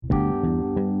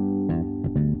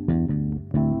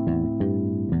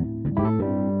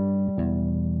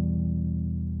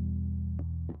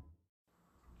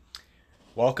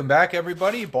Welcome back,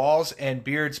 everybody. Balls and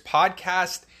Beards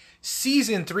podcast,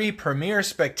 season 3 premiere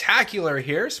spectacular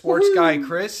here. Sports guy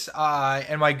Chris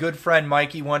and my good friend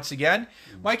Mikey once again.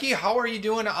 Mikey, how are you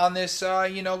doing on this,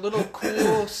 little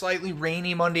cool, slightly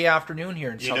rainy Monday afternoon here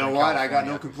in Southern California? You know what? I got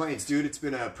no complaints, dude. It's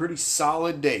been a pretty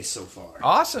solid day so far.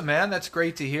 Awesome, man. That's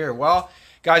great to hear. Well,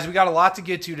 guys, we got a lot to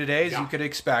get to today, as you could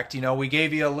expect. We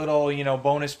gave you a little,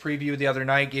 bonus preview the other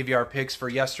night, gave you our picks for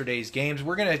yesterday's games.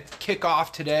 We're going to kick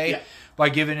off today by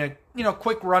giving a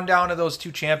quick rundown of those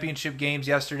 2 championship games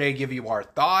yesterday, give you our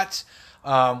thoughts.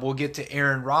 We'll get to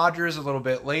Aaron Rodgers a little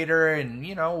bit later, and,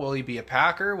 will he be a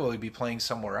Packer? Will he be playing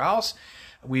somewhere else?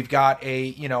 We've got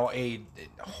a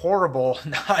horrible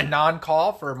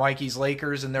non-call for Mikey's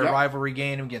Lakers in their rivalry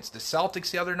game against the Celtics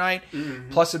the other night,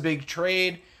 plus a big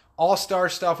trade. All-star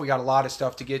stuff. We got a lot of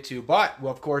stuff to get to. But,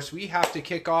 of course, we have to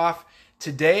kick off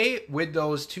today with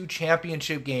those 2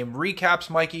 championship game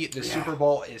recaps, Mikey. The Super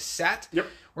Bowl is set. Yep.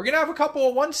 We're going to have a couple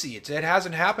of 1 seeds. It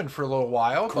hasn't happened for a little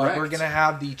while, but we're going to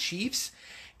have the Chiefs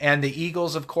and the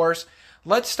Eagles, of course.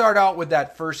 Let's start out with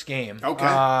that first game. Okay.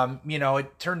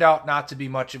 It turned out not to be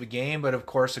much of a game, but of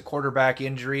course a quarterback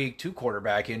injury, 2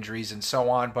 quarterback injuries and so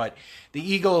on. But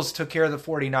the Eagles took care of the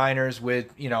 49ers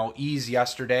with, ease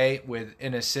yesterday with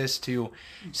an assist to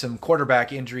some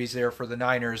quarterback injuries there for the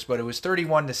Niners. But it was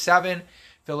 31-7.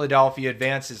 Philadelphia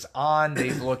advances on.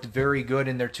 They've looked very good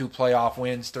in their 2 playoff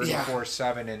wins,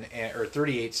 34-7 or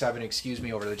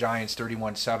 38-7, over the Giants,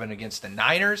 31-7 against the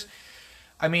Niners.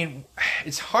 I mean,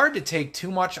 it's hard to take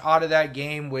too much out of that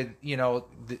game with,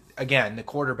 the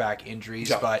quarterback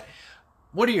injuries. But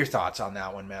what are your thoughts on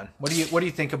that one, man? What do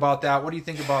you think about that? What do you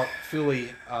think about Philly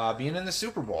being in the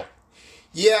Super Bowl?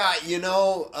 Yeah,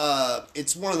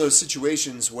 it's one of those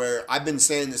situations where I've been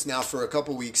saying this now for a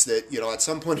couple weeks that, at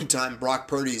some point in time, Brock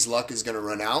Purdy's luck is going to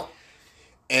run out.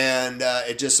 And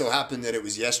it just so happened that it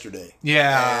was yesterday.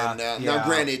 Yeah. And now,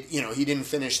 granted, he didn't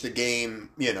finish the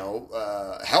game,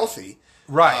 healthy.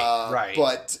 Right.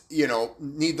 But,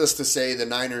 needless to say, the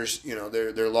Niners,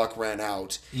 their luck ran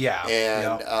out. Yeah.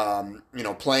 And,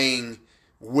 playing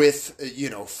with,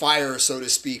 fire, so to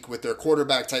speak, with their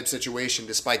quarterback type situation,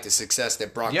 despite the success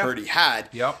that Brock Purdy had,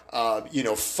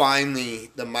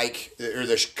 finally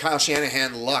the Kyle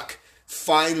Shanahan luck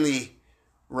finally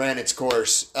ran its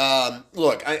course.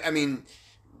 Look, I mean,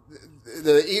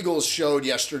 the Eagles showed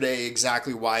yesterday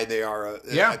exactly why they are.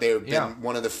 They've been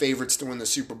one of the favorites to win the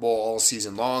Super Bowl all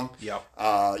season long.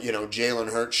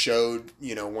 Jalen Hurts showed,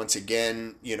 once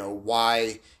again,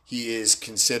 why he is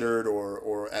considered,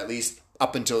 or at least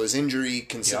up until his injury,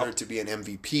 considered to be an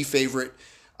MVP favorite.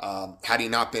 Had he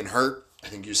not been hurt, I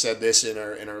think you said this in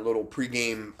our little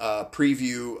pregame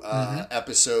preview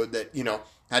episode that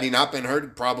had he not been hurt, he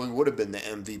probably would have been the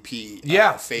MVP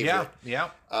favorite.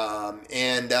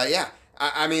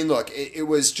 I mean, look, it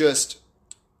was just,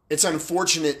 it's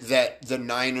unfortunate that the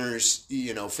Niners,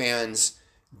 fans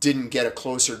didn't get a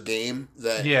closer game,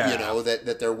 that,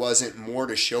 that there wasn't more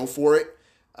to show for it.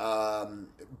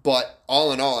 But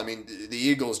all in all, I mean, the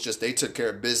Eagles they took care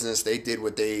of business. They did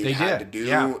what they had to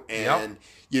do. And,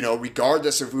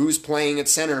 regardless of who's playing at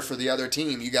center for the other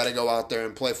team, you got to go out there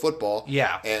and play football.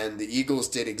 Yeah. And the Eagles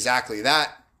did exactly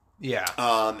that. Yeah.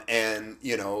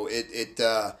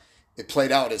 It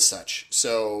played out as such.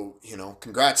 So,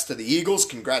 congrats to the Eagles.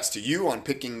 Congrats to you on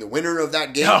picking the winner of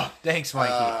that game. Oh, thanks,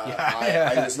 Mikey.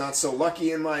 I was not so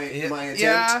lucky in my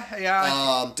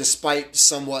attempt. Despite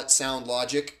somewhat sound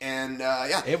logic. And,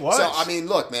 it was. So, I mean,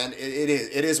 look, man, it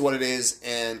is what it is.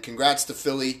 And congrats to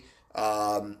Philly.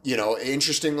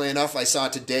 Interestingly enough, I saw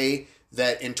today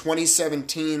that in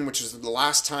 2017, which was the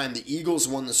last time the Eagles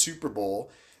won the Super Bowl,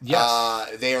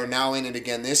 they are now in it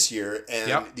again this year.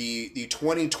 And the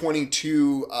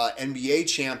 2022 NBA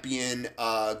champion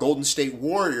Golden State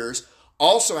Warriors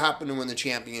also happened to win the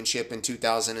championship in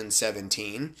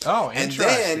 2017. Oh, interesting.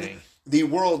 And then the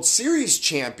World Series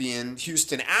champion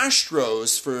Houston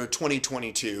Astros for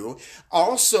 2022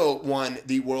 also won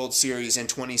the World Series in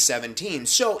 2017.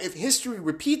 So if history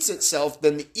repeats itself,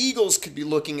 then the Eagles could be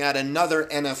looking at another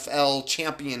NFL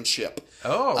championship.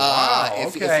 Oh, wow.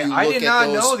 Okay. I did not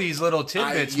know these little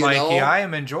tidbits, Mikey. I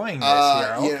am enjoying this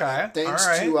here. Okay. Thanks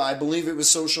to, I believe it was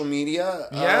social media.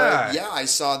 I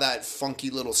saw that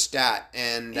funky little stat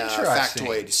and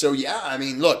factoid. So, I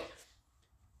mean, look,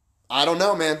 I don't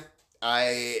know, man.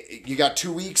 You got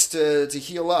 2 weeks to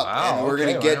heal up, and we're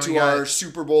going to get to our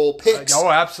Super Bowl picks.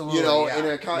 Absolutely.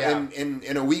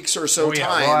 In a week's or so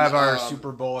time. We'll have our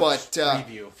Super Bowl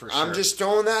preview for sure. I'm just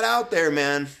throwing that out there,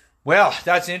 man. Well,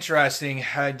 that's interesting.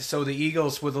 So the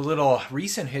Eagles with a little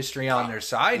recent history on their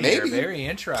side here. Very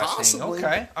interesting. Possibly.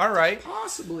 Okay. All right.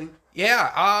 Possibly.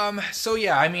 Yeah. So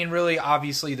yeah, I mean, really,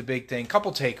 obviously, the big thing,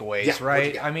 couple takeaways,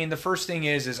 right? I mean, the first thing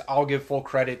is I'll give full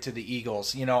credit to the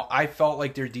Eagles. You know, I felt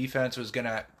like their defense was going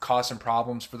to cause some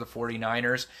problems for the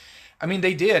 49ers. I mean,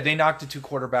 they did. They knocked the two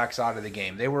quarterbacks out of the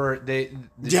game. The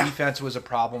defense was a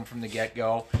problem from the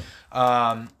get-go.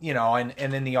 You know,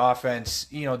 and then the offense,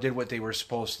 you know, did what they were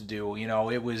supposed to do. You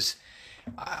know, it was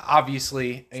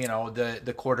obviously, you know,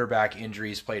 the quarterback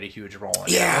injuries played a huge role in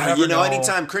it. Yeah, you know,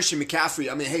 anytime Christian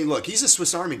McCaffrey, I mean, hey, look, he's a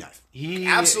Swiss Army knife. He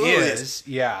absolutely is.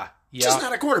 Yeah. Just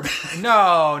not a quarterback.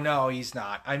 No, he's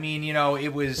not. I mean, you know,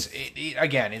 it was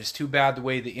too bad the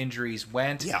way the injuries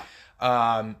went.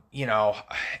 Yeah. You know,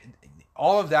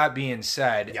 all of that being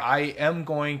said, I am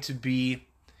going to be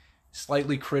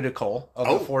slightly critical of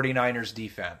the 49ers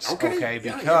defense. Okay?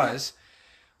 Because,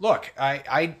 look,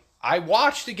 I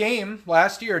watched a game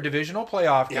last year, a divisional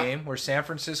playoff game, where San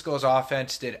Francisco's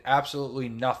offense did absolutely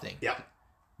nothing. Yeah.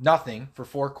 Nothing for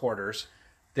 4 quarters.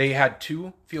 They had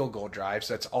 2 field goal drives.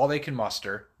 That's all they can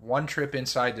muster. 1 trip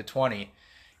inside the 20.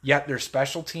 Yet their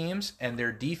special teams and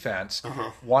their defense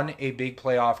won a big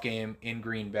playoff game in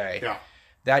Green Bay. Yeah.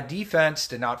 That defense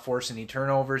did not force any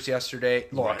turnovers yesterday.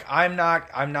 Look, I'm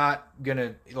not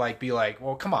gonna be like,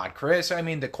 well, come on, Chris. I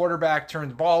mean, the quarterback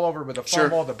turned the ball over with a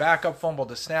fumble, the backup fumbled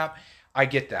the snap. I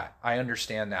get that. I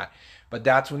understand that. But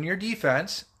that's when your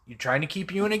defense, you're trying to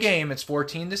keep you in a game. It's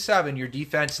 14-7. Your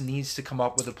defense needs to come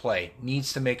up with a play,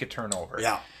 needs to make a turnover.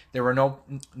 Yeah. There were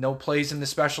no plays in the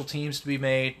special teams to be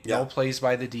made, no plays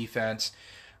by the defense.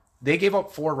 They gave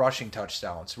up 4 rushing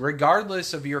touchdowns.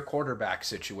 Regardless of your quarterback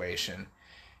situation,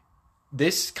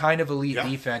 this kind of elite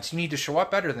defense, you need to show up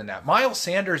better than that. Miles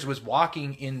Sanders was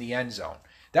walking in the end zone.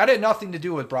 That had nothing to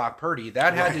do with Brock Purdy.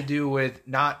 That had to do with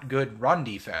not good run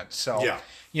defense. So,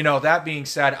 you know, that being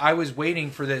said, I was waiting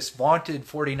for this vaunted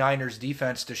 49ers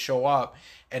defense to show up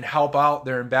and help out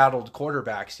their embattled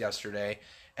quarterbacks yesterday,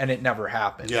 and it never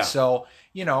happened. Yeah. So,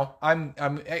 you know,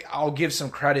 I'll give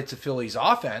some credit to Philly's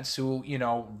offense, who, you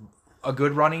know, a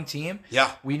good running team.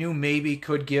 Yeah. We knew maybe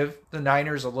could give the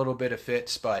Niners a little bit of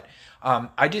fits, but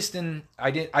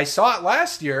I saw it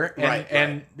last year,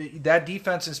 and that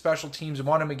defense and special teams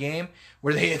won them a game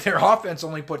where their offense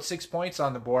only put 6 points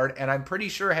on the board, and I'm pretty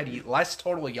sure had less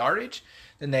total yardage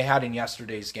than they had in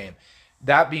yesterday's game.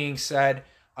 That being said,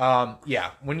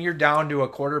 when you're down to a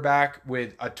quarterback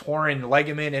with a torn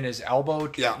ligament in his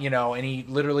elbow, you know, and he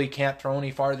literally can't throw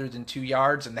any farther than 2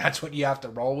 yards, and that's what you have to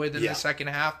roll with in the second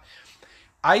half.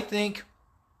 I think,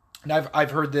 and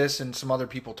I've heard this and some other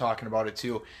people talking about it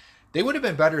too, they would have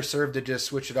been better served to just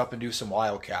switch it up and do some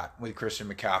Wildcat with Christian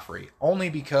McCaffrey. Only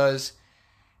because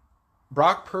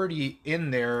Brock Purdy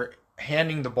in there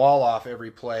handing the ball off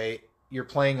every play, you're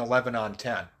playing 11 on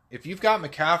 10. If you've got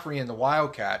McCaffrey in the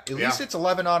Wildcat, at least it's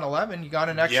 11 on 11. You got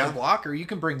an extra blocker. You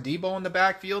can bring Debo in the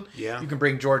backfield. Yeah. You can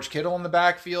bring George Kittle in the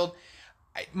backfield.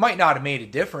 It might not have made a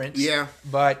difference. Yeah.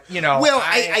 But, you know. Well,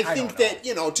 I think that,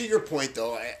 you know, to your point,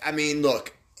 though, I mean,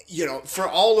 look, you know, for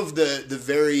all of the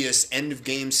various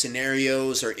end-of-game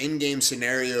scenarios or in-game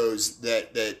scenarios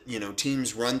that, you know,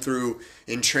 teams run through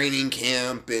in training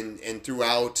camp and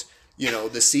throughout, you know,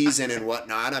 the season and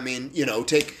whatnot, I mean, you know,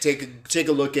 take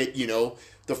a look at, you know,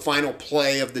 the final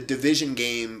play of the division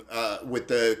game with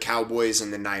the Cowboys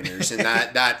and the Niners, and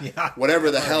that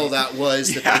whatever the hell that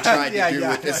was that they tried to do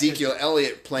with Ezekiel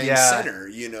Elliott playing center,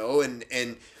 you know,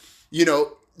 and you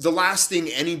know, the last thing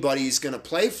anybody's going to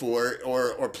play for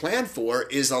or plan for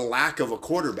is a lack of a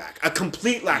quarterback, a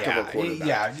complete lack of a quarterback.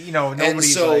 Yeah, you know, nobody's and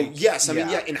so yes, I mean,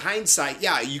 in hindsight,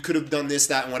 you could have done this,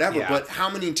 that, and whatever. But how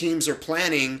many teams are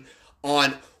planning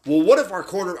on? Well, what if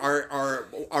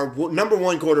our number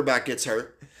one quarterback gets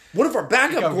hurt? What if our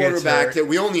backup quarterback that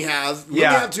we only have 2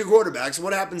 quarterbacks?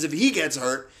 What happens if he gets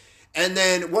hurt? And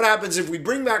then what happens if we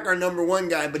bring back our number one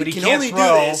guy, but he can only do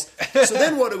this? So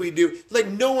then what do we do? Like,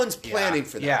 no one's planning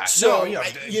for that. Yeah. So,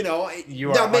 you know,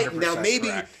 now maybe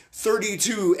correct.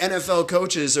 32 NFL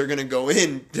coaches are going to go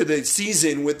into the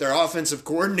season with their offensive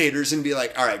coordinators and be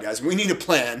like, all right, guys, we need a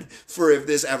plan for if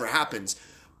this ever happens.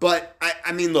 But,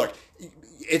 I mean, look,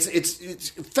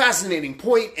 it's a fascinating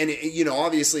point, and you know,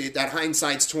 obviously that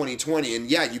hindsight's 2020,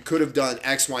 and you could have done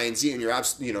X, Y, and Z, and you're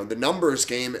absolutely, you know, the numbers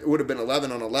game, it would have been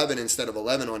 11 on 11 instead of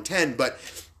 11 on 10, but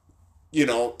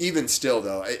even still,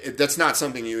 though, that's not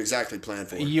something you exactly plan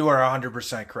for. You are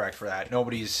 100% correct for that.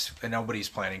 Nobody's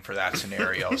planning for that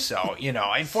scenario. So, and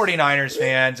 49ers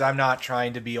fans, I'm not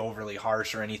trying to be overly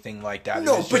harsh or anything like that.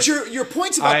 No, but your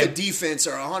points about the defense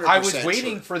are 100% I was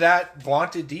waiting for that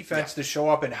vaunted defense to show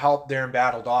up and help their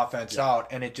embattled offense out,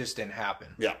 and it just didn't happen.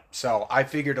 Yeah. So I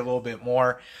figured a little bit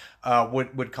more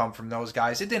would come from those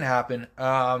guys. It didn't happen.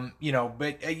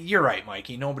 But you're right,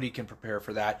 Mikey. Nobody can prepare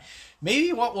for that.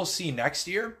 Maybe what we'll see next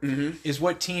year is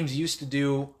what teams used to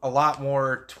do a lot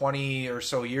more 20 or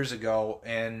so years ago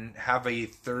and have a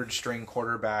third string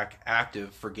quarterback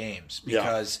active for games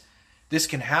because this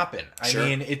can happen. Sure. I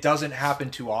mean, it doesn't happen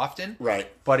too often, right?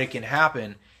 But it can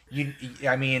happen. Do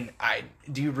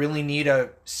you really need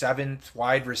a seventh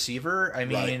wide receiver?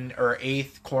 Or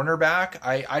eighth cornerback?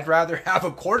 I'd rather have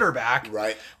a quarterback,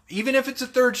 right? Even if it's a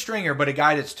third stringer, but a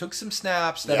guy that's took some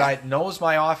snaps that knows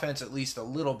my offense at least a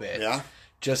little bit,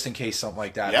 just in case something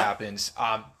like that happens.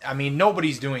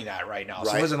 Nobody's doing that right now.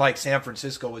 So it wasn't like San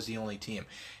Francisco was the only team.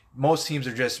 Most teams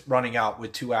are just running out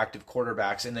with two active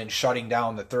quarterbacks and then shutting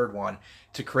down the third one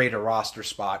to create a roster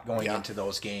spot going into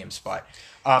those games. But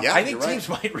I think teams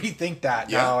might rethink that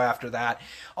now after that.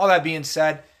 All that being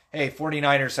said, hey,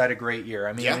 49ers had a great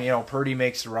year. Purdy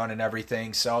makes the run and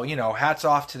everything. So, hats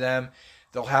off to them.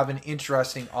 They'll have an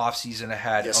interesting offseason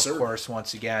ahead, course,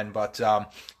 once again. But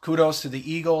kudos to the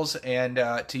Eagles. And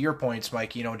to your points,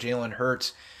 Mike, Jalen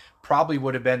Hurts probably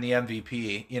would have been the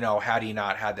MVP, had he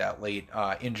not had that late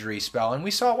injury spell. And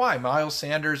we saw why. Miles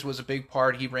Sanders was a big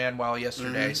part. He ran well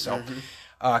yesterday.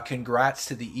 Congrats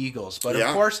to the Eagles. But,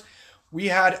 of course, we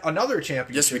had another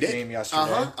championship game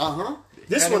yesterday.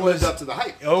 This one lived up to the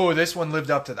hype. Oh, this one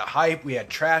lived up to the hype. We had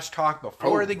trash talk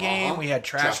before the game. We had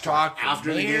trash talk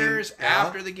after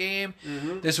the game.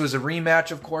 This was a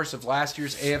rematch, of course, of last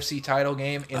year's AFC title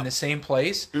game in the same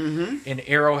place in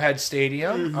Arrowhead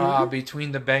Stadium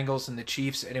between the Bengals and the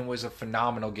Chiefs, and it was a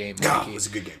phenomenal game. It was a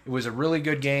good game. It was a really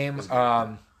good game.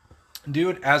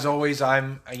 Dude, as always,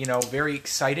 I'm very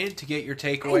excited to get your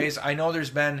takeaways. I know there's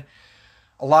been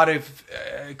a lot of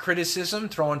criticism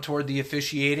thrown toward the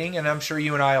officiating, and I'm sure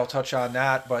you and I will touch on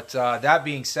that. But that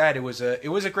being said, it was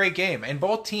a great game, and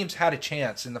both teams had a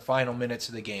chance in the final minutes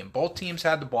of the game. Both teams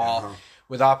had the ball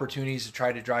with opportunities to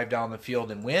try to drive down the field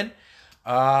and win.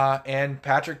 And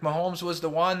Patrick Mahomes was the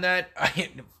one that,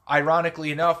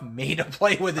 ironically enough, made a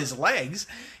play with his legs,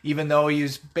 even though he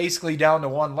was basically down to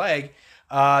one leg.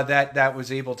 That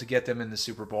was able to get them in the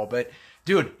Super Bowl. But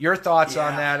dude, your thoughts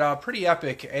on that pretty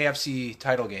epic AFC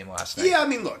title game last night? Yeah,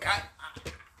 look,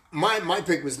 my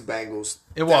pick was the Bengals.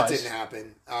 That didn't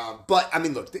happen. But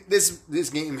look, this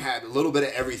game had a little bit of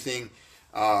everything.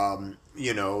 The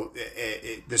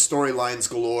storylines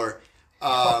galore.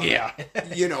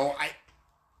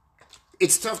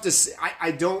 It's tough to say.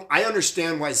 I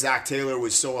understand why Zach Taylor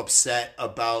was so upset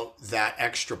about that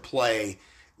extra play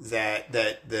that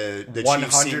the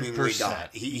Chiefs seemingly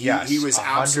got. He was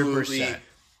absolutely 100%.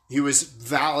 He was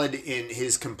valid in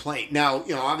his complaint. Now,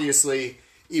 obviously,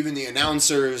 even the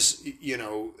announcers,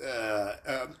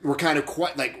 were kind of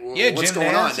quite like, what's Jim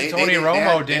going Nance on? And Tony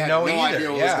Romo didn't know no either.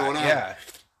 idea what was going on.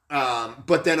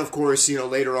 But then, of course,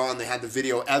 later on they had the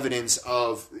video evidence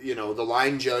of the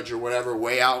line judge or whatever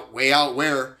way out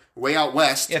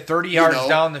west. Yeah, 30 yards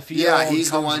down the field. Yeah,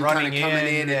 he's the one running coming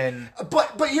in. And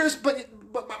But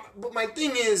my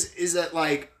thing is that,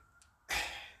 like,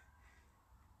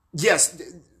 yes,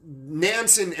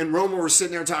 Nance and Romo were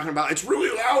sitting there talking about it's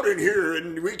really loud in here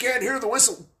and we can't hear the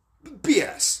whistle.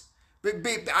 BS.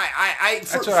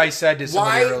 That's what I said to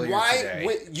somebody earlier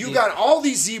today. You got all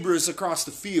these zebras across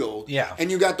the field,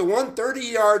 and you got the one 30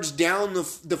 yards down the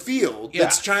field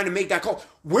that's trying to make that call.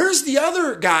 Where's the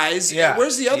other guys? Yeah.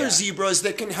 Where's the other zebras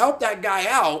that can help that guy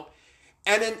out?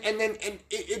 And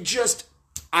it just,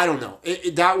 I don't know.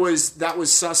 That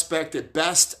was suspect at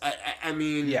best.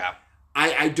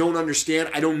 I don't understand.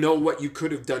 I don't know what you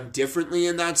could have done differently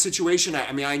in that situation.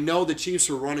 I know the Chiefs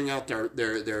were running out their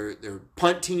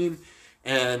punt team,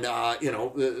 and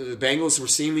the Bengals were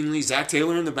seemingly Zach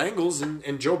Taylor and the Bengals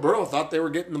and Joe Burrow thought they were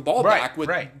getting the ball back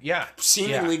with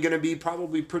seemingly going to be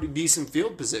probably pretty decent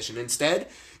field position. Instead,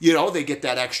 they get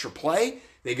that extra play.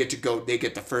 They get to go. They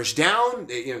get the first down.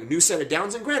 New set of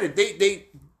downs. And granted, the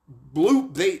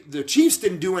Chiefs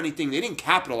didn't do anything. They didn't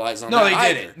capitalize on that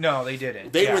either. No, they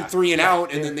didn't. They went 3 and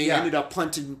out, and then they ended up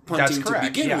punting to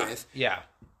begin with. Yeah.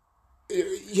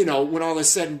 When all is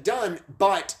said and done,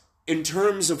 but in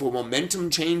terms of a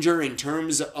momentum changer, in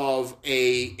terms of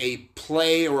a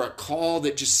play or a call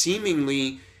that just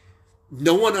seemingly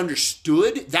no one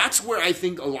understood, that's where I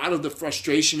think a lot of the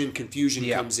frustration and confusion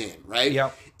comes in, right? Yeah.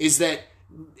 Is that,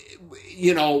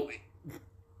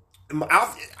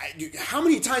 how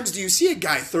many times do you see a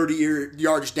guy 30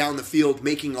 yards down the field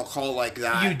making a call like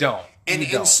that? You don't.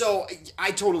 And so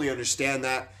I totally understand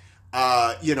that.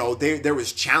 There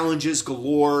was challenges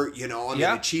galore.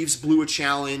 The Chiefs blew a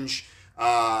challenge.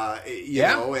 And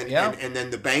then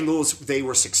the Bengals, they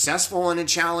were successful in a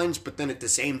challenge, but then at the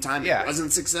same time it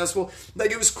wasn't successful.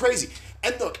 Like, it was crazy.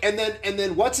 And look, and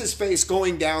then what's his face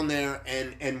going down there,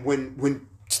 and when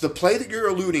the play that you're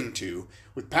alluding to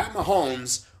with Pat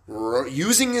Mahomes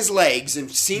using his legs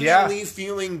and seemingly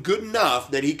feeling good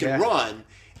enough that he can run,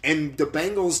 and the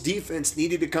Bengals defense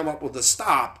needed to come up with a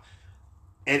stop,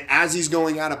 and as he's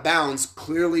going out of bounds,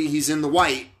 clearly he's in the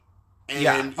white.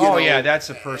 And, that's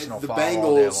a personal the foul.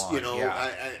 Bengals,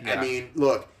 I mean,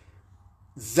 look,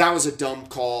 that was a dumb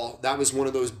call. That was one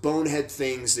of those bonehead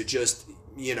things that just,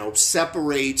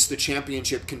 separates the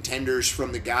championship contenders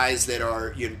from the guys that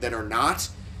are that are not.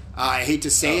 I hate to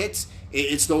say it.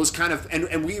 It's those kind of,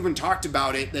 and we even talked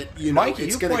about it, that Mike,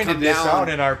 it's you going to pointed come this down out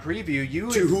in our preview.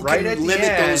 You to who right can at the limit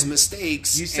end, those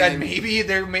mistakes. You said maybe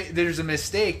there's a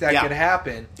mistake that could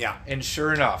happen. Yeah, and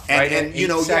sure enough, and 8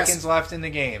 seconds left in the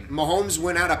game, Mahomes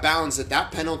went out of bounds. Had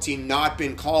that penalty not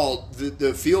been called,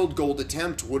 the field goal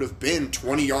attempt would have been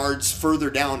 20 yards further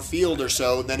downfield or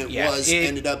so than it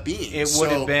ended up being. It would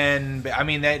have been. I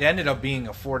mean, that ended up being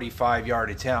a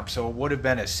 45-yard attempt, so it would have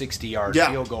been a 60-yard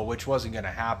field goal, which wasn't going to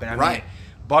happen. I mean,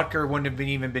 Butker wouldn't have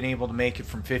even been able to make it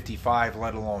from 55,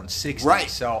 let alone 60. Right.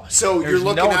 So you're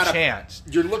looking no at chance.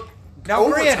 Now,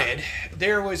 granted,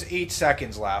 there was 8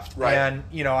 seconds left. Right. And,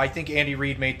 I think Andy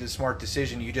Reid made the smart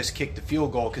decision. You just kicked the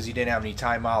field goal because he didn't have any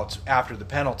timeouts after the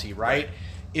penalty, right?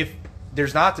 If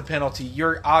there's not the penalty,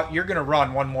 you're going to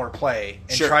run one more play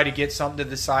and try to get something to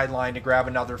the sideline to grab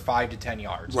another 5 to 10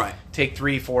 yards. Right. Take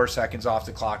 3-4 seconds off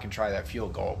the clock and try that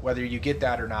field goal. Whether you get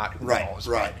that or not, who knows?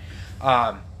 Right.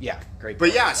 Great.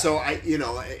 But so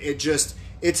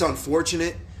it's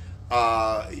unfortunate.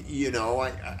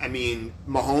 I mean,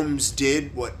 Mahomes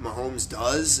did what Mahomes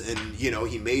does, and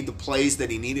he made the plays that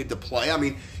he needed to play. I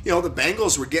mean, the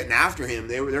Bengals were getting after him.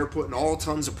 They were putting all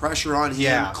tons of pressure on him.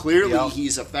 Yeah. Clearly,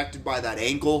 he's affected by that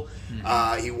ankle.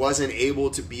 Mm-hmm. He wasn't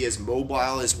able to be as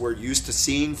mobile as we're used to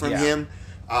seeing from him.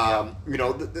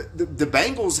 The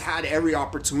Bengals had every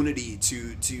opportunity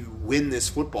to win this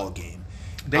football game.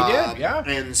 They did,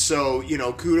 And so,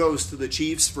 kudos to the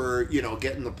Chiefs for,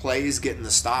 getting the plays, getting the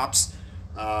stops.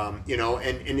 And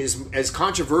as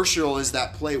controversial as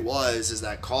that play was, as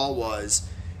that call was,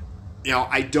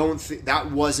 I don't think that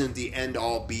wasn't the end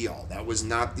all be all. That was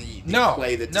not the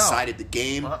play that decided the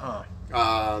game.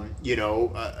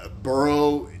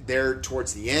 Burrow there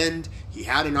towards the end, he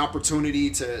had an opportunity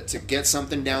to get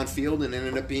something downfield, and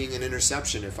ended up being an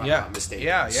interception, if I'm not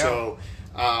mistaken. So.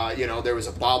 There was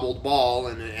a bobbled ball,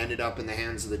 and it ended up in the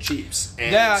hands of the Chiefs.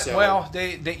 And that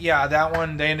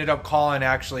one they ended up calling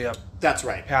actually a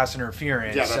pass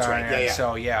interference. Yeah, that's right.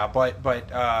 So to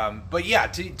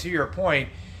your point,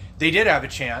 they did have a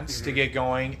chance to get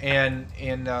going, and he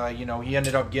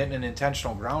ended up getting an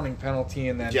intentional grounding penalty,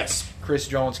 and then Chris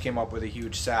Jones came up with a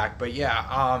huge sack. But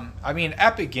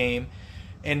epic game.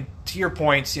 And to your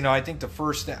points, I think the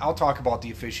first thing, I'll talk about the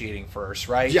officiating first,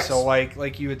 right? Yes. So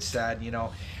like you had said,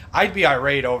 I'd be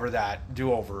irate over that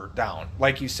do-over down,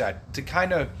 like you said. To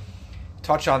kind of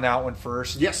touch on that one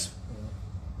first. Yes.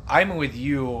 I'm with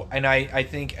you, and I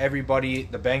think everybody,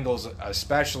 the Bengals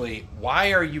especially,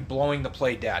 why are you blowing the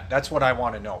play dead? That's what I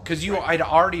want to know. Because I'd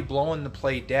already blown the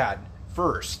play dead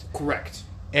first. Correct.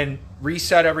 And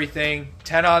reset everything,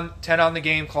 10 on the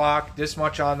game clock, this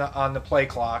much on the play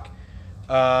clock.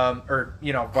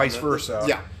 Vice versa.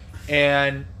 Yeah.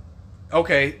 And,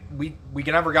 okay, we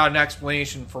never got an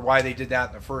explanation for why they did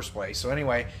that in the first place. So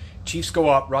anyway, Chiefs go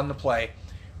up, run the play.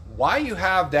 Why you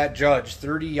have that judge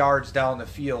 30 yards down the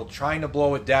field trying to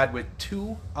blow it dead with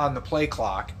 2 on the play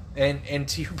clock? And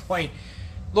to your point,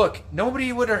 look,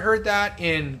 nobody would have heard that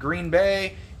in Green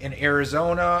Bay, in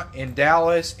Arizona, in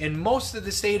Dallas, in most of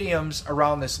the stadiums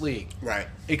around this league. Right.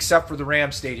 Except for the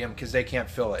Rams stadium, because they can't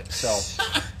fill it. So...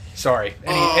 Sorry,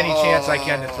 any chance I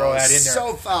can to throw that in there.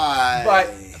 So fine. But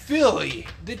Philly,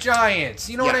 the Giants,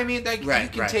 you know what I mean? You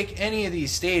can take any of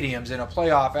these stadiums in a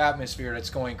playoff atmosphere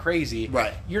that's going crazy.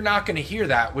 Right. You're not going to hear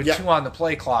that with 2 on the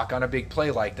play clock on a big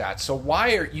play like that. So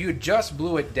why are you just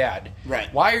blew it dead?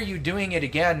 Right. Why are you doing it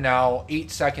again now 8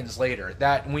 seconds later?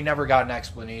 That we never got an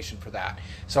explanation for that.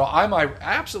 So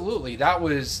absolutely that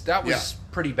was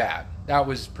pretty bad. That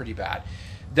was pretty bad.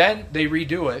 Then they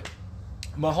redo it.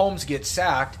 Mahomes gets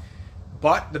sacked,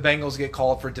 but the Bengals get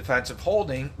called for defensive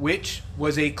holding, which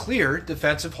was a clear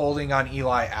defensive holding on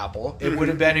Eli Apple. It would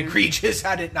have been egregious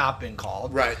had it not been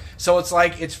called. Right. So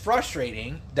it's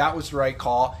frustrating. That was the right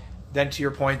call. then to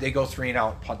your point, they go 3 and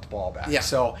out and punt the ball back. Yeah.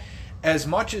 So as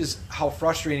much as how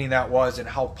frustrating that was and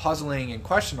how puzzling and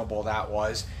questionable that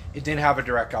was, it didn't have a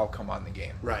direct outcome on the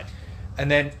game. Right. And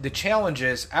then the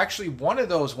challenges, actually one of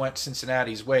those went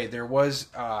Cincinnati's way. There was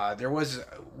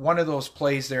one of those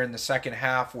plays there in the second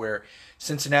half where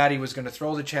Cincinnati was going to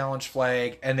throw the challenge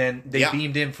flag, and then they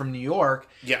beamed in from New York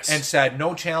and said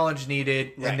no challenge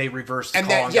needed, and they reversed the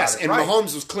call and got it right.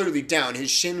 Mahomes was clearly down.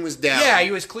 His shin was down. Yeah,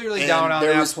 he was clearly down on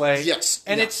that play. Yes.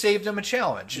 And it saved him a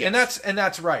challenge. Yes. And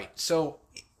that's right. So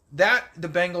that the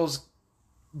Bengals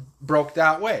broke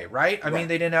that way, right? I mean,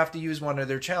 they didn't have to use one of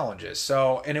their challenges.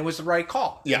 So, and it was the right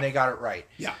call. Yeah. And they got it right.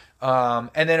 Yeah.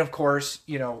 And then, of course,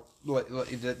 you know,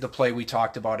 the play we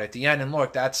talked about at the end. And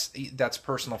look, that's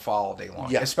personal foul all day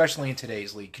long, especially in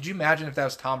today's league. Could you imagine if that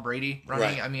was Tom Brady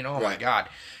running? Right. I mean, oh my God.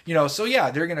 You know, so yeah,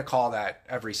 they're going to call that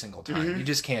every single time. Mm-hmm. You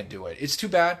just can't do it. It's too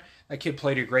bad. That kid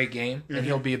played a great game, and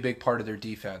he'll be a big part of their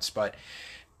defense. But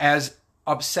as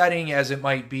upsetting as it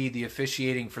might be, the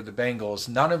officiating for the Bengals,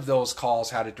 none of those calls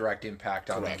had a direct impact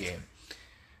on the game.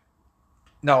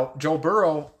 Now, Joe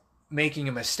Burrow making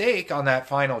a mistake on that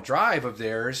final drive of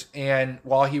theirs, and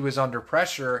while he was under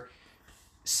pressure,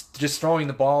 just throwing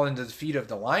the ball into the feet of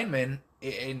the lineman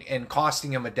and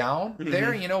costing him a down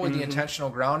there, you know, with the intentional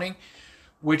grounding,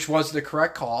 which was the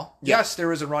correct call. Yeah. Yes, there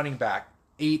was a running back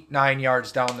 8-9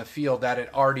 yards down the field that had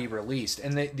already released,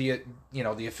 and the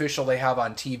official they have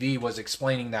on TV was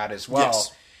explaining that as well.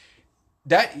 Yes.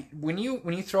 That when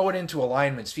you throw it into a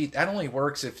lineman's feet, that only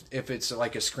works if it's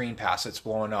like a screen pass that's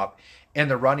blowing up, and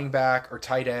the running back or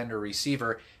tight end or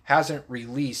receiver hasn't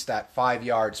released that 5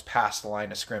 yards past the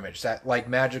line of scrimmage. That like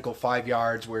magical 5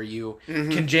 yards where you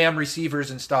can jam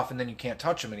receivers and stuff, and then you can't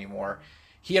touch them anymore.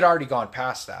 He had already gone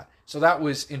past that. So that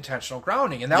was intentional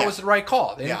grounding, and that was the right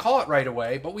call. They didn't call it right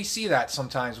away, but we see that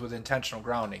sometimes with intentional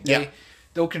grounding.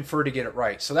 They'll confer to get it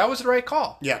right. So that was the right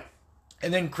call. Yeah.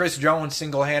 And then Chris Jones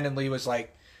single-handedly was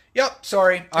like, yep,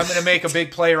 sorry, I'm going to make a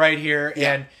big play right here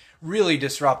and really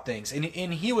disrupt things. And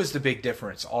he was the big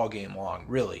difference all game long,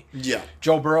 really. Yeah.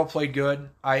 Joe Burrow played good,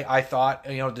 I thought,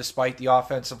 you know, despite the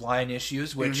offensive line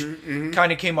issues, which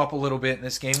kind of came up a little bit in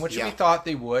this game, which we thought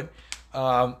they would. You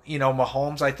know,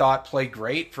 Mahomes, I thought, played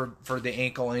great for the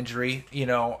ankle injury, you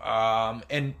know.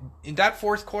 And in that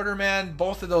fourth quarter, man,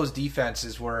 both of those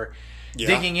defenses were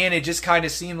digging in. It just kind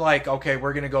of seemed like, okay,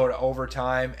 we're going to go to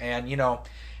overtime. And, you know,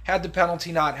 had the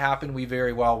penalty not happened, we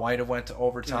very well might have went to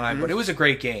overtime. But it was a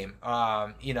great game,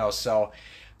 you know, so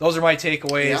those are my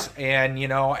takeaways. And, you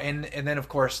know, and then, of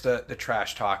course, the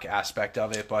trash talk aspect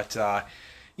of it. But,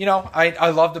 you know, I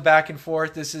love the back and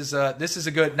forth. This is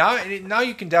a good now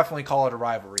you can definitely call it a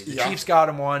rivalry. The Chiefs got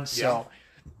them once, so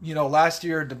you know, last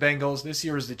year the Bengals, this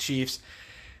year was the Chiefs.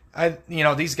 You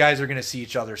know, these guys are going to see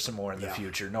each other some more in the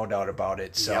future, no doubt about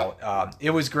it. So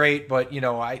it was great, but you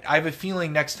know, I have a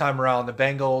feeling next time around the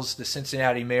Bengals, the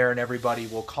Cincinnati mayor, and everybody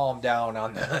will calm down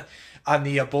on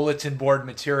the bulletin board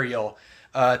material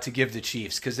to give the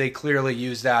Chiefs, because they clearly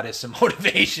used that as some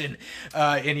motivation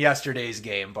in yesterday's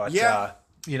game. But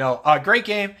you know, great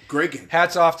game. Great game.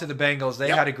 Hats off to the Bengals. They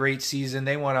had a great season.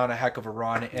 They went on a heck of a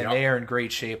run, and they are in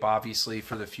great shape, obviously,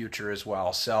 for the future as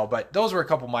well. So, but those were a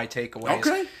couple of my takeaways.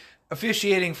 Okay.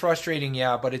 Officiating, frustrating,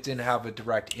 but it didn't have a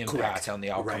direct impact on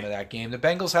the outcome of that game. The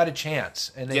Bengals had a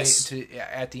chance, and they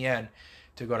at the end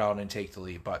to go down and take the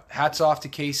lead. But hats off to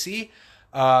KC.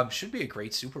 Should be a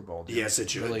great Super Bowl. Dude. Yes, it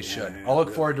should. Really should. I'll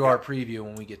look forward to our preview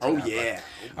when we get to that.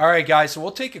 All right, guys. So we'll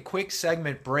take a quick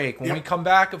segment break. When we come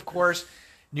back, of course,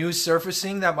 news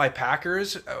surfacing that my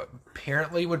Packers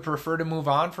apparently would prefer to move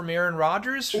on from Aaron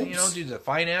Rodgers, you know, due to the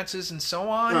finances and so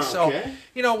on. So,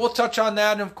 you know, we'll touch on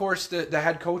that. And, of course, the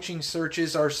head coaching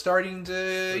searches are starting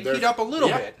to heat up a little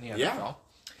bit in the NFL.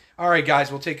 All right,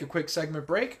 guys. We'll take a quick segment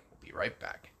break. We'll be right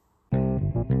back.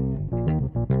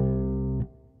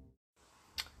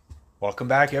 Welcome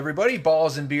back, everybody.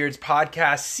 Balls and Beards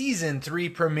Podcast Season 3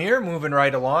 premiere. Moving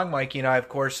right along. Mikey and I, of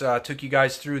course, took you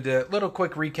guys through the little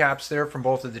quick recaps there from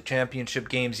both of the championship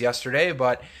games yesterday.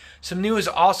 But some news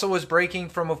also was breaking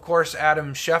from, of course,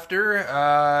 Adam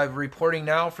Schefter, reporting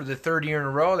now for the third year in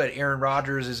a row that Aaron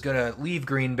Rodgers is going to leave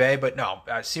Green Bay. But no,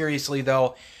 seriously,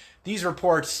 though, these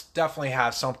reports definitely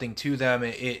have something to them.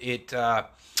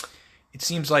 It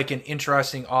seems like an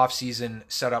interesting offseason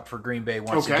setup for Green Bay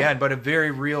once again, but a very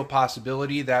real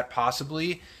possibility that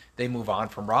possibly they move on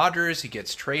from Rodgers. He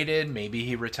gets traded. Maybe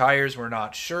he retires. We're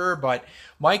not sure. But,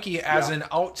 Mikey, as an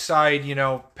outside, you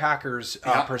know, Packers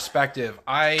perspective,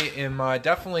 I am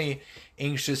definitely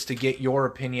anxious to get your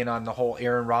opinion on the whole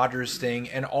Aaron Rodgers thing.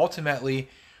 And ultimately,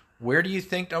 where do you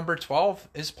think number 12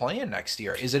 is playing next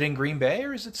year? Is it in Green Bay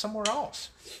or is it somewhere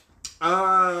else?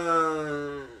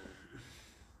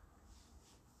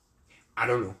 I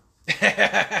don't know.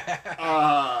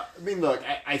 I mean, look,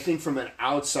 I think from an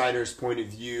outsider's point of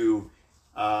view,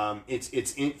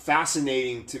 it's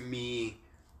fascinating to me,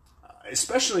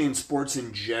 especially in sports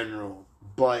in general.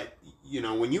 But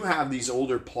when you have these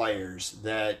older players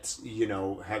that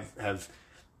have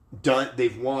done,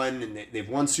 they've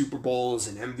won Super Bowls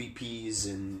and MVPs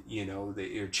and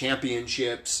their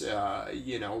championships.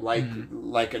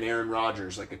 Like an Aaron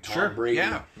Rodgers, like a Tom Brady,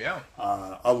 a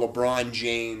LeBron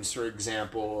James, for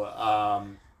example.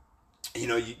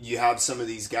 You have some of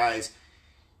these guys.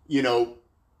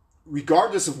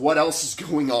 Regardless of what else is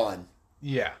going on,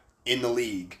 in the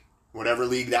league, whatever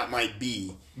league that might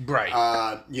be,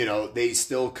 right? They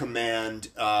still command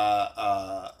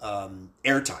airtime.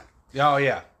 Oh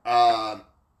yeah. I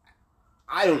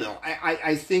don't know.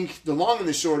 I think the long and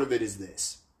the short of it is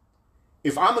this: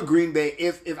 if I'm a Green Bay,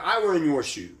 if I were in your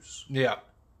shoes,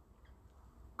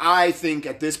 I think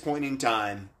at this point in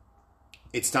time,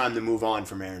 it's time to move on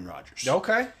from Aaron Rodgers.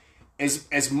 Okay. As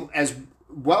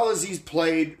well as he's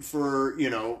played for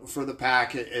the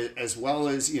Pack, as well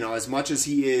as as much as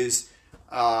he is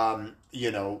a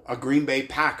Green Bay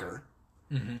Packer,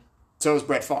 so is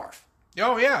Brett Favre.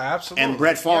 Oh yeah, absolutely. And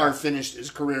Brett Favre finished his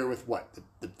career with what?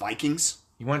 The Vikings?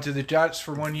 He went to the Jets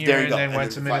for 1 year and then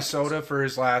went to Minnesota Vikings for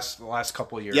his last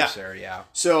couple of years there,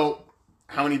 So,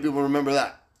 how many people remember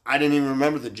that? I didn't even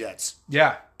remember the Jets.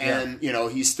 Yeah. And,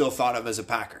 he's still thought of as a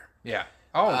Packer. Yeah.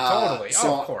 Oh, totally.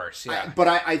 Of course, yeah. But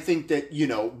I think that,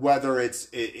 whether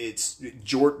it's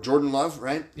Jordan Love,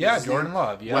 right? Yeah, Jordan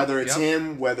Love, yeah. Whether it's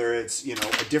him, whether it's,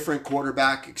 a different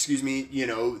quarterback,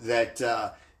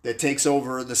 that takes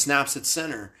over the snaps at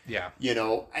center. Yeah.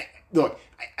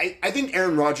 I think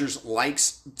Aaron Rodgers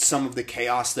likes some of the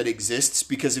chaos that exists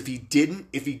because if he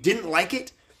didn't like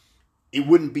it, it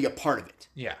wouldn't be a part of it.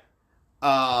 Yeah.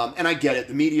 And I get it.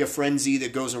 The media frenzy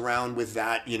that goes around with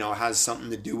that, has something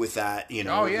to do with that.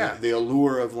 Oh, yeah. The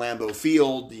allure of Lambeau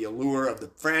Field, the allure of the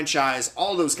franchise,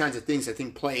 all those kinds of things I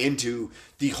think play into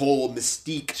the whole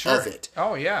mystique of it.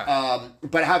 Oh, yeah.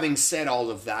 But having said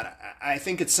all of that, I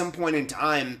think at some point in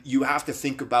time, you have to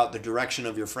think about the direction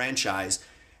of your franchise.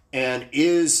 And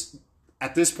is,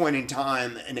 at this point in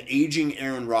time, an aging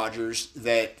Aaron Rodgers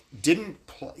that didn't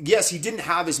play. Yes, he didn't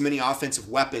have as many offensive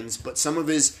weapons, but some of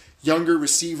his younger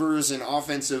receivers and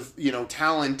offensive,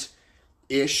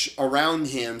 talent-ish around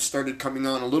him started coming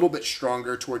on a little bit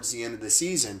stronger towards the end of the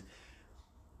season.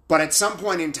 But at some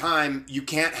point in time, you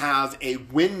can't have a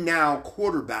win-now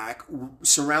quarterback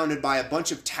surrounded by a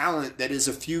bunch of talent that is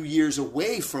a few years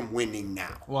away from winning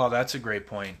now. Well, that's a great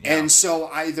point. Yeah. And so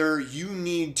either you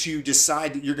need to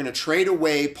decide that you're going to trade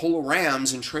away, pull a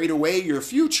Rams and trade away your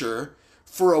future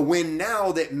for a win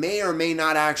now that may or may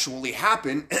not actually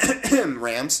happen,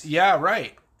 Rams. Yeah,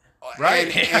 right.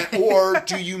 Right. Or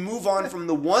do you move on from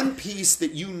the one piece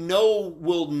that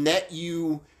will net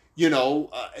you,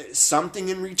 something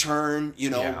in return,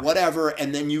 whatever,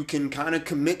 and then you can kind of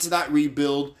commit to that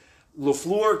rebuild.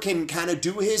 LaFleur can kind of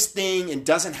do his thing and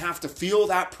doesn't have to feel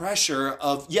that pressure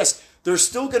of, yes, there's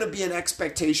still going to be an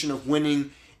expectation of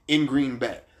winning in Green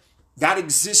Bay. That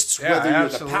exists whether you're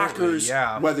the Packers,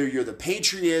 whether you're the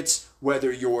Patriots,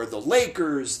 whether you're the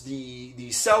Lakers, the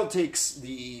Celtics,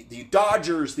 the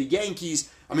Dodgers, the Yankees.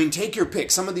 I mean, take your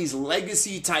pick. Some of these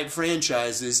legacy-type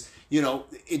franchises,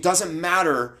 it doesn't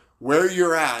matter where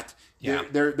you're at. Yeah.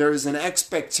 There is an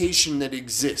expectation that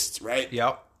exists, right?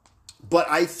 Yep. But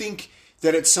I think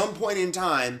that at some point in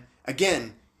time,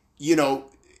 again, you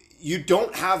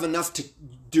don't have enough to...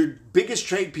 Your biggest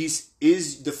trade piece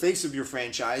is the face of your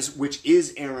franchise, which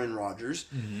is Aaron Rodgers.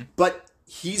 Mm-hmm. But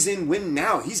he's in win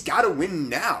now. He's got to win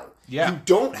now. Yeah. You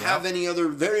don't have any other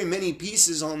very many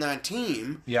pieces on that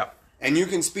team. Yeah. And you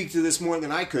can speak to this more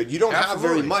than I could. You don't have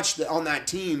very much on that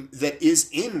team that is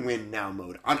in win now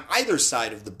mode on either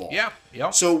side of the ball. Yeah.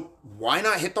 Yep. So why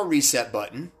not hit the reset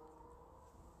button?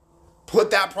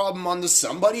 Put that problem onto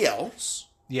somebody else.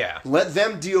 Yeah. Let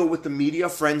them deal with the media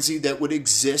frenzy that would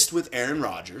exist with Aaron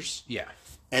Rodgers. Yeah.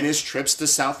 And his trips to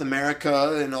South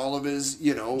America and all of his,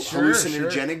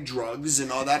 hallucinogenic drugs and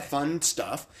all that fun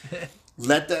stuff.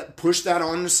 Push that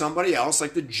on to somebody else,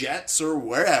 like the Jets or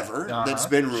wherever that's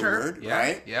been rumored,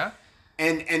 right? Yeah.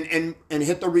 And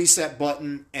hit the reset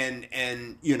button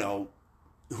and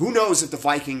who knows if the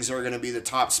Vikings are going to be the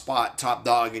top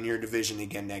dog in your division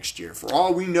again next year. For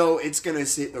all we know, it's going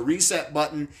to hit the reset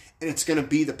button and it's going to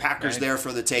be the Packers there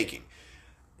for the taking.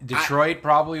 Detroit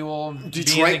probably will be in the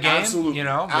game. Absolutely.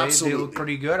 They look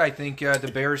pretty good. I think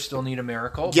the Bears still need a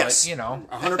miracle. Yes, but,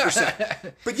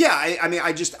 100%. But yeah,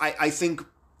 I think,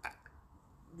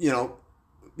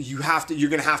 you're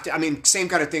going to have to, I mean, same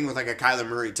kind of thing with like a Kyler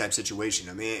Murray type situation.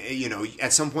 I mean, you know,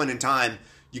 at some point in time,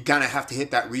 you kind of have to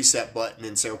hit that reset button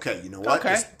and say, okay, you know what?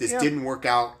 This didn't work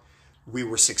out. We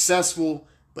were successful,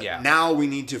 but now we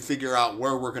need to figure out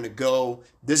where we're going to go.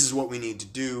 This is what we need to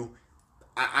do.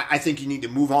 I think you need to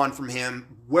move on from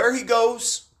him. Where he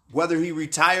goes, whether he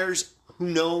retires, who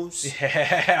knows?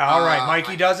 Yeah, all right.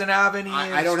 Mikey doesn't have any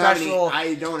I don't special,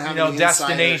 have any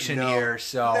destination here.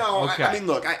 So okay. I mean,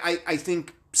 look, I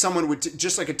think someone would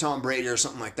just like a Tom Brady or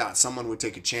something like that. Someone would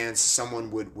take a chance. Someone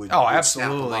would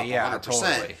absolutely, snap him up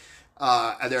 100%.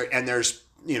 Totally. And there's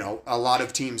a lot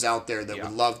of teams out there that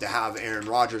would love to have Aaron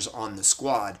Rodgers on the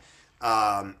squad.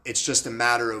 It's just a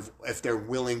matter of if they're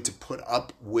willing to put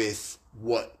up with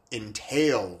what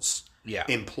entails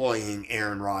employing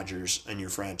Aaron Rodgers in your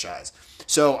franchise.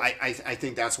 So I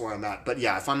think that's where I'm at. But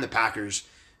yeah, if I'm the Packers,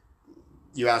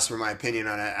 you asked for my opinion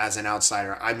on it as an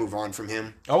outsider, I move on from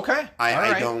him. Okay.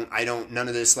 I don't none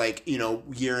of this like,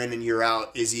 year in and year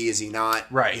out, is he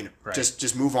not? Right.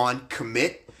 Just move on,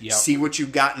 commit, see what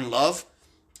you've got in love.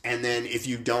 And then if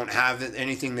you don't have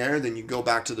anything there, then you go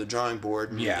back to the drawing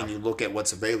board and you look at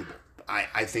what's available.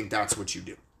 I think that's what you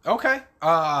do. Okay.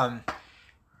 I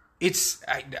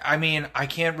mean, I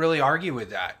can't really argue with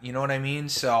that. You know what I mean?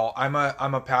 So I'm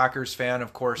a Packers fan,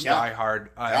 of course, diehard.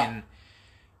 And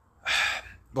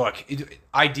look,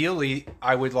 ideally,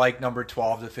 I would like number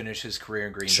 12 to finish his career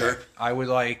in Green Bay. I would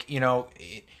like,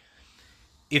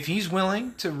 if he's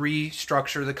willing to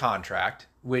restructure the contract,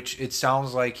 which it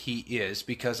sounds like he is,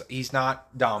 because he's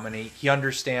not dominant. He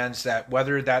understands that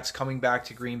whether that's coming back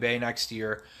to Green Bay next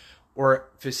year or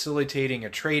facilitating a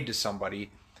trade to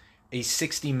somebody, a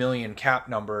 $60 million cap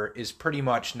number is pretty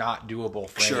much not doable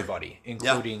for anybody,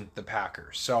 including the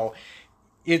Packers. So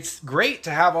it's great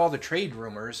to have all the trade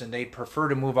rumors, and they'd prefer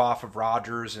to move off of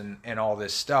Rodgers and all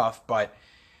this stuff. But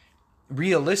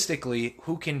realistically,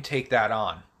 who can take that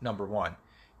on, number one?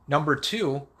 Number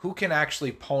two, who can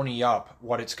actually pony up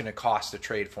what it's going to cost to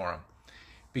trade for him?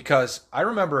 Because I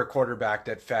remember a quarterback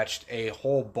that fetched a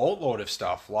whole boatload of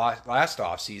stuff last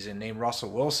offseason named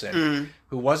Russell Wilson,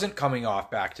 who wasn't coming off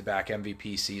back-to-back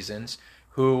MVP seasons,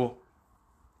 who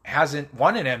hasn't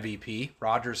won an MVP.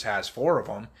 Rodgers has 4 of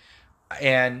them,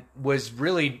 and was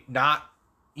really not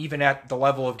even at the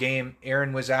level of game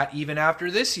Aaron was at even after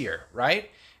this year,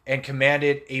 right? And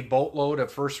commanded a boatload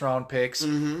of first-round picks,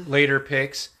 later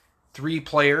picks, 3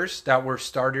 players that were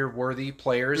starter-worthy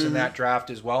players in that draft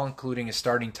as well, including a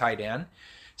starting tight end.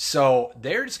 So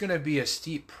there's going to be a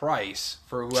steep price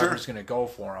for whoever's going to go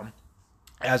for him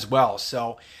as well.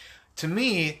 So to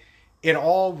me, it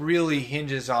all really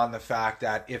hinges on the fact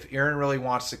that if Aaron really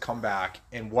wants to come back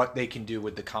and what they can do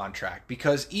with the contract.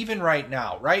 Because even right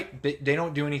now, right, they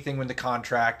don't do anything with the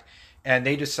contract, and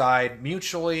they decide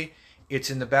mutually it's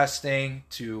in the best thing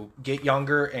to get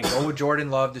younger and go with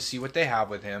Jordan Love to see what they have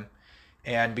with him.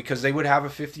 And because they would have a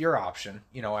 5th-year option,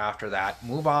 after that,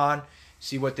 move on,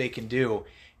 see what they can do.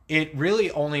 It really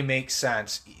only makes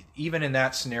sense, even in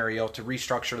that scenario, to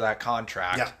restructure that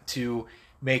contract to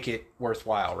make it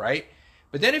worthwhile, right?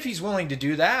 But then if he's willing to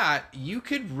do that, you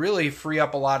could really free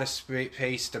up a lot of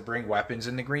space to bring weapons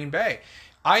into Green Bay.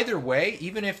 Either way,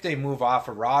 even if they move off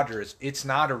of Rodgers, it's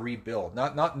not a rebuild.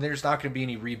 There's not going to be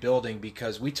any rebuilding,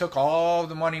 because we took all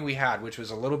the money we had, which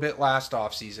was a little bit last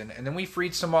offseason, and then we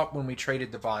freed some up when we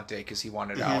traded Devontae because he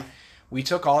wanted out. We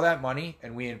took all that money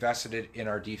and we invested it in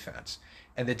our defense.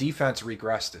 And the defense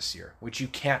regressed this year, which you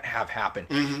can't have happen.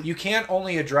 You can't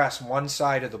only address one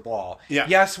side of the ball.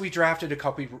 Yes, we drafted a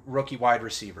couple rookie wide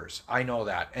receivers. I know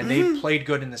that. And they played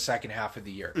good in the second half of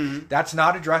the year. That's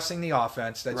not addressing the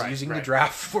offense. That's using the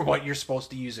draft for what you're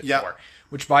supposed to use it for.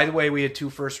 Which, by the way, we had 2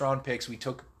 first-round picks. We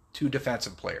took 2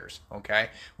 defensive players, okay?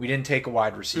 We didn't take a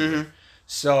wide receiver.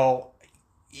 So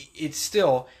it's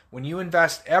still, when you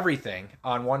invest everything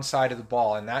on one side of the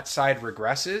ball and that side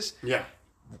regresses,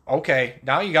 okay,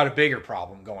 now you got a bigger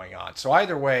problem going on. So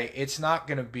either way, it's not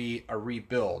going to be a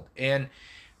rebuild. And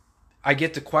I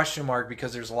get the question mark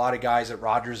because there's a lot of guys that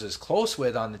Rodgers is close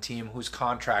with on the team whose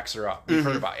contracts are up. We've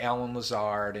heard about Alan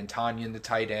Lazard and Tanyan, the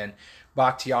tight end,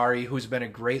 Bakhtiari, who's been a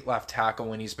great left tackle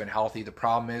when he's been healthy. The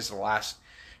problem is the last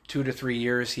 2 to 3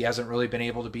 years, he hasn't really been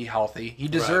able to be healthy. He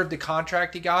deserved the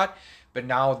contract he got, but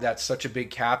now that's such a big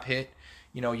cap hit.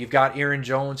 You've got Aaron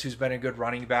Jones, who's been a good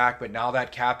running back, but now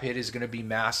that cap hit is going to be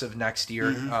massive next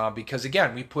year because,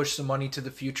 again, we pushed some money to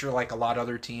the future like a lot of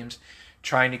other teams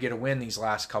trying to get a win these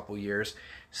last couple years.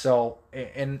 So,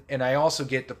 and I also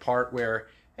get the part where,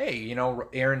 hey,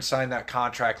 Aaron signed that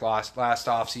contract last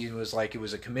offseason. It was like it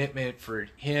was a commitment for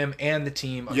him and the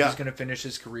team. He's going to finish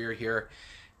his career here.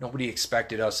 nobody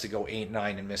expected us to go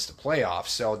 8-9 and miss the playoffs.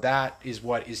 So that is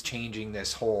what is changing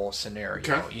this whole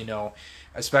scenario,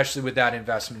 especially with that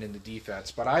investment in the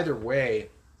defense. But either way,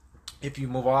 if you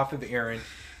move off of Aaron,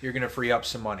 you're going to free up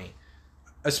some money,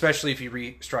 especially if he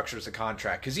restructures the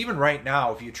contract. Because even right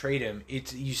now, if you trade him,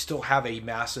 you still have a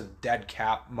massive dead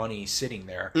cap money sitting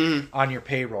there on your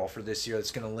payroll for this year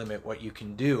that's going to limit what you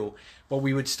can do. But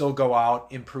we would still go out,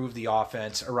 improve the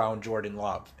offense around Jordan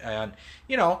Love. And,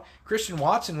 Christian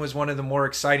Watson was one of the more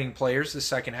exciting players the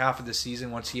second half of the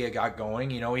season once he had got going.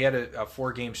 He had a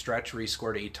 4-game stretch where he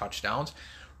scored 8 touchdowns.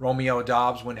 Romeo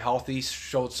Doubs, when healthy,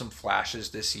 showed some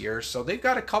flashes this year. So they've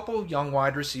got a couple young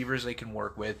wide receivers they can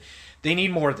work with. They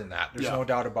need more than that. There's no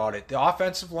doubt about it. The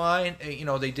offensive line,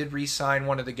 they did re-sign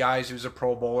one of the guys who's a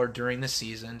Pro Bowler during the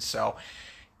season. So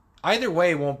either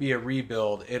way, it won't be a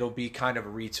rebuild. It'll be kind of a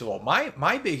retool.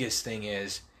 My biggest thing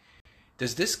is,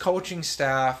 does this coaching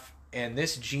staff and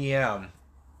this GM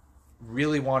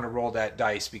really want to roll that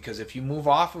dice? Because if you move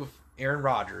off of Aaron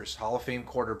Rodgers, Hall of Fame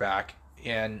quarterback,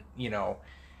 and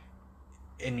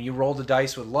you roll the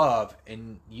dice with Love,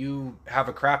 and you have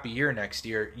a crappy year next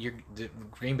year,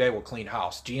 Green Bay will clean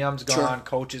house. GM's gone,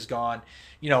 coach is gone.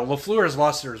 LaFleur's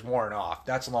luster is worn off.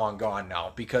 That's long gone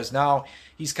now, because now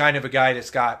he's kind of a guy that's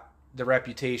got the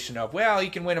reputation of, he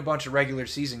can win a bunch of regular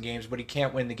season games, but he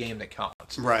can't win the game that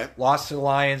counts. Right. Lost to the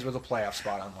Lions with a playoff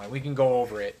spot on the line. We can go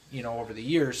over it, over the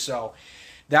years. So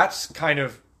that's kind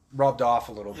of rubbed off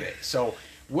a little bit. So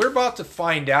we're about to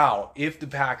find out, if the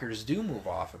Packers do move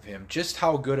off of him, just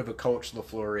how good of a coach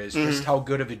LaFleur is, just how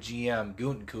good of a GM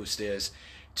Gutekunst is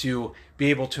to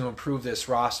be able to improve this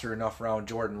roster enough around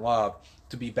Jordan Love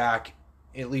to be back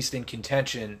at least in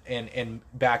contention and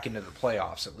back into the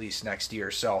playoffs at least next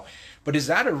year. So, but is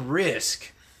that a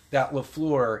risk that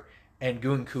LaFleur and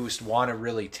Gutekunst want to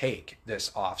really take this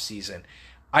offseason?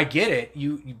 I get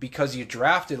it, because you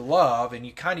drafted Love, and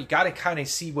you got to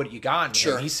see what you got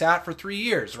in him. He sat for 3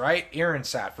 years, right? Aaron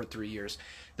sat for 3 years.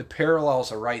 The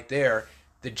parallels are right there.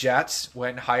 The Jets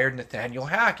went and hired Nathaniel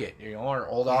Hackett, our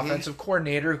old offensive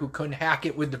coordinator who couldn't hack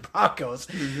it with the Broncos.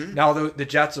 Now the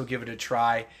Jets will give it a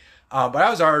try. But I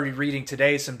was already reading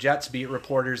today some Jets beat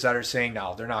reporters that are saying,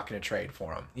 no, they're not going to trade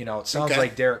for him. It sounds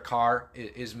like Derek Carr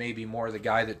is maybe more the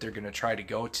guy that they're going to try to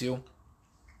go to.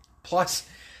 Plus,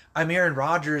 I'm Aaron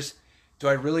Rodgers. Do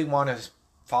I really want to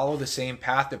follow the same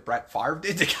path that Brett Favre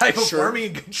did, the guy before me,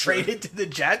 and get traded to the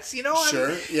Jets?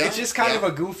 It's just kind of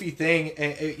a goofy thing,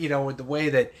 with the way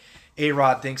that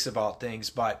A-Rod thinks about things.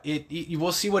 But you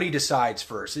will see what he decides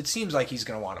first. It seems like he's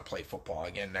going to want to play football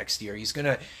again next year. He's going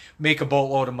to make a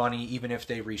boatload of money, even if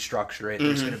they restructure it.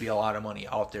 There's going to be a lot of money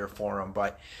out there for him.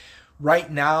 But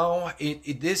right now,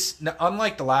 this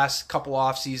unlike the last couple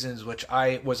off seasons, which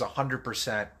I was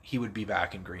 100% he would be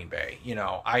back in Green Bay.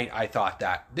 I thought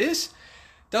that. This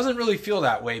doesn't really feel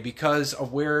that way because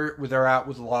of where they're at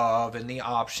with Love and the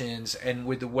options, and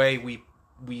with the way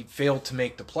we failed to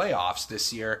make the playoffs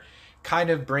this year.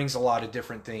 Kind of brings a lot of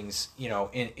different things,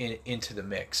 into the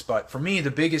mix. But for me,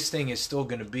 the biggest thing is still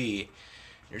going to be,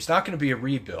 there's not going to be a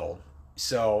rebuild.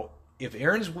 So if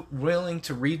Aaron's willing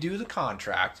to redo the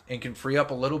contract and can free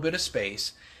up a little bit of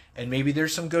space, and maybe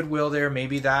there's some goodwill there,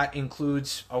 maybe that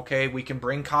includes, we can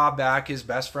bring Cobb back, his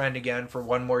best friend, again for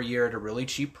one more year at a really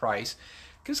cheap price,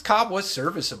 because Cobb was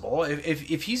serviceable.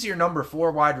 If he's your number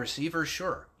 4 wide receiver,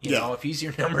 sure. If he's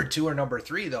your number 2 or number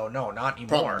 3, though, no, not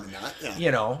anymore. Probably not,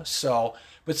 yeah. So,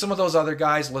 but some of those other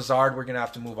guys, Lazard, we're going to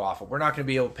have to move off of. We're not going to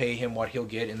be able to pay him what he'll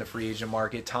get in the free agent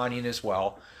market. Tanyan as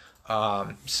well.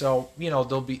 So,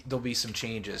 there'll be some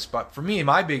changes. But for me,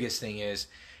 my biggest thing is,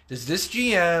 does this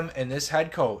GM and this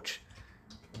head coach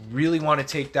really want to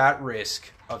take that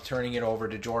risk of turning it over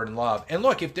to Jordan Love? And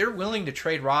look, if they're willing to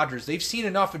trade Rodgers, they've seen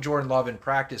enough of Jordan Love in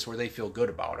practice where they feel good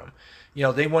about him.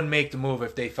 They wouldn't make the move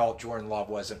if they felt Jordan Love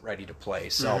wasn't ready to play.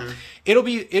 So it'll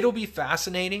be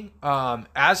fascinating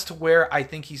as to where I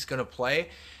think he's going to play.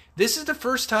 This is the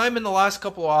first time in the last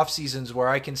couple of off seasons where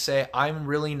I can say I'm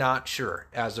really not sure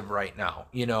as of right now.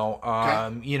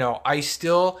 I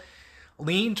still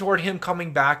lean toward him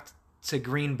coming back to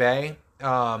Green Bay.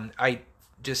 I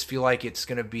just feel like it's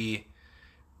going to be,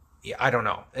 I don't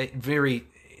know, very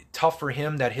tough for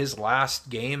him that his last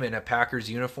game in a Packers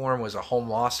uniform was a home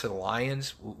loss to the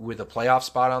Lions with a playoff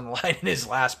spot on the line, and his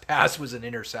last pass was an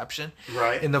interception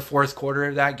in the fourth quarter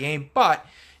of that game. But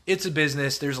it's a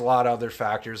business. There's a lot of other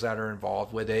factors that are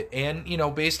involved with it. And,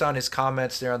 based on his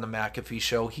comments there on the McAfee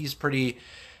show, he's pretty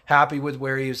happy with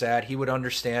where he was at. He would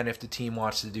understand if the team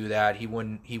wants to do that. He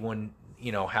wouldn't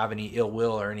have any ill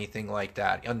will or anything like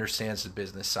that. He understands the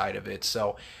business side of it.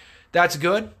 So that's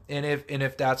good. And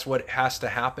if that's what has to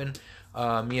happen,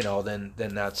 then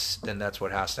that's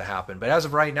what has to happen. But as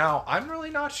of right now, I'm really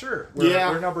not sure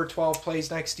where number 12 plays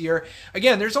next year.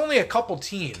 Again, there's only a couple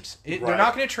teams. They're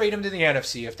not going to trade him to the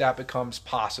NFC if that becomes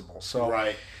possible.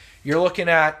 So you're looking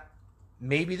at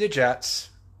maybe the Jets,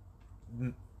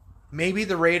 maybe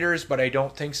the Raiders, but I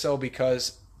don't think so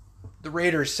because the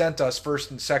Raiders sent us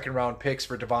first and second round picks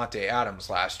for Devontae Adams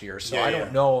last year. So I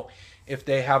don't know if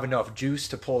they have enough juice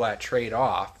to pull that trade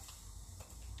off.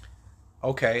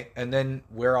 Okay, and then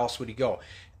where else would he go?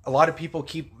 A lot of people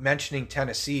keep mentioning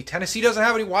Tennessee. Tennessee doesn't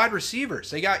have any wide receivers.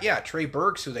 They got, Trey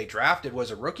Burks, who they drafted, was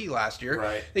a rookie last year.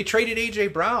 Right. They traded A.J.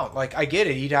 Brown. Like, I get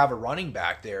it. He'd have a running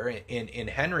back there in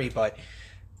Henry, but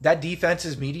that defense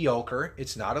is mediocre.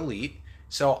 It's not elite.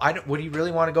 So would he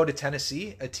really want to go to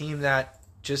Tennessee, a team that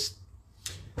just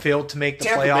failed to make the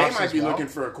Tampa playoffs? Bay might be looking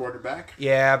for a quarterback.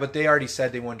 Yeah, but they already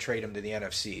said they wouldn't trade him to the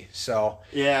NFC. So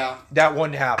that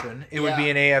wouldn't happen. It would be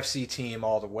an AFC team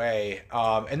all the way.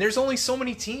 And there's only so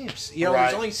many teams.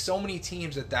 There's only so many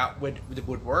teams that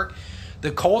would work.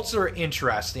 The Colts are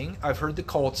interesting. I've heard the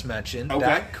Colts mentioned. Okay.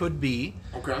 That could be.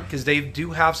 Okay. Because they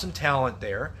do have some talent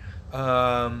there.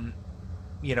 But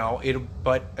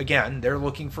again, they're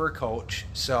looking for a coach.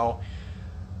 So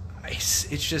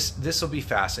it's just, this will be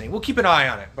fascinating. We'll keep an eye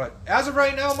on it. But as of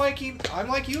right now, Mikey, I'm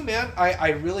like you, man.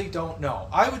 I really don't know.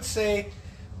 I would say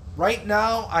right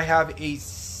now I have a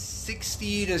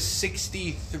 60 to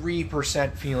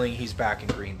 63% feeling he's back in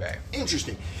Green Bay.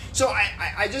 Interesting. So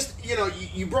I just,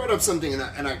 you brought up something,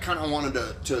 and I kind of wanted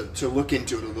to look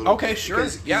into it a little bit. Okay, sure.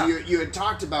 Because you had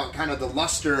talked about kind of the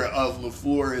luster of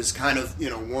LaFleur is kind of,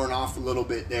 worn off a little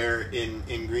bit there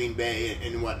in Green Bay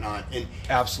and whatnot. And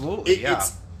absolutely,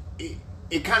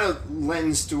 it kind of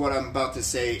lends to what I'm about to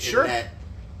say. Sure. In that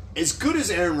as good as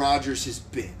Aaron Rodgers has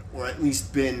been, or at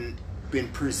least been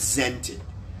presented,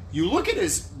 you look at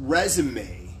his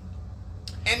resume,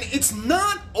 and it's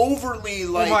not overly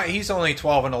he's only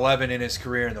 12-11 in his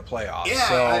career in the playoffs. Yeah,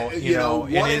 so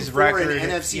in his record,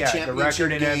 the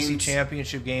record in NFC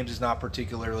Championship games is not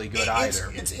particularly good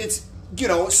either. It's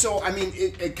so I mean,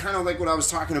 it kind of like what I was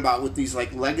talking about with these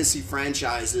like legacy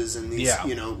franchises and these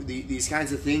these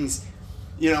kinds of things.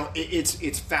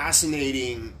 It's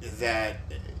fascinating that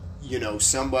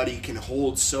somebody can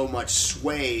hold so much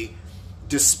sway,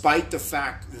 despite the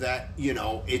fact that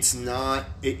it's not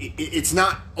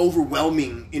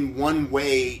overwhelming in one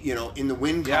way, in the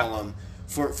win column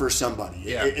for somebody.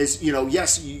 It's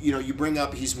yes, you bring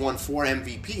up he's won 4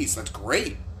 MVPs. That's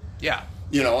great. Yeah.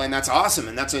 And that's awesome,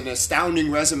 and that's an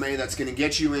astounding resume that's going to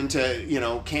get you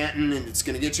into Canton, and it's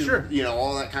going to get you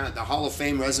all that kind of, the Hall of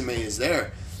Fame resume is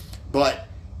there, but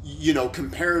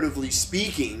comparatively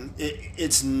speaking,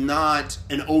 it's not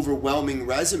an overwhelming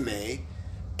resume.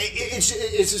 It's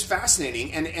just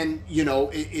fascinating, and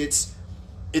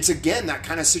it's again that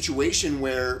kind of situation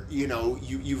where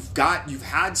you've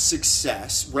had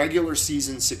success, regular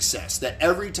season success, that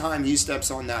every time he steps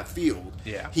on that field,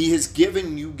 he has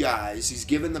given he's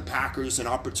given the Packers an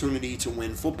opportunity to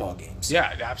win football games.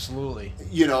 Yeah, absolutely.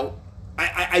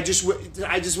 I just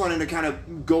wanted to kind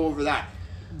of go over that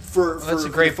for that's a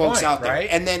great folks point, out there, right?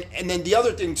 And then the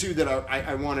other thing too that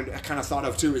I kind of thought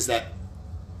of too is that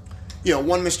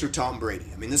one Mr. Tom Brady.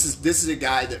 I mean, this is a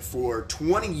guy that for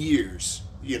 20 years.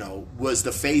 Was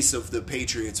the face of the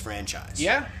Patriots franchise.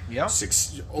 Yeah.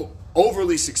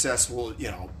 Overly successful,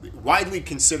 widely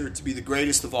considered to be the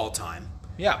greatest of all time.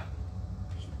 Yeah.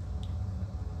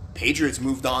 Patriots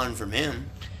moved on from him,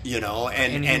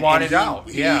 and he wanted out.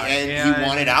 He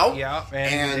wanted out. Yeah.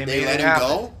 And they let him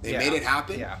go. They made it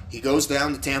happen. Yeah. He goes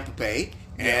down to Tampa Bay.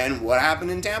 And what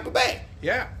happened in Tampa Bay?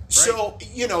 Yeah. Right. So,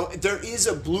 there is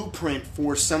a blueprint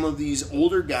for some of these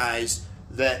older guys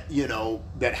that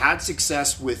that had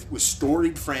success with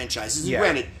storied franchises. Yeah.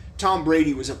 Granted, Tom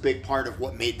Brady was a big part of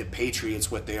what made the Patriots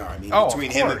what they are. I mean,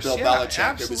 between him and Bill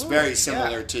Belichick, it was very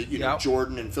similar to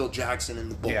Jordan and Phil Jackson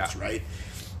and the Bulls, right?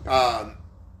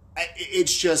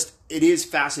 It's just, it is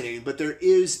fascinating, but there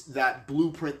is that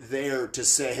blueprint there to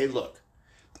say, hey, look,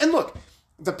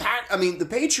 the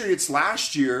Patriots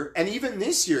last year and even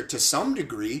this year to some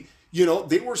degree. They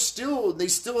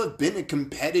still have been a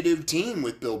competitive team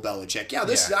with Bill Belichick. Yeah,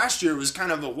 last year was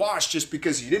kind of a wash just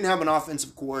because you didn't have an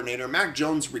offensive coordinator. Mac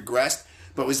Jones regressed,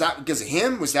 but was that because of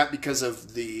him? Was that because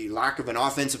of the lack of an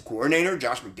offensive coordinator?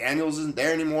 Josh McDaniels isn't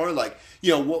there anymore.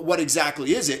 What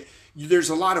exactly is it? There's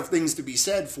a lot of things to be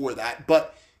said for that,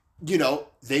 but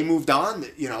they moved on.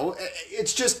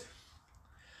 It's just.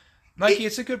 Mikey,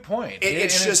 it's a good point.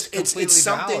 It's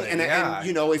something, valid. And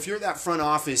if you're that front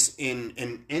office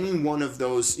in any one of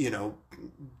those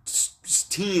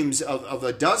teams of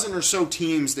a dozen or so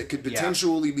teams that could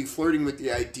potentially be flirting with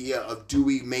the idea of, do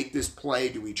we make this play?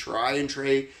 Do we try and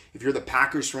trade? If you're the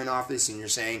Packers front office and you're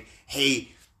saying, hey,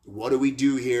 what do we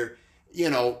do here?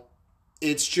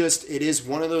 It is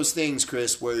one of those things,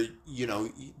 Chris, where,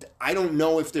 I don't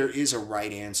know if there is a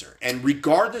right answer. And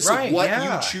regardless of what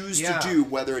you choose to do,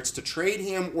 whether it's to trade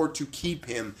him or to keep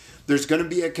him, there's going to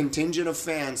be a contingent of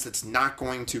fans that's not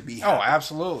going to be happy. Oh,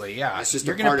 absolutely, yeah. It's just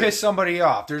you're going to piss somebody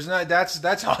off. That's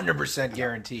 100%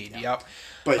 guaranteed. Yep.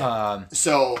 But look,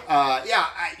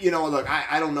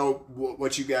 I don't know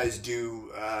what you guys do.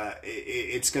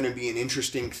 It's going to be an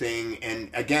interesting thing,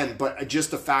 and again, but just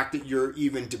the fact that you're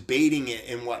even debating it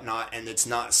and whatnot, and it's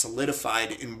not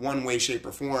solidified in one way, shape,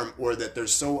 or form, or that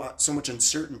there's so much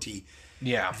uncertainty.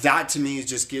 Yeah, that to me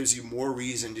just gives you more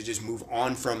reason to just move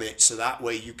on from it, so that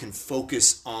way you can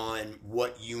focus on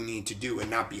what you need to do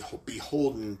and not be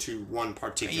beholden to one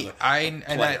particular.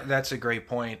 That's a great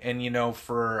point, and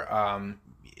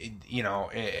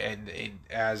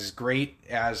as great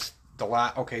as for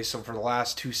the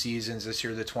last 2 seasons, this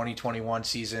year the 2021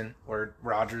 season where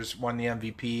Rodgers won the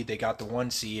MVP, they got the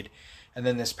 1 seed, and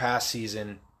then this past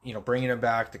season, bringing him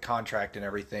back, the contract and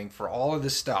everything, for all of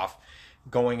this stuff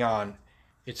going on,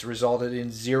 it's resulted in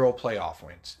 0 playoff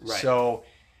wins. Right. So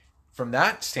from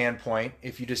that standpoint,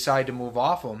 if you decide to move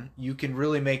off him, you can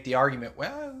really make the argument,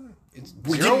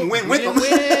 we didn't win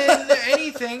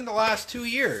anything the last 2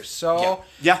 years. So,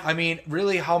 I mean,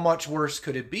 really, how much worse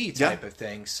could it be type of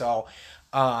thing. So,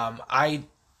 I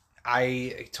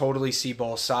totally see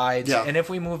both sides. Yeah. And if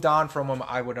we moved on from him,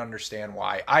 I would understand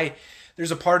why.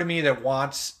 There's a part of me that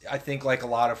wants, I think, like a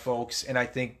lot of folks, and I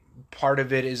think part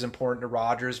of it is important to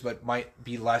Rodgers, but might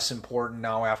be less important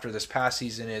now after this past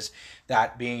season, is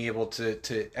that being able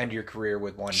to end your career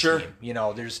with one team.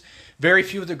 There's very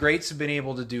few of the greats have been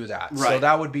able to do that. Right. So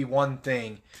that would be one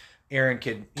thing Aaron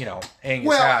could, hang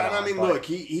his hat on. Well, I mean, look,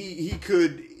 he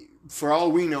could, for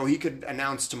all we know, he could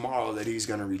announce tomorrow that he's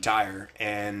going to retire,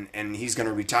 and he's going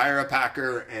to retire a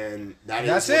Packer, and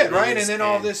that's it, right? And then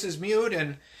all this is mute,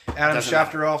 and Adam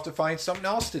Schefter will have to find something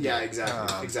else to do. Yeah,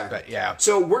 exactly. But yeah.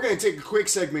 So we're going to take a quick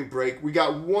segment break. We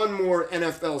got one more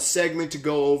NFL segment to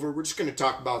go over. We're just going to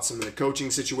talk about some of the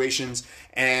coaching situations,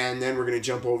 and then we're going to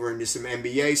jump over into some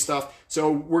NBA stuff.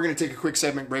 So we're going to take a quick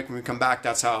segment break. When we come back,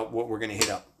 that's what we're going to hit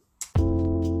up.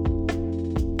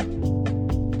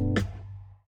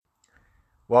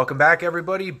 Welcome back,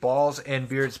 everybody. Balls and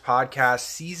Beards Podcast,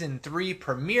 Season 3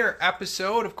 premiere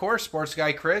episode. Of course, sports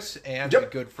guy Chris and my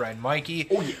good friend Mikey.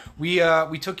 Oh, yeah.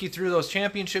 We took you through those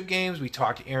championship games. We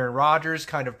talked to Aaron Rodgers,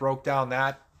 kind of broke down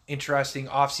that interesting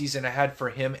offseason ahead for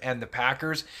him and the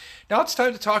Packers. Now it's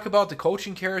time to talk about the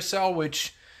coaching carousel,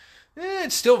 which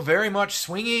it's still very much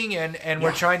swinging, and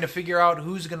we're trying to figure out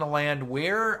who's going to land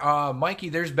where. Mikey,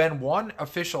 there's been one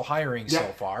official hiring so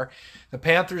far. The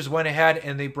Panthers went ahead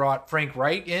and they brought Frank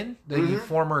Wright in, the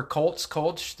former Colts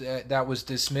coach that was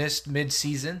dismissed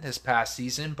mid-season this past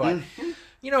season. But,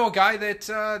 a guy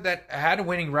that had a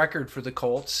winning record for the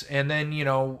Colts, and then,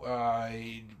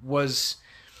 was,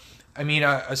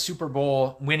 a Super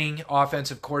Bowl winning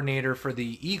offensive coordinator for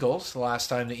the Eagles the last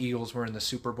time the Eagles were in the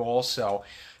Super Bowl. So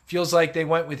feels like they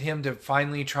went with him to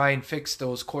finally try and fix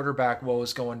those quarterback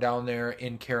woes going down there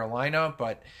in Carolina.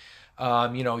 But,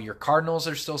 your Cardinals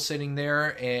are still sitting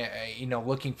there and,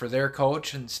 looking for their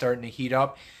coach and starting to heat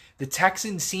up. The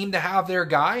Texans seem to have their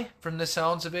guy from the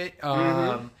sounds of it.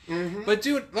 But,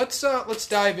 dude, let's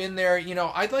dive in there.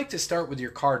 I'd like to start with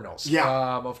your Cardinals,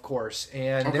 of course.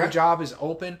 And their job is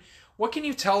open. What can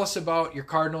you tell us about your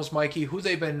Cardinals, Mikey? Who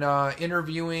they've been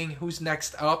interviewing, who's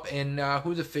next up, and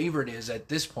who the favorite is at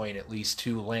this point, at least,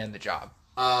 to land the job?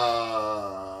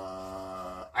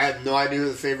 I have no idea who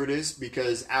the favorite is,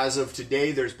 because as of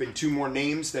today, there's been 2 more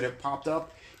names that have popped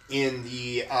up in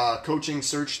the coaching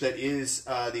search that is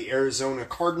the Arizona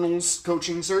Cardinals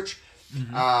coaching search.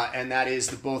 And that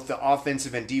is both the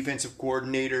offensive and defensive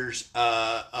coordinators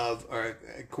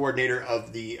coordinator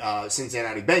of the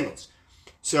Cincinnati Bengals.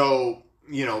 So,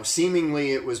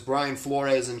 seemingly it was Brian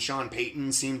Flores and Sean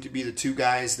Payton seemed to be the 2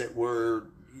 guys that were,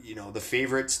 the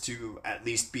favorites to at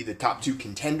least be the top 2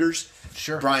 contenders.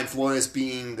 Sure. Brian Flores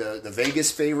being the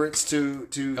Vegas favorites to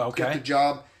get the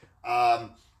job.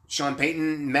 Sean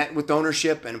Payton met with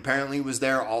ownership and apparently was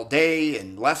there all day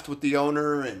and left with the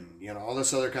owner and, all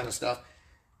this other kind of stuff.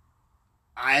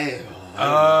 Hire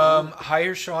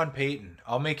Sean Payton.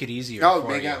 I'll make it easier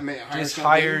for you. Just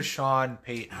hire Sean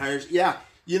Payton.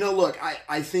 Look,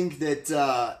 I think that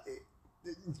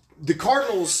the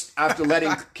Cardinals, after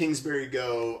letting Kingsbury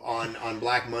go on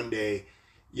Black Monday,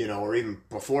 or even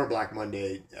before Black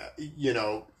Monday,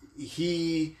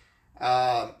 he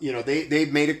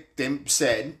They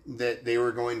said that they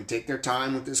were going to take their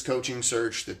time with this coaching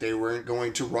search, that they weren't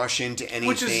going to rush into anything.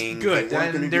 Which is good.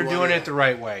 And they're doing it the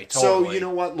right way. Totally. So, you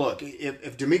know what? Look,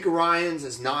 if D'Amico Ryans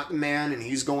is not the man and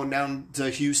he's going down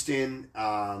to Houston,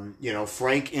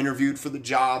 Frank interviewed for the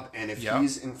job. And if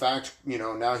he's, in fact,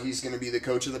 now he's going to be the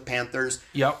coach of the Panthers.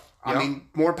 Yep. I mean,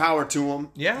 more power to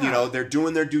them. Yeah. They're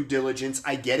doing their due diligence.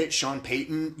 I get it. Sean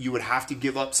Payton, you would have to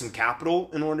give up some capital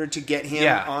in order to get him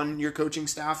on your coaching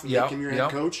staff and make him your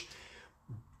head coach.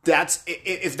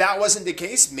 If that wasn't the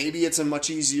case, maybe it's a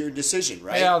much easier decision,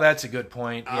 right? Yeah, that's a good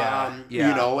point. Yeah.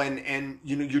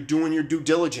 You're doing your due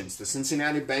diligence. The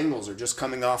Cincinnati Bengals are just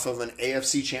coming off of an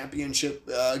AFC Championship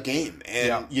game,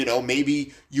 and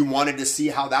maybe you wanted to see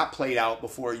how that played out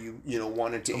before you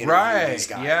wanted to interview these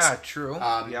guys. Yeah, true.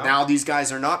 Now these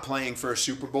guys are not playing for a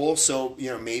Super Bowl, so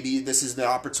maybe this is the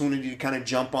opportunity to kind of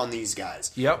jump on these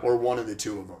guys. Yep. Or one of the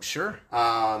two of them. Sure.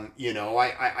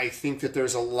 I think that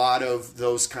there's a lot of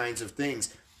those kinds of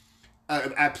things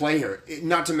at play here.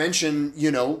 Not to mention,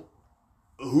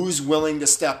 who's willing to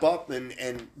step up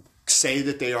and say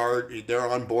that they're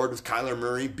on board with Kyler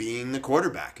Murray being the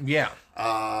quarterback. Yeah.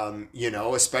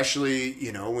 Especially,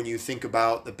 when you think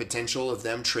about the potential of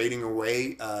them trading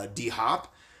away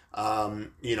D-Hop.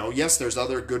 Yes, there's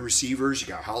other good receivers. You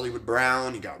got Hollywood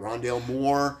Brown, you got Rondale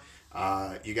Moore,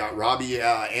 you got Robbie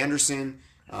Anderson,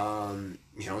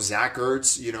 Zach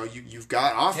Ertz, you've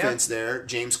got offense there,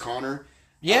 James Conner.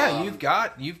 Yeah, you've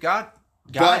got guys.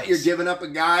 But you're giving up a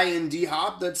guy in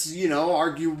D-Hop that's,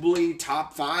 arguably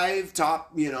top 5,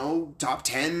 top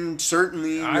 10,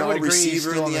 certainly, I would agree,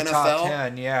 receiver in the NFL. Top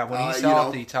 10, yeah. When he's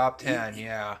healthy, top 10,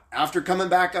 yeah. After coming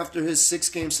back after his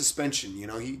 6-game suspension,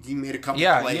 he made a couple plays.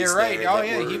 Yeah, you're right.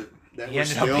 He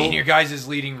ended up being your guys'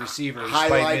 leading receiver.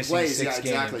 Highlight plays,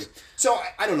 exactly. Games. So,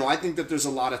 I don't know. I think that there's a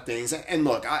lot of things. And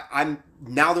look, I'm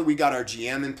now that we got our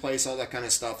GM in place, all that kind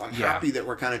of stuff, I'm happy that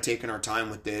we're kind of taking our time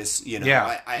with this. You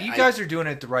guys are doing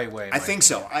it the right way. I think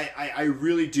so. I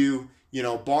really do.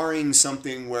 Barring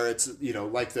something where it's,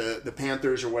 like the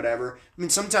Panthers or whatever. I mean,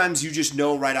 sometimes you just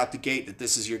know right out the gate that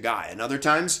this is your guy. And other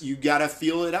times you got to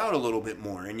feel it out a little bit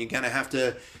more. And you kind of have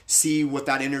to see what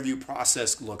that interview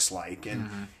process looks like. And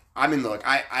I mean, look,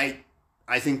 I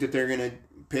think that they're going to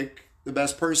pick the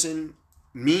best person.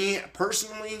 Me,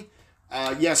 personally,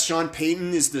 yes, Sean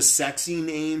Payton is the sexy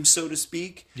name, so to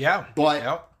speak. Yeah.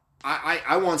 But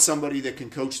I want somebody that can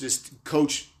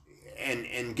coach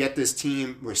and get this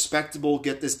team respectable,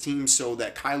 get this team so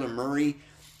that Kyler Murray,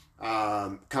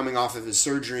 coming off of his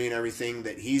surgery and everything,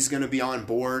 that he's going to be on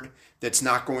board, that's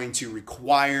not going to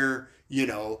require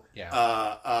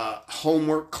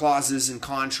homework clauses and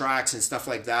contracts and stuff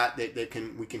like that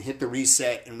we can hit the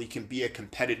reset and we can be a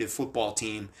competitive football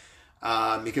team,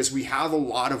 because we have a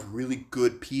lot of really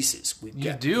good pieces.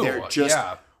 They're just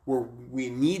where we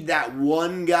need that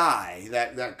one guy,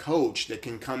 that coach that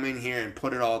can come in here and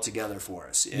put it all together for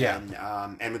us, and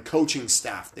a coaching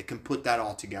staff that can put that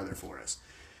all together for us.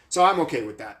 So I'm okay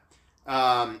with that.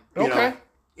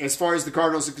 As far as the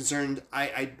Cardinals are concerned,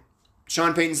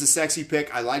 Sean Payton's the sexy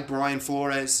pick. I like Brian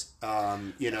Flores.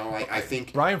 I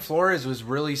think Brian Flores was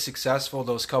really successful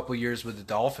those couple years with the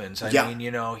Dolphins. I mean,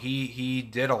 he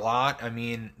did a lot. I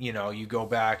mean, you go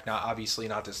back, not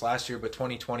this last year, but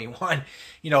 2021,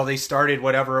 they started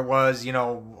whatever it was,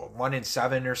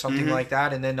 1-7 or something like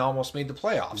that, and then almost made the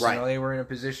playoffs. Right. They were in a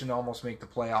position to almost make the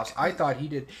playoffs. I thought he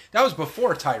did. That was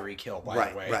before Tyreek Hill, by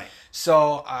the way. Right.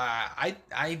 So I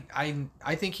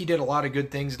think he did a lot of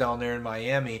good things down there in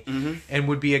Miami, and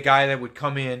would be a guy that would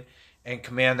come in and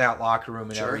command that locker room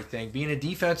and everything. Being a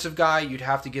defensive guy, you'd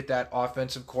have to get that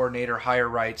offensive coordinator higher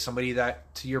right, somebody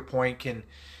that, to your point, can,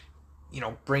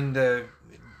 bring the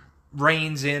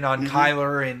reins in on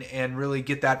Kyler and really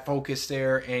get that focus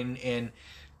there and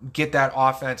get that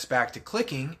offense back to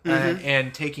clicking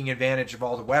and taking advantage of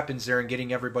all the weapons there and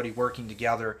getting everybody working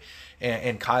together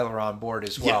and Kyler on board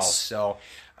as well. Yes. So.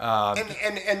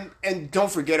 And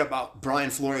don't forget about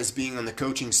Brian Flores being on the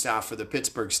coaching staff for the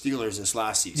Pittsburgh Steelers this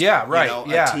last season. Yeah, right.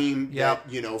 A team that,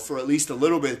 for at least a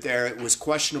little bit there, it was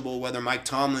questionable whether Mike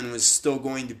Tomlin was still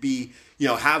going to be,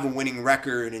 have a winning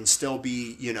record and still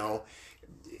be,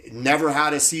 never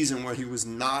had a season where he was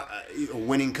not a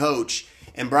winning coach.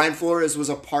 And Brian Flores was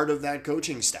a part of that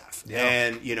coaching staff. Yeah.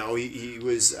 And, he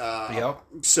was,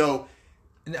 so.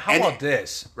 And how about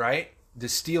this, right? The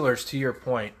Steelers, to your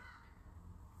point,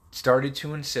 started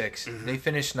 2-6. They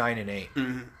finished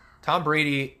 9-8. Tom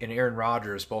Brady and Aaron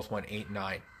Rodgers both went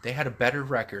 8-9. They had a better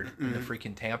record in the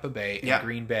freaking Tampa Bay and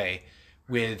Green Bay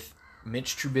with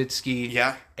Mitch Trubisky,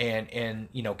 Yeah. and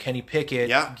Kenny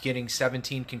Pickett getting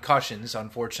 17 concussions,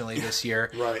 unfortunately, this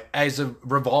year, Right. as a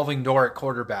revolving door at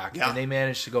quarterback, Yeah. and they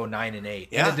managed to go 9-8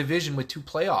 in a division with 2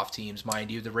 playoff teams,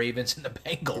 mind you, the Ravens and the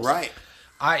Bengals. Right.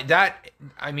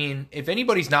 I mean, if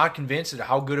anybody's not convinced of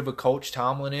how good of a coach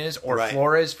Tomlin is, or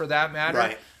Flores for that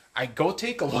matter, I go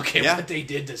take a look at what they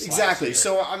did this last year.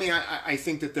 So I mean, I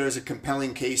think that there's a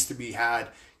compelling case to be had.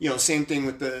 Same thing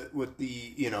with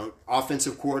the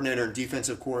offensive coordinator and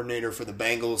defensive coordinator for the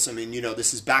Bengals. I mean,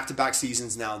 this is back-to-back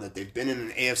seasons now that they've been in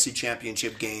an AFC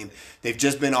Championship game. They've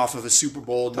just been off of a Super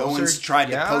Bowl. No one's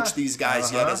tried to coach these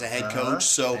guys yet as a head coach.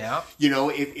 So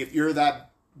if you're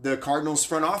the Cardinals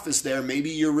front office there, maybe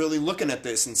you're really looking at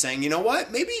this and saying, you know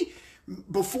what, maybe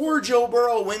before Joe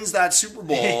Burrow wins that Super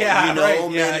Bowl, and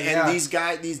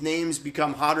these names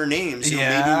become hotter names,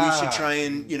 maybe we should try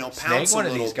and pounce one a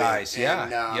of little these guys, bit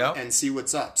and see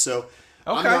what's up. So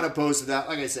I'm not opposed to that.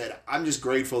 Like I said, I'm just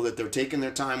grateful that they're taking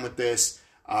their time with this.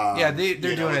 They're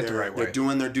doing it the right way. They're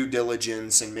doing their due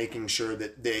diligence and making sure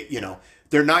that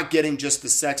they're not getting just the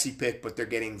sexy pick, but they're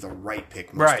getting the right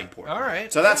pick. Most important. All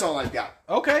right. So that's all I've got.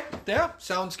 Okay. Yeah.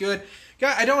 Sounds good.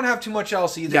 Yeah, I don't have too much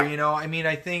else either. I mean,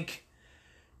 I think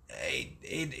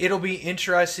it'll be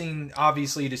interesting,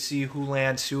 obviously, to see who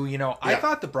lands who. I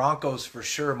thought the Broncos for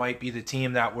sure might be the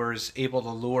team that was able to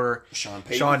lure Sean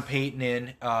Payton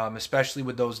in, especially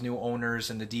with those new owners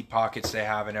and the deep pockets they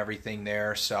have and everything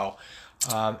there. So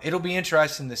it'll be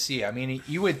interesting to see. I mean,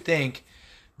 you would think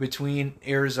between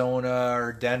Arizona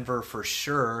or Denver for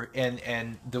sure,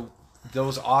 and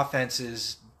those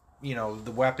offenses,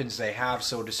 the weapons they have,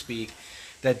 so to speak,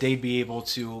 that they'd be able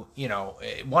to,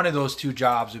 one of those two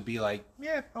jobs would be like,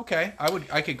 yeah, okay,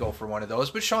 I could go for one of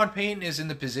those. But Sean Payton is in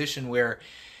the position where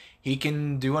he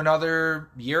can do another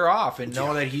year off and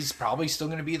know that he's probably still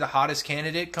going to be the hottest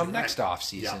candidate come next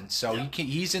offseason. Yeah. So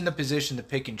he's in the position to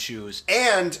pick and choose.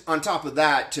 And on top of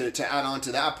that, to add on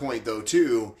to that point, though,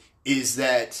 too, is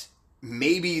that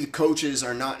maybe the coaches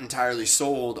are not entirely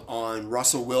sold on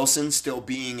Russell Wilson still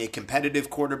being a competitive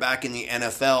quarterback in the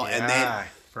NFL. And then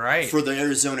for the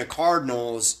Arizona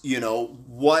Cardinals,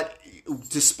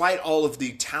 despite all of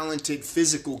the talented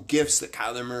physical gifts that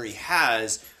Kyler Murray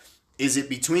has, is it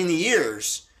between the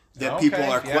years that people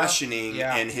are questioning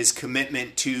and his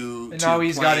commitment to and now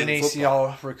he's got an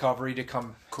ACL recovery to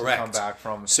come back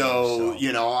from. So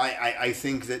I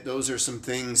think that those are some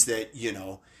things that,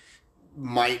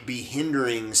 might be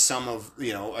hindering some of,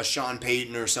 a Sean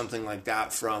Payton or something like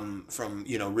that from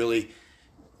really,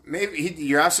 maybe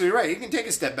you're absolutely right. He can take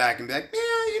a step back and be like,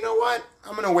 yeah, you know what?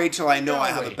 I'm going to wait till I know I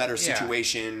have a better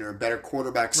situation or a better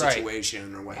quarterback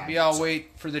situation or what have you. Maybe I'll wait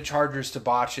for the Chargers to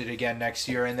botch it again next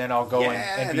year, and then I'll go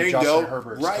and be Justin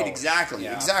Herbert's coach. Exactly.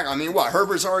 I mean,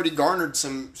 Herbert's already garnered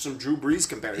some Drew Brees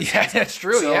comparisons. Yeah, that's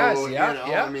true. So,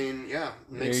 yes. I mean,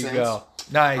 makes sense. Go.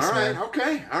 Nice. All right. Man.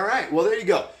 Okay. All right. Well, there you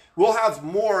go. We'll have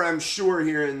more, I'm sure,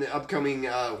 here in the upcoming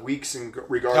weeks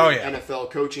regarding NFL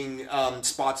coaching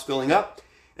spots filling up.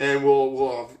 And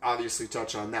we'll obviously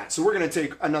touch on that. So we're going to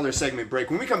take another segment break.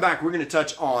 When we come back, we're going to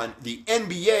touch on the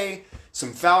NBA,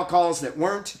 some foul calls that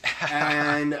weren't,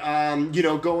 and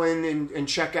go in and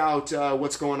check out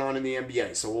what's going on in the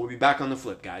NBA. So we'll be back on the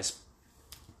flip, guys.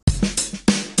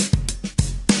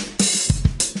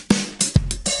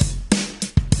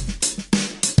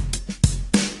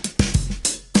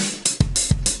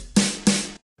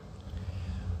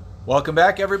 Welcome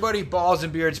back, everybody. Balls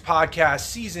and Beards Podcast,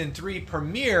 Season 3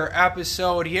 premiere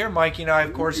episode here. Mikey and I,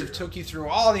 of course, have took you through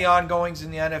all the ongoings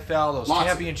in the NFL, those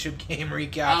championship game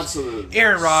recaps. Absolutely.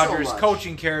 Aaron Rodgers,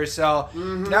 coaching carousel.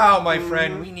 Now, my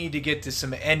friend, we need to get to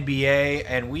some NBA,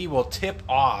 and we will tip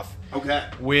off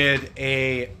with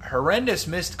a horrendous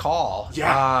missed call.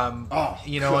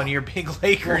 In your big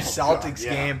Lakers-Celtics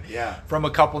game from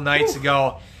a couple nights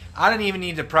ago. I don't even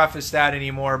need to preface that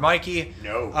anymore. Mikey?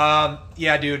 No.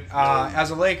 Dude. As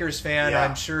a Lakers fan,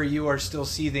 I'm sure you are still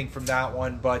seething from that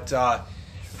one. But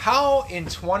how in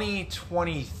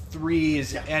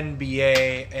 2023's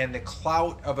NBA and the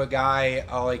clout of a guy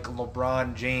like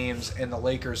LeBron James and the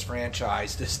Lakers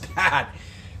franchise does that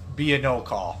be a no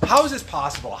call? How is this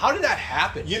possible? How did that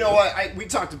happen? You know what? We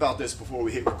talked about this before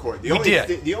we hit record.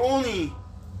 The only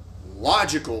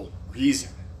logical reason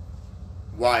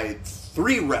why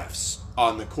 3 refs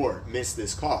on the court missed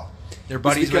this call. They're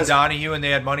buddies with Donahue and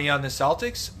they had money on the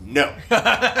Celtics? No.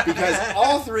 Because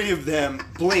all 3 of them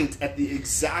blinked at the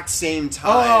exact same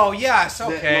time. Oh, yes.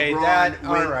 Okay. That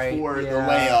went for the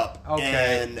layup.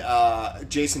 Okay. And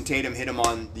Jason Tatum hit him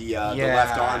on the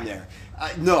left arm there.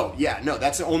 No.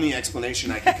 That's the only explanation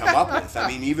I can come up with. I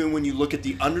mean, even when you look at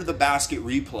the under the basket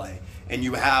replay and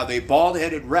you have a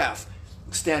bald-headed ref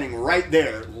standing right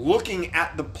there looking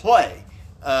at the play,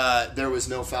 there was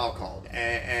no foul called.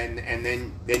 And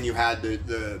then you had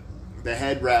the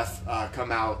head ref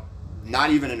come out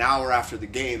not even an hour after the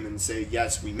game and say,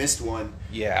 yes, we missed one.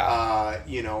 Yeah.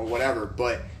 Whatever.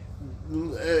 But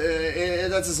that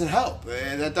doesn't help.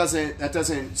 That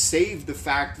doesn't save the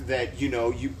fact that,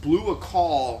 you blew a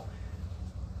call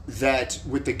that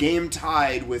with the game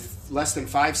tied with less than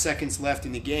 5 seconds left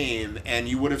in the game, and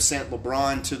you would have sent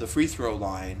LeBron to the free throw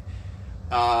line.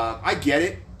 I get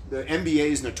it. The NBA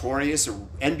is notorious, or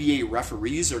NBA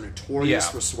referees are notorious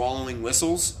for swallowing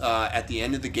whistles at the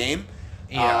end of the game.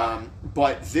 Yeah.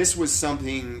 But this was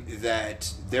something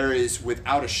that there is,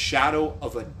 without a shadow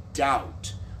of a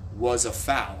doubt, was a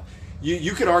foul.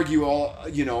 You could argue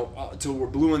till we're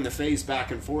blue in the face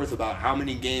back and forth about how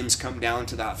many games come down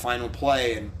to that final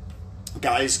play and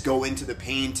guys go into the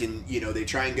paint and, they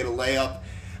try and get a layup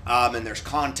and there's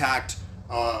contact,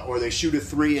 or they shoot a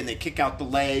three and they kick out the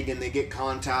leg and they get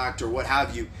contact or what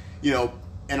have you,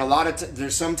 and a lot of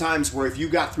there's sometimes where if you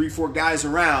got 3-4 guys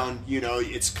around,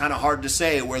 it's kind of hard to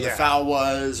say where the foul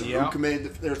was or who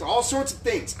committed. There's all sorts of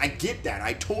things. I get that.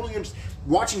 I totally understand.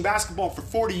 Watching basketball for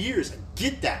 40 years, I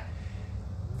get that.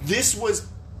 This was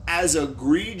as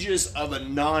egregious of a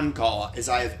non-call as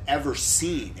I have ever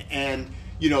seen. And,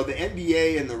 the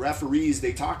NBA and the referees,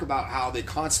 they talk about how they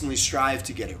constantly strive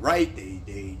to get it right.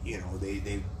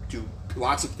 They do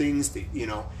lots of things,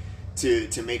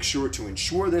 to make sure to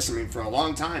ensure this. I mean, for a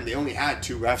long time, they only had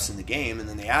 2 refs in the game, and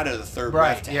then they added a third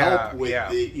ref to help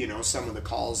with some of the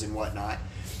calls and whatnot.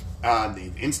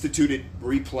 They've instituted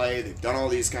replay. They've done all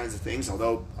these kinds of things.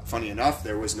 Although, funny enough,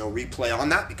 there was no replay on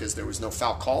that because there was no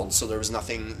foul called. So there was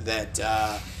nothing that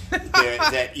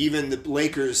that even the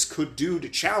Lakers could do to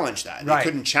challenge that. They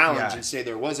couldn't challenge and say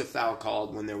there was a foul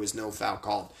called when there was no foul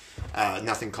called,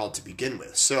 nothing called to begin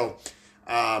with. So,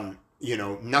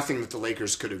 nothing that the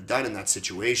Lakers could have done in that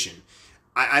situation.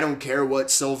 I don't care what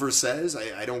Silver says.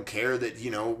 I don't care that,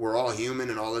 we're all human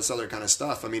and all this other kind of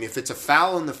stuff. I mean, if it's a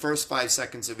foul in the first 5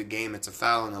 seconds of a game, it's a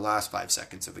foul in the last 5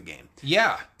 seconds of a game.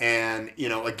 Yeah. And,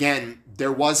 again,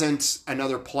 there wasn't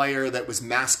another player that was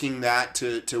masking that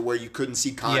to where you couldn't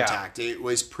see contact. Yeah. It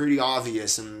was pretty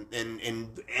obvious in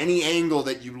any angle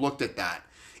that you looked at that.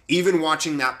 Even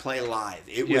watching that play live,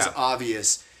 it was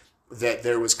obvious that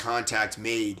there was contact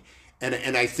made.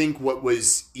 And I think what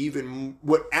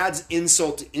adds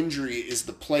insult to injury is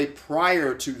the play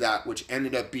prior to that, which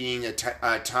ended up being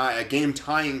a game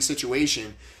tying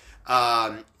situation.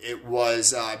 It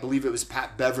was I believe it was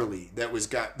Pat Beverly that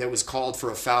was called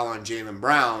for a foul on Jaylen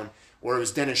Brown, or it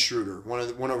was Dennis Schroeder, one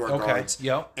of our guards.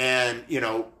 Yep. And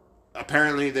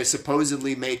apparently they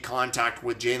supposedly made contact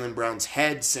with Jaylen Brown's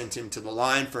head, sent him to the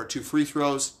line for 2 free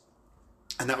throws,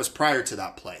 and that was prior to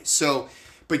that play. So,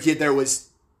 but yet there was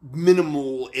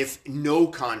minimal, if no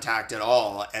contact at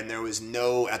all, and there was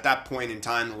no, at that point in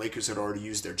time, the Lakers had already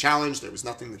used their challenge. There was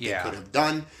nothing that they could have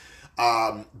done.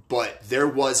 But there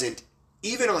wasn't,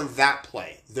 even on that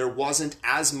play, there wasn't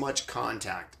as much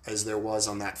contact as there was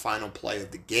on that final play of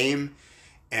the game,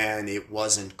 and it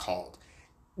wasn't called.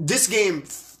 This game,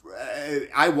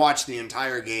 I watched the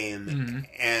entire game,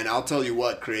 and I'll tell you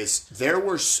what, Chris,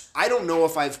 I don't know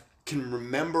if I can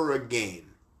remember a game.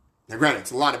 Now, granted,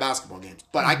 it's a lot of basketball games,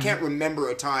 but I can't remember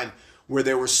a time where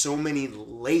there were so many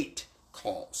late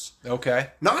calls. Okay.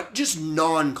 Not just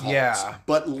non-calls,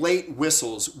 but late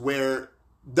whistles where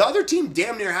the other team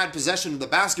damn near had possession of the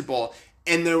basketball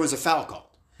and there was a foul called.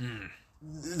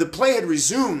 The play had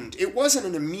resumed. It wasn't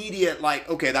an immediate,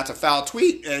 okay, that's a foul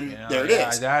tweet, and there it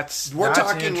is. We're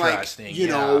talking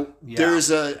there's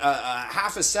a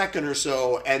half a second or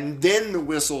so, and then the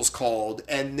whistle's called,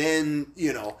 and then,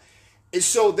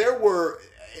 so there were,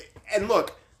 and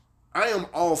look, I am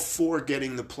all for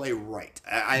getting the play right.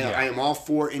 I am all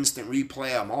for instant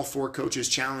replay. I'm all for coaches'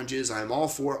 challenges. I'm all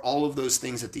for all of those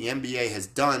things that the NBA has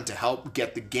done to help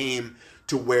get the game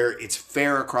to where it's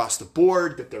fair across the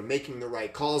board, that they're making the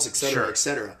right calls, et cetera, et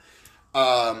cetera.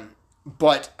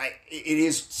 But it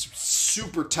is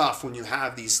super tough when you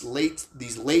have these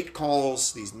late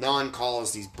calls, these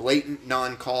non-calls, these blatant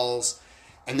non-calls.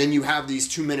 And then you have these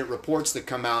 2-minute reports that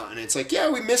come out, and it's like, yeah,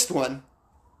 we missed one.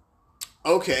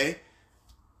 Okay,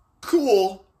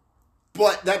 cool,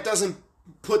 but that doesn't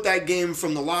put that game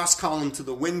from the loss column to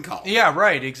the win column. Yeah,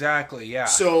 right, exactly, yeah.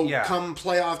 So come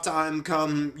playoff time,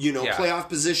 come, playoff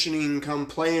positioning, come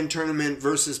play-in tournament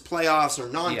versus playoffs or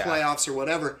non-playoffs or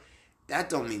whatever, that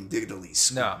don't mean diddly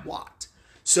squat. No.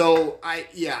 So,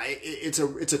 it's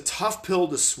a tough pill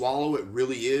to swallow, it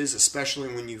really is,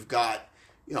 especially when you've got,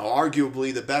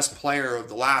 arguably the best player of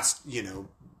the last,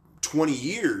 20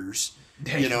 years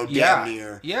damn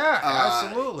near. Yeah,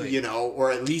 absolutely.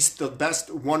 Or at least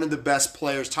one of the best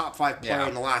players, top 5 player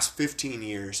in the last 15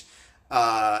 years,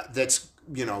 that's,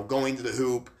 going to the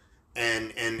hoop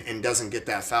and doesn't get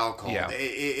that foul call. Yeah.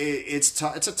 It's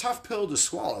a tough pill to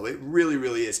swallow. It really,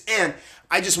 really is. And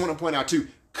I just want to point out, too,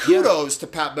 kudos to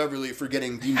Pat Beverly for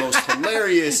getting the most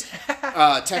hilarious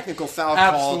technical foul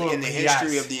call in the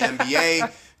history of the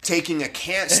NBA.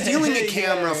 Stealing a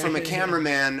camera from a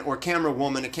cameraman or camera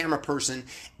woman, a camera person,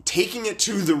 taking it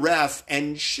to the ref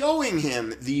and showing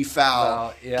him the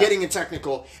foul, getting a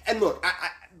technical. And look,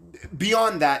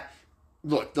 beyond that,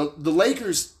 look, the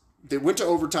Lakers, they went to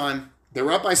overtime. They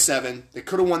were up by 7. They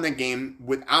could have won that game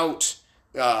without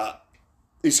that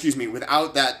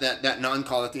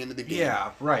non-call at the end of the game.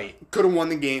 Yeah, right. Could have won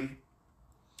the game.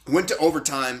 Went to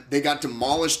overtime. They got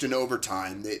demolished in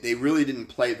overtime. They really didn't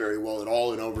play very well at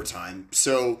all in overtime.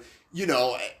 So,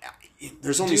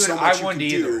 there's only so much you can do.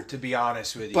 Either, to be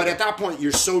honest with you. But at that point,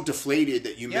 you're so deflated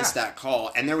that you missed that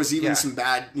call. And there was even some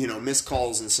bad, missed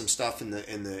calls and some stuff in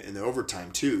the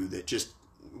overtime too that just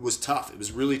was tough. It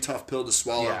was really tough pill to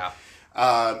swallow.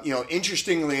 Yeah.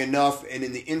 Interestingly enough, and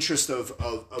in the interest of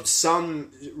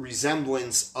some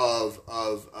resemblance of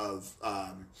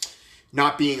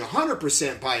not being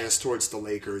 100% biased towards the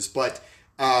Lakers, but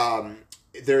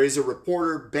there is a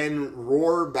reporter, Ben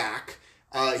Rohrbach.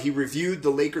 He reviewed the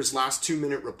Lakers' last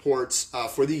 2-minute reports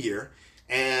for the year,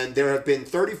 and there have been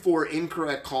 34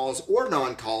 incorrect calls or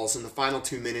non-calls in the final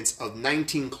 2 minutes of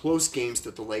 19 close games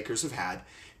that the Lakers have had.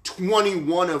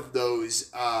 21 of those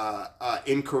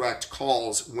incorrect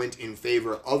calls went in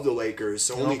favor of the Lakers,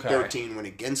 so only 13 went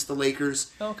against the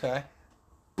Lakers. Okay.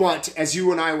 But as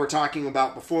you and I were talking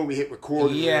about before we hit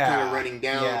record, we were kind of running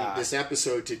down this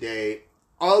episode today.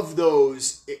 Of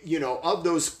those,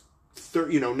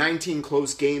 19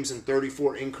 close games and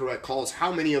 34 incorrect calls,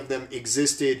 how many of them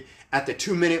existed at the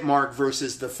 2-minute mark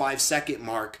versus the 5-second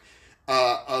mark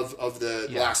of the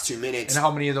last 2 minutes? And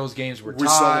how many of those games were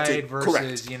tied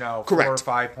versus 4 or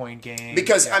 5 point games?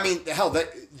 Because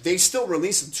they still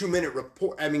released a 2-minute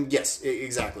report. I mean, yes,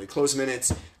 exactly. Close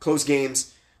minutes, close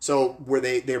games. So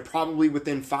they're probably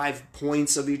within 5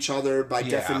 points of each other by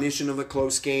definition of a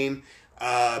close game.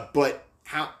 But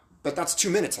that's 2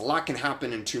 minutes. A lot can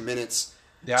happen in 2 minutes.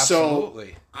 Yeah,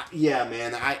 absolutely. So,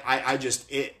 man.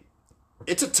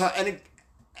 It's a tough and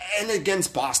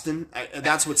against Boston.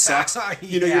 That's what sucks.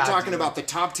 You're talking about the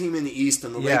top team in the East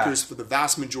and the Lakers for the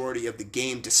vast majority of the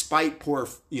game, despite poor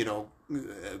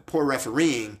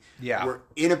refereeing, were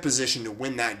in a position to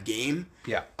win that game.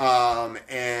 Yeah. That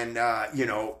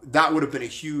would have been a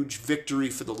huge victory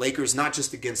for the Lakers, not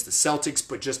just against the Celtics,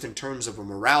 but just in terms of a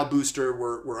morale booster.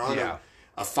 We're on a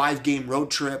 5-game road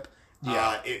trip.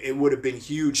 Yeah. It would have been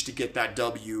huge to get that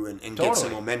W and get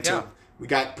some momentum. Yeah. We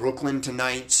got Brooklyn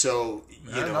tonight, so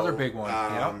another big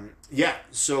one.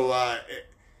 So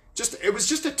it was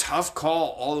just a tough call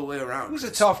all the way around. It was a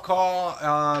tough call.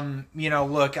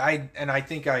 Look, I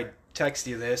think I text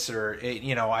you this,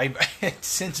 I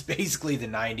since basically the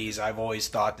 90s, I've always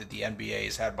thought that the NBA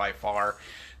has had by far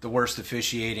the worst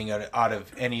officiating out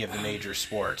of any of the major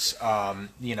sports.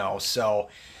 So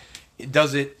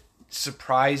does it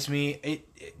surprise me?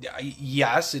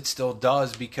 Yes, it still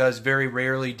does, because very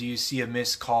rarely do you see a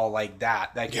missed call like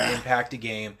that can impact a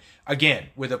game. Again,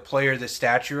 with a player the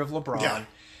stature of LeBron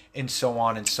and so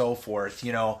on and so forth.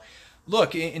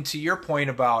 Look, and to your point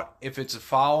about if it's a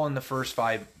foul in the first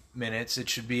 5 minutes, it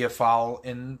should be a foul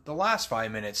in the last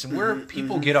 5 minutes. And where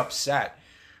people get upset,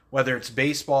 whether it's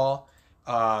baseball,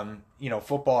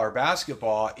 football or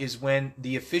basketball, is when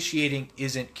the officiating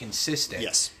isn't consistent.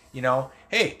 Yes.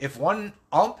 Hey, if one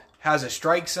ump has a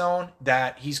strike zone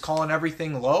that he's calling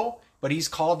everything low, but he's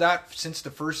called that since the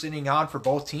first inning on for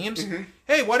both teams,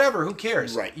 hey, whatever, who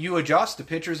cares? Right. You adjust, the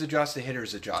pitchers adjust, the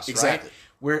hitters adjust, exactly. Right?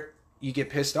 Where you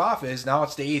get pissed off is now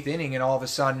it's the 8th inning and all of a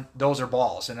sudden those are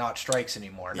balls and not strikes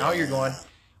anymore. Now you're going,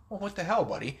 well, what the hell,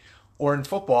 buddy? Or in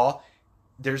football,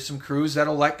 there's some crews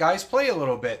that'll let guys play a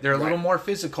little bit. They're a little more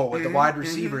physical with the wide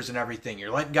receivers and everything. You're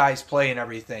letting guys play and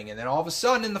everything. And then all of a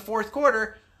sudden in the fourth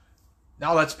quarter,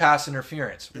 now that's pass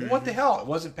interference. Well, what the hell? It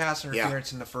wasn't pass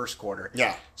interference in the first quarter.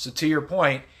 Yeah. So to your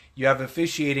point, you have an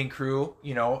officiating crew,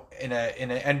 in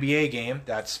an NBA game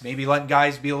that's maybe letting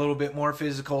guys be a little bit more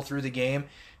physical through the game,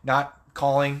 not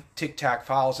calling tic-tac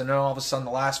fouls, and then all of a sudden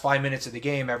the last 5 minutes of the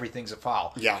game, everything's a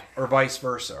foul. Yeah. Or vice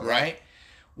versa, right?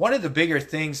 One of the bigger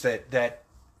things that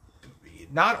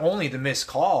not only the missed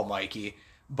call, Mikey,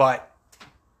 but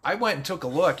I went and took a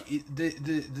look.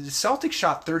 The Celtics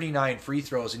shot 39 free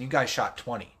throws, and you guys shot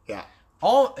 20. Yeah.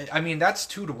 That's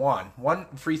 2-1. One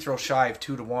free throw shy of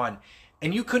 2-1.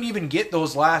 And you couldn't even get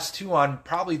those last two on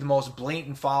probably the most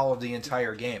blatant foul of the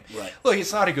entire game. Right. Look,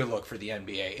 it's not a good look for the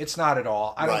NBA. It's not at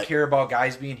all. I don't care about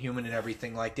guys being human and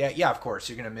everything like that. Yeah, of course,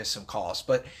 you're going to miss some calls.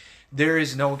 But there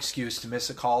is no excuse to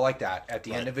miss a call like that at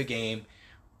the end of a game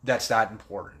that's that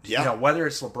important. Yeah. You know, whether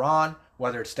it's LeBron,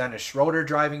 whether it's Dennis Schroeder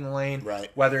driving the lane,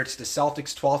 whether it's the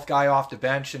Celtics' 12th guy off the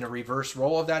bench in a reverse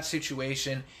role of that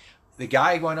situation, the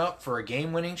guy went up for a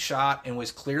game-winning shot and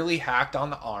was clearly hacked on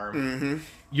the arm. Mm-hmm.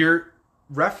 Your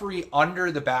referee under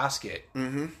the basket.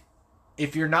 Mm-hmm.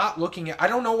 If you're not looking at, I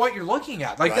don't know what you're looking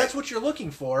at. Like that's what you're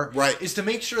looking for. Is to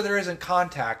make sure there isn't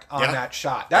contact on that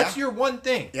shot. That's your one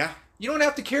thing. Yeah. You don't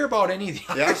have to care about any of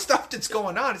the other stuff that's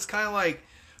going on. It's kind of like,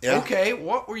 okay,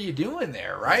 what were you doing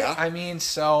there, right? Yeah. I mean,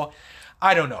 so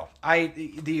I don't know.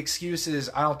 The excuses,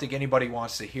 I don't think anybody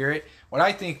wants to hear it. What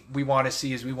I think we want to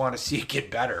see is we want to see it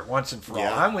get better once and for all.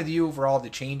 I'm with you for all the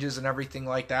changes and everything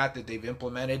like that they've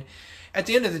implemented. At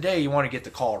the end of the day, you want to get the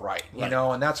call right, you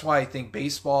know, and that's why I think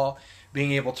baseball,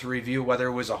 being able to review whether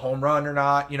it was a home run or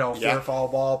not, you know, fair foul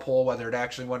ball pull, whether it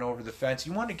actually went over the fence,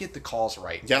 you want to get the calls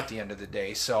right at the end of the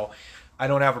day. So I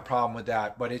don't have a problem with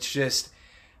that, but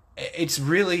it's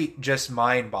really just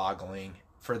mind-boggling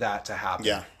for that to happen.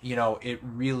 Yeah. You know, it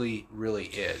really, really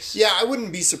is. Yeah, I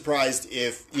wouldn't be surprised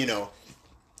if, you know,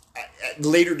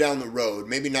 later down the road,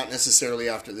 maybe not necessarily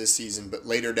after this season, but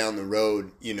later down the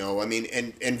road, you know, I mean,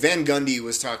 and Van Gundy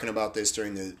was talking about this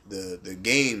during the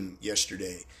game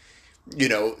yesterday, you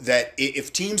know, that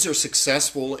if teams are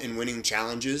successful in winning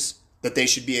challenges, that they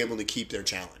should be able to keep their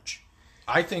challenge.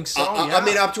 I think so. I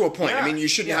mean, up to a point. I mean, you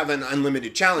shouldn't have an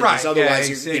unlimited challenge,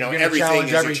 otherwise, you know, everything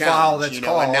is a challenge. You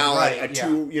know, and now a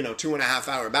 2.5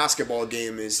 hour basketball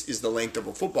game is the length of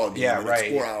a football game, and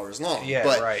it's 4 hours long. Yeah,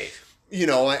 but, you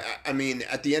know, I mean,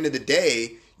 at the end of the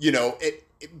day, you know,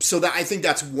 so that I think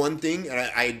that's one thing, and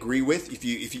I agree with. If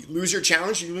you lose your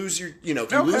challenge, you lose your, you know,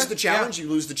 if you lose the challenge, you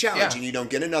lose the challenge, and you don't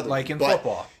get another like one. In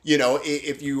football. You know,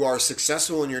 if you are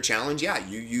successful in your challenge,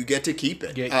 you get to keep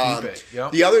it. Keep it.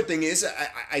 Yep. The other thing is,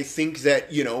 I think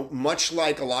that, you know, much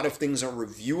like a lot of things are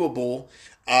reviewable,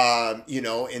 you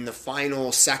know, in the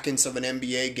final seconds of an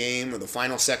NBA game or the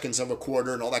final seconds of a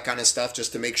quarter and all that kind of stuff,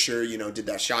 just to make sure, you know, did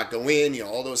that shot go in, you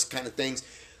know, all those kind of things.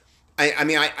 I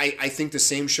mean, I think the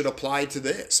same should apply to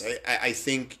this. I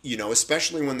think, you know,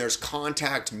 especially when there's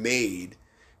contact made,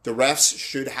 the refs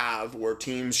should have, or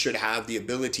teams should have, the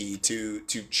ability to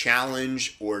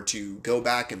challenge or to go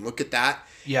back and look at that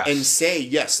and say,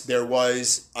 yes, there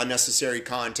was unnecessary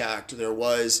contact, there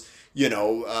was, you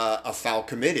know, a foul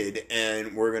committed,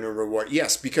 and we're going to reward.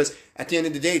 Yes, because at the end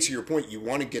of the day, to your point, you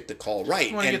want to get the call right.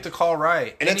 You want to get the call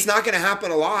right. And it's not going to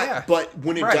happen a lot, but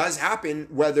when it does happen,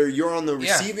 whether you're on the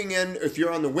receiving end, if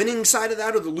you're on the winning side of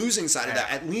that or the losing side of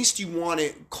that, at least you want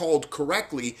it called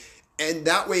correctly, and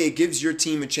that way it gives your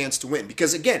team a chance to win.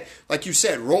 Because again, like you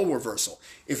said, role reversal.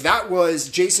 If that was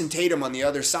Jason Tatum on the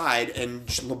other side and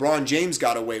LeBron James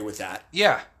got away with that,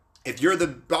 if you're the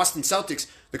Boston Celtics,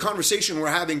 the conversation we're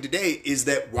having today is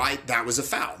that that was a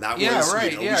foul. That was,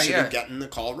 you know, we should have gotten the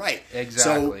call right.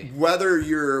 Exactly. So whether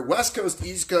you're West Coast,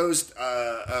 East Coast,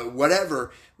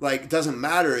 whatever, like, doesn't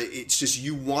matter. It's just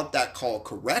you want that call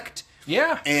correct.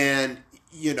 Yeah. And,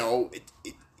 you know,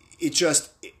 it just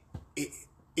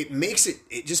makes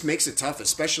it tough,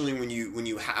 especially when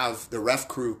you have the ref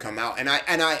crew come out. And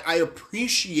I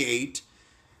appreciate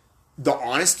the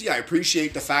honesty. I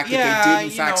appreciate the fact that they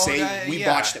did in fact say we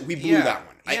botched it, we blew that one.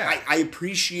 I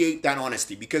appreciate that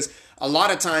honesty, because a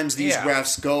lot of times these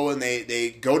refs go and they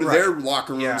go to their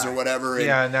locker rooms or whatever. And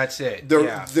and that's it. The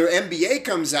NBA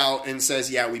comes out and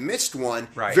says, we missed one.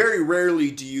 Right. Very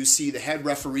rarely do you see the head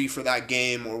referee for that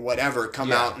game or whatever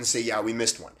come out and say, we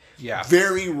missed one. Yeah.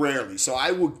 Very rarely. So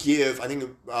I will give, I think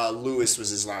Lewis was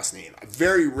his last name.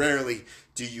 Very rarely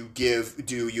do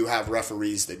you have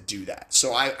referees that do that.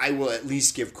 So I will at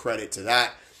least give credit to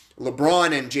that.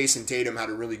 LeBron and Jason Tatum had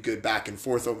a really good back and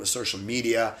forth over social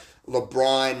media.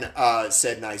 LeBron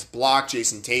said nice block,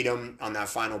 Jason Tatum, on that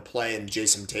final play, and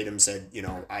Jason Tatum said, you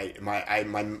know,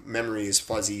 my memory is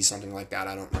fuzzy, something like that.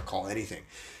 I don't recall anything.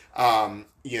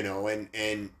 You know,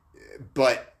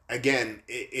 but again,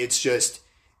 it's just,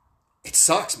 it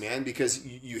sucks, man, because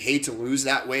you hate to lose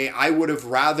that way. I would have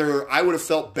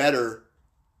felt better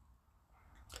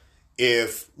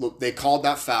if they called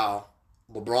that foul,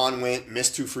 LeBron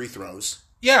missed 2 free throws.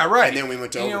 Yeah, right. And then we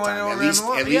went to overtime. At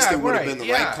least it would have been the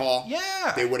right call.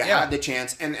 Yeah. They would have had the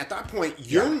chance. And at that point,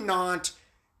 you're not,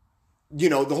 you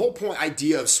know, the whole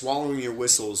idea of swallowing your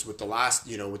whistles with the last,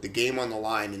 you know, with the game on the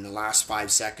line in the last 5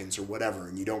 seconds or whatever,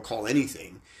 and you don't call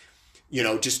anything, you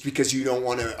know, just because you don't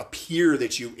want to appear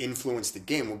that you influenced the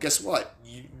game. Well, guess what?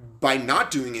 by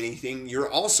not doing anything, you're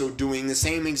also doing the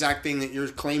same exact thing that you're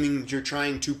claiming you're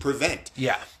trying to prevent.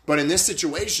 Yeah. But in this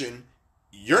situation,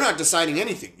 you're not deciding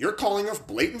anything. You're calling a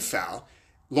blatant foul.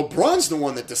 LeBron's the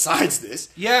one that decides this.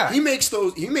 Yeah. He makes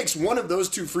one of those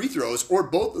 2 free throws or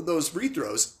both of those free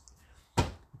throws.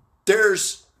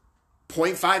 There's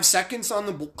 0.5 seconds on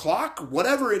the clock,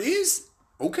 whatever it is.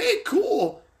 Okay,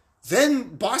 cool.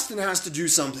 Then Boston has to do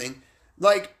something.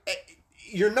 Like,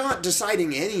 you're not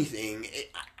deciding anything.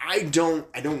 I don't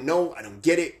know. I don't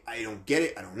get it. I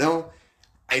don't know.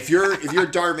 If you're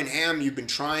Darvin Ham, you've been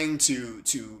trying to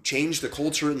change the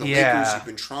culture in the Lakers. You've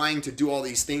been trying to do all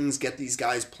these things, get these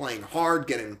guys playing hard,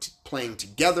 get them playing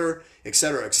together, et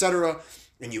cetera,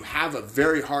 and you have a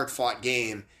very hard-fought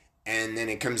game, and then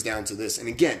it comes down to this. And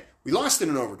again, we lost it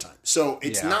in overtime. So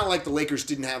it's not like the Lakers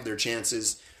didn't have their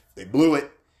chances. They blew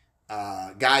it.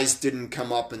 Guys didn't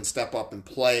come up and step up and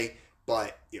play.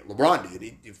 But LeBron did.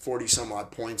 He did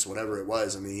 40-some-odd points, whatever it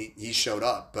was. I mean, he showed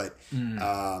up. But, he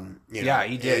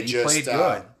did. He played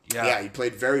good. Yeah, he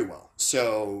played very well.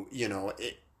 So,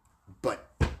 but...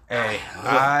 Hey,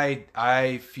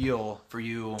 I feel for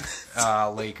you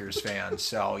Lakers fans.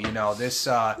 So, this...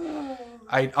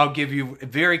 I'll give you a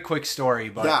very quick story.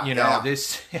 But,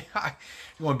 this...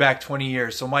 going back 20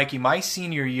 years. So, Mikey, my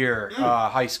senior year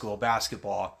high school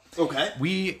basketball... Okay.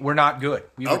 We were not good.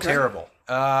 We were terrible.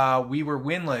 We were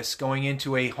winless going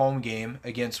into a home game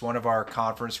against one of our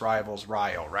conference rivals,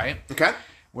 Rio, right? Okay.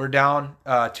 We're down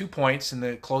 2 points in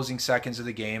the closing seconds of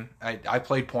the game. I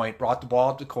played point, brought the ball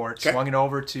up the court, swung it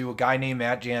over to a guy named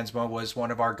Matt Jansma, was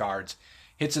one of our guards.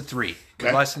 Hits a 3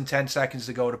 with less than 10 seconds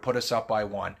to go to put us up by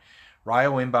 1.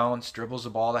 Rio inbounds, dribbles the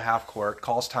ball to half court,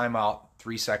 calls timeout,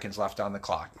 3 seconds left on the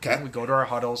clock. Okay. We go to our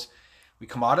huddles. We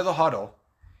come out of the huddle,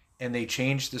 and they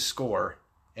changed the score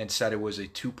and said it was a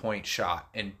 2-point shot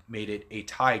and made it a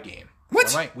tie game.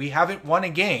 What? All right, we haven't won a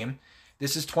game.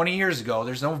 This is 20 years ago.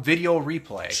 There's no video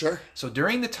replay. Sure. So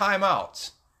during the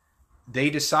timeouts, they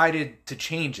decided to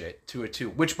change it to a 2,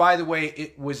 which, by the way,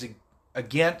 it was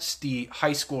against the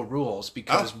high school rules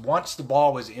because once the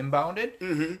ball was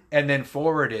inbounded and then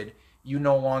forwarded, you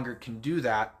no longer can do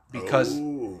that because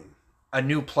a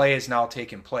new play is now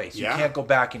taking place. You can't go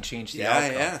back and change the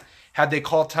outcome. Yeah. Had they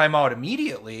called timeout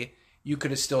immediately, you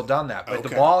could have still done that. But the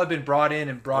ball had been brought in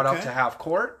and brought up to half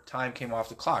court. Time came off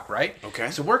the clock, right? Okay.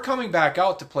 So we're coming back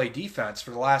out to play defense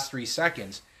for the last 3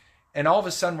 seconds. And all of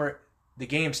a sudden, the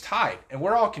game's tied. And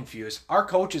we're all confused. Our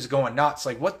coach is going nuts.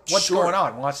 Like, what's going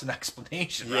on? Wants an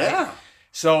explanation, right? Yeah.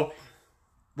 So,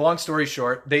 long story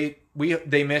short, they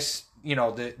miss,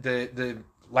 the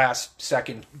last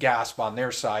second gasp on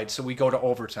their side. So we go to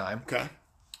overtime. Okay.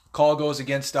 Call goes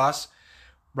against us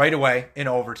right away in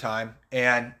overtime.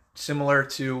 And similar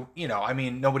to,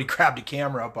 nobody grabbed a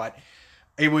camera, but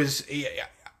it was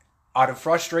out of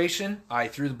frustration. I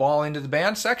threw the ball into the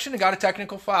band section and got a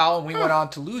technical foul, and we went on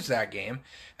to lose that game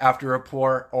after a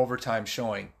poor overtime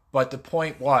showing. But the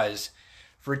point was,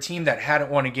 for a team that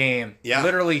hadn't won a game,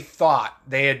 literally thought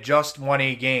they had just won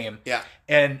a game. Yeah.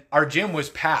 And our gym was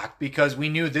packed because we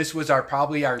knew this was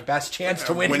probably our best chance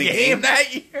to win a game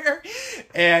that year.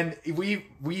 And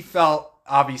we felt,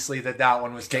 obviously, that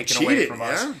one was taken away from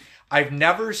us. I've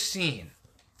never seen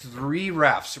 3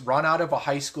 refs run out of a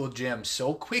high school gym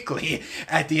so quickly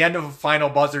at the end of a final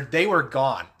buzzer. They were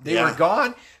gone. They were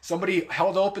gone. Somebody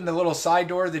held open the little side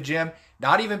door of the gym,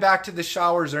 not even back to the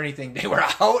showers or anything. They were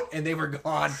out and they were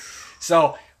gone.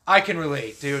 So I can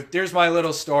relate, dude. There's my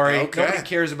little story. Okay. Nobody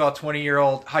cares about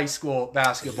 20-year-old high school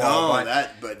basketball.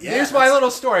 But here's my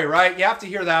little story, right? You have to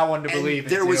hear that one to believe it.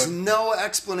 There was no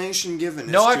explanation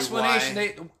given. No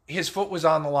explanation. His foot was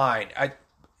on the line.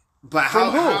 But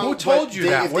who told you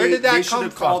that? Where did that come from? They should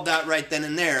have called that right then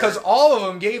and there. Because all of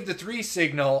them gave the 3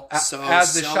 signal as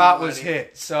the shot was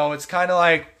hit. So it's kind of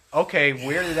like, okay,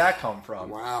 where did that come from?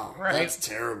 Wow, that's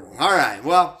terrible. All right,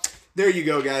 well, there you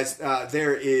go, guys.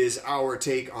 There is our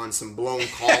take on some blown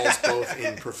calls, both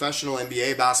in professional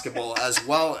NBA basketball as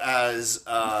well as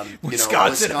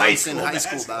Wisconsin high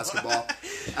school basketball.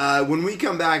 When we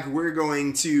come back, we're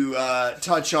going to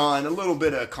touch on a little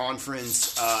bit of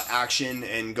conference action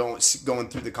and going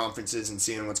through the conferences and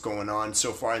seeing what's going on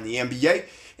so far in the NBA.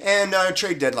 And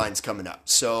trade deadline's coming up.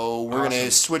 So we're going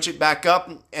to switch it back up.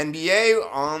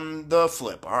 NBA on the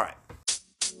flip. All right.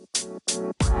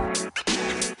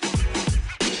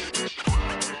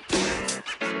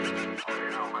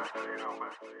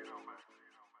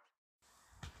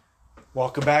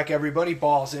 Welcome back, everybody.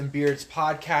 Balls and Beards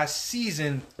podcast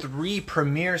season 3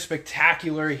 premiere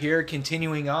spectacular here.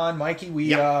 Continuing on, Mikey, we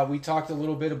talked a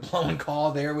little bit of blown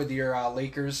call there with your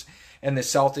Lakers and the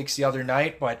Celtics the other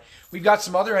night, but we've got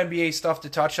some other NBA stuff to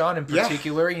touch on. In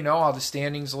particular, you know, how the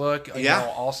standings look, you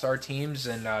know, all-star teams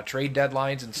and trade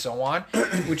deadlines and so on.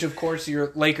 Which, of course,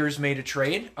 your Lakers made a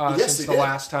trade since the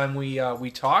last time we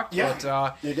talked. Yeah,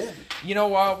 but, they did. You know,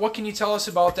 what can you tell us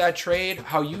about that trade?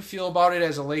 How you feel about it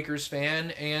as a Lakers fan?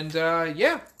 And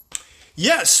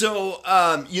so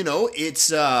you know,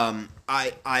 it's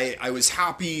I was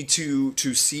happy to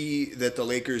see that the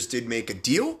Lakers did make a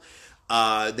deal.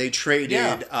 They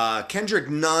traded Kendrick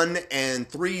Nunn and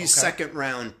 3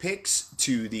 second-round picks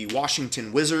to the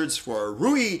Washington Wizards for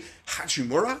Rui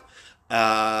Hachimura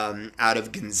out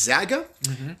of Gonzaga,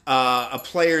 a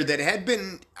player that had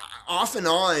been off and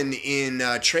on in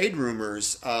trade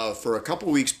rumors for a couple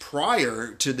weeks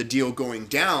prior to the deal going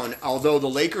down, although the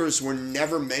Lakers were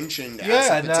never mentioned as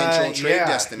a potential trade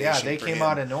destination. Yeah, they came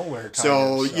out of nowhere.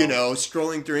 So, you know,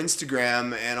 scrolling through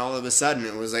Instagram, and all of a sudden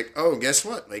it was like, oh, guess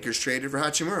what? Lakers traded for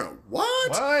Hachimura.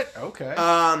 What?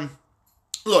 Okay.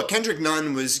 Look, Kendrick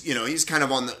Nunn was, you know, he's kind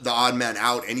of on the odd man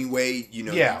out anyway. You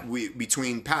know,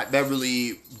 between Pat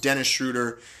Beverly, Dennis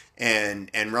Schroeder, and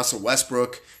Russell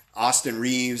Westbrook, Austin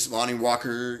Reeves, Lonnie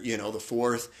Walker, you know, the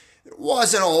fourth. It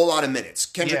wasn't a whole lot of minutes.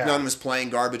 Kendrick Nunn was playing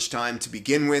garbage time to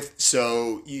begin with,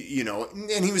 so, you know,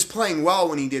 and he was playing well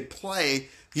when he did play.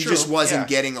 He just wasn't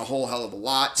getting a whole hell of a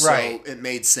lot, so it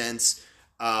made sense.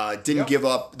 Didn't give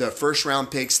up the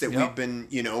first-round picks that we've been,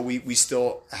 you know, we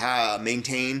still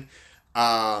maintain. You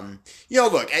know,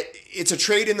 look, it's a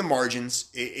trade in the margins.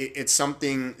 It's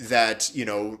something that, you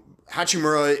know,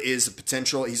 Hachimura is a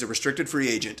potential, he's a restricted free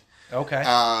agent. Okay.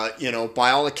 You know,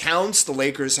 by all accounts, the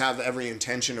Lakers have every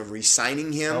intention of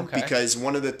re-signing him because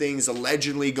one of the things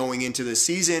allegedly going into the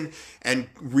season and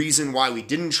reason why we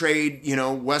didn't trade, you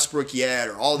know, Westbrook yet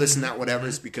or all this and that, whatever,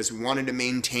 is because we wanted to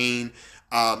maintain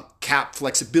cap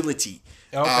flexibility,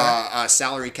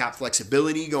 salary cap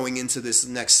flexibility going into this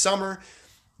next summer.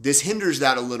 This hinders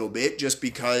that a little bit just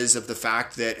because of the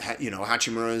fact that, you know,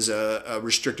 Hachimura is a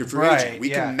restricted free agent. We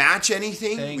can match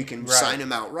anything. We can sign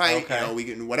him outright. You know, we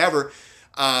can whatever.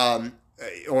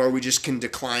 Or we just can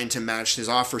decline to match his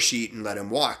offer sheet and let him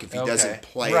walk if he doesn't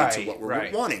play to what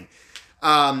we're wanting.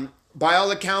 By all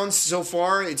accounts, so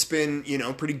far, it's been, you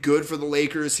know, pretty good for the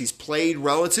Lakers. He's played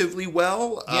relatively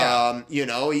well. You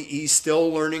know, he's still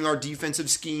learning our defensive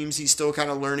schemes. He's still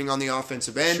kind of learning on the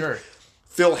offensive end. Sure.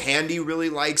 Phil Handy really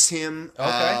likes him.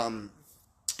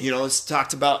 You know,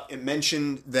 it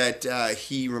mentioned that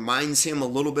he reminds him a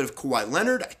little bit of Kawhi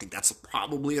Leonard. I think that's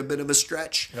probably a bit of a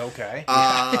stretch. Okay.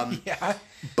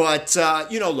 But,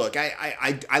 you know, look,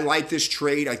 I like this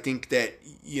trade. I think that,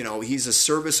 you know, he's a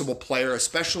serviceable player,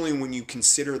 especially when you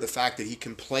consider the fact that he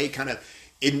can play kind of,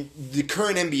 in the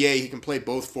current NBA, he can play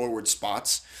both forward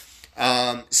spots.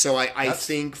 So I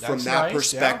think from that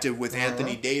perspective with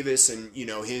Anthony Davis and, you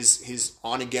know, his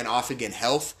on again, off again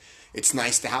health, it's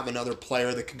nice to have another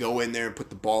player that could go in there and put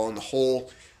the ball in the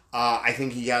hole. I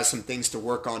think he has some things to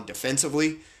work on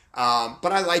defensively.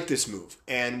 But I like this move.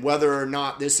 And whether or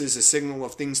not this is a signal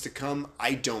of things to come,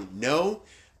 I don't know.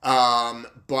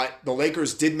 But the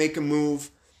Lakers did make a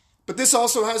move. But this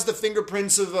also has the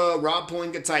fingerprints of a Rob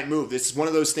Pelinka type move. This is one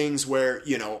of those things where,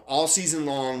 you know, all season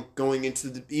long, going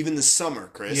into even the summer,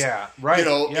 Chris. Yeah, right. You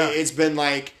know, it's been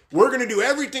like, we're going to do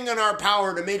everything in our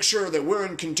power to make sure that we're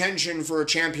in contention for a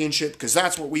championship because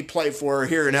that's what we play for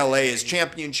here in LA is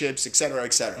championships, et cetera,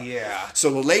 et cetera. Yeah. So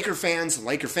the Laker fans, the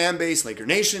Laker fan base, Laker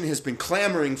Nation has been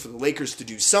clamoring for the Lakers to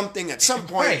do something at some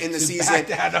point in the season.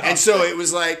 And so it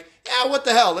was like, yeah, what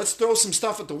the hell? Let's throw some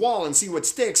stuff at the wall and see what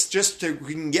sticks just to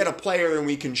we can get a player and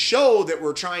we can show that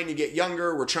we're trying to get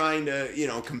younger. We're trying to, you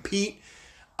know, compete.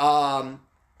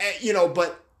 You know,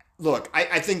 but look,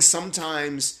 I think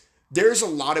sometimes there's a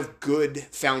lot of good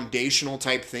foundational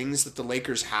type things that the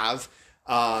Lakers have.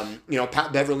 You know,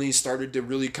 Pat Beverly started to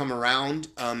really come around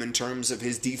in terms of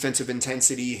his defensive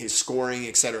intensity, his scoring,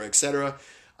 et cetera, et cetera.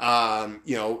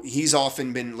 You know, he's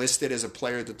often been listed as a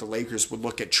player that the Lakers would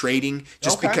look at trading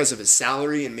just because of his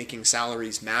salary and making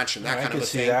salaries match and that kind of a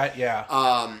thing.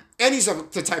 And he's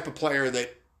the type of player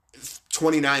that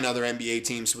 29 other NBA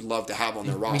teams would love to have on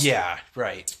their roster. Yeah,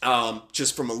 right.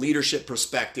 Just from a leadership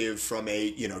perspective, from a,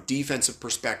 you know, defensive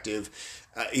perspective,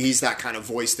 he's that kind of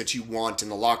voice that you want in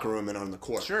the locker room and on the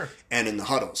court. Sure. And in the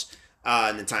huddles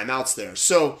and the timeouts there.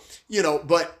 So, you know,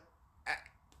 but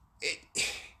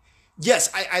yes,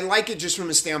 I like it just from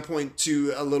a standpoint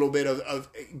to a little bit of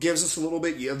it gives us a little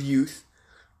bit of youth.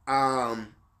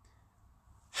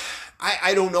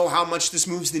 I don't know how much this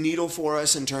moves the needle for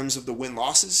us in terms of the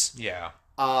win-losses. Yeah.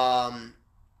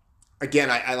 Again,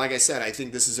 like I said, I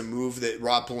think this is a move that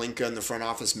Rob Pelinka and the front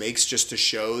office makes just to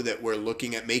show that we're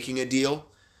looking at making a deal.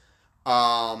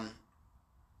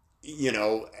 You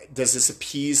know, does this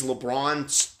appease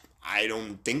LeBron? I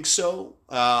don't think so.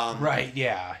 Right,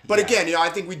 yeah. But again, you know, I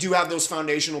think we do have those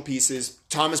foundational pieces.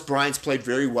 Thomas Bryant's played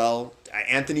very well.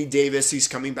 Anthony Davis, he's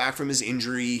coming back from his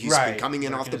injury. He's been coming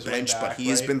in off the bench, but he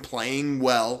has been playing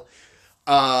well.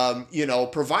 You know,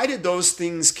 provided those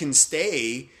things can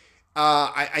stay,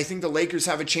 I think the Lakers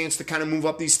have a chance to kind of move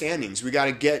up these standings. We got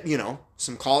to get, you know,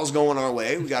 some calls going our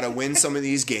way. We got to win some of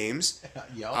these games.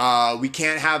 We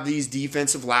can't have these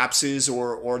defensive lapses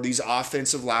or these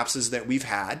offensive lapses that we've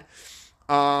had.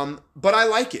 But I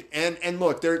like it. And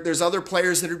look, there's other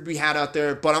players that are to be had out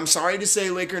there. But I'm sorry to say,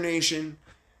 Laker Nation,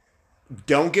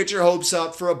 don't get your hopes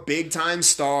up for a big-time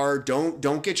star.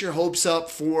 Don't get your hopes up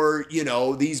for, you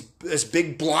know, this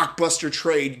big blockbuster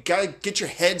trade. You got to get your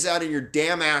heads out of your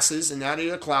damn asses and out of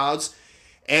the clouds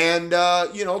and,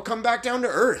 you know, come back down to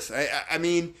earth. I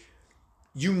mean,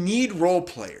 you need role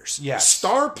players. Yes.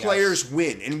 Star players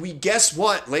win. And guess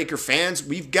what, Laker fans?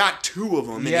 We've got two of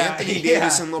them, and Anthony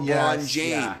Davis and LeBron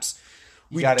James. Yeah.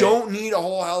 We don't need a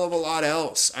whole hell of a lot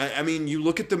else. I mean, you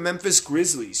look at the Memphis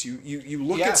Grizzlies. You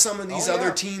look at some of these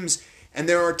other teams, and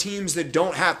there are teams that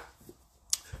don't have.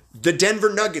 The Denver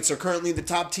Nuggets are currently the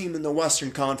top team in the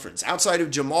Western Conference, outside of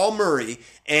Jamal Murray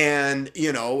and,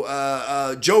 you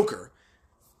know, Joker.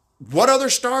 What other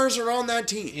stars are on that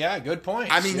team? Yeah, good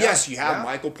point. I mean, yes, you have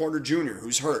Michael Porter Jr.,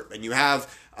 who's hurt, and you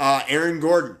have Aaron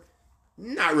Gordon.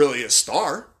 Not really a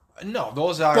star. No,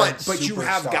 those are. But you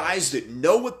have guys that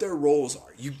know what their roles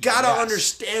are. You got to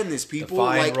understand this, people.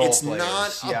 Like, it's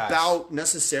not about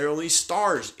necessarily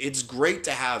stars. It's great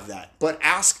to have that, but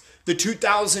ask the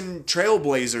 2000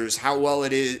 Trailblazers how well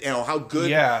it is. You know how good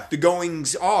the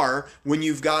goings are when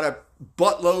you've got a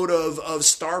buttload of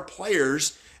star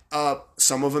players.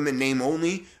 Some of them in name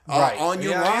only on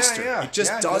your roster. It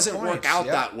just doesn't work out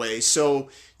that way. So,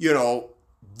 you know,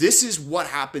 this is what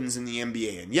happens in the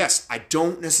NBA. And yes, I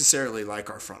don't necessarily like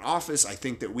our front office. I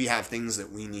think that we have things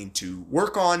that we need to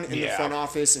work on in the front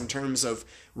office in terms of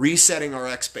resetting our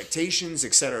expectations,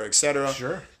 et cetera, et cetera.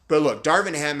 Sure. But look,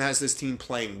 Darvin Ham has this team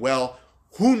playing well.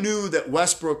 Who knew that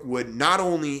Westbrook would not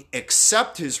only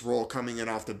accept his role coming in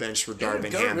off the bench for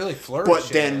Darvin Ham, really but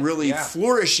then really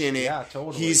flourish in it? Yeah,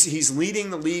 totally. He's leading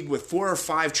the league with 4 or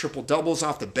 5 triple-doubles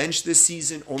off the bench this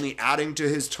season, only adding to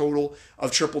his total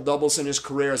of triple-doubles in his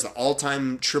career as the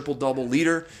all-time triple-double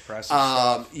leader. Impressive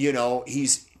stuff. You know,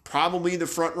 he's probably the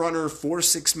front-runner for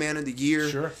Sixth Man of the Year.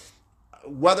 Sure.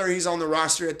 Whether he's on the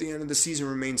roster at the end of the season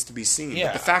remains to be seen. Yeah,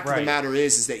 but the fact of the matter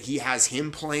is that he has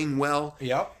him playing well.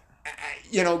 Yep.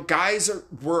 You know, guys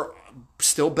were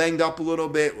still banged up a little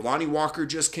bit. Lonnie Walker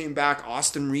just came back.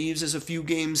 Austin Reeves is a few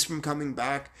games from coming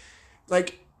back.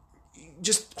 Like,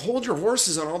 just hold your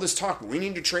horses on all this talk. We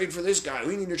need to trade for this guy.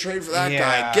 We need to trade for that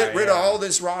guy. Get rid of all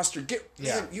this roster.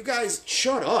 Man, you guys,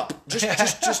 shut up.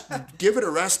 Just give it a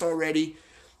rest already.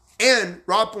 And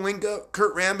Rob Pelinka,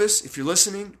 Kurt Rambis, if you're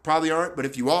listening, probably aren't, but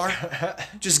if you are,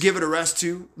 just give it a rest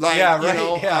too. Like,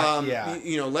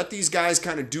 you know, let these guys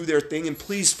kind of do their thing. And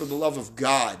please, for the love of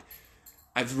God,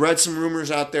 I've read some rumors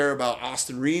out there about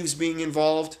Austin Reeves being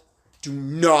involved. Do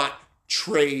not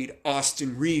trade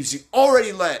Austin Reeves. You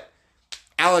already let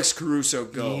Alex Caruso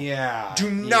go.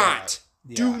 Do not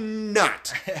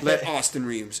let Austin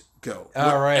Reeves go.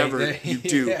 Whatever you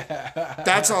do.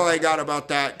 That's all I got about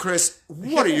that. Chris,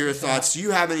 what are your thoughts? Do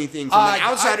you have anything from an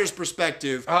outsider's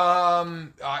perspective? What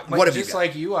have you got?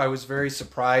 Like you, I was very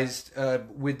surprised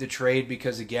with the trade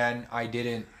because, again, I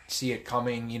didn't see it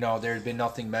coming. You know, there had been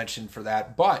nothing mentioned for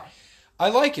that. But I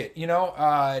like it. You know,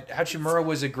 Hachimura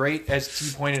was a great, as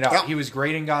you pointed out, he was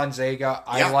great in Gonzaga.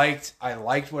 I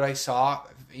liked what I saw,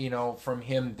 you know, from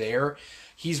him there.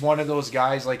 He's one of those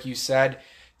guys, like you said,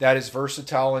 that is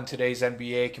versatile in today's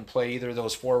NBA, can play either of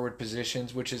those forward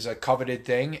positions, which is a coveted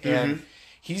thing. Mm-hmm. And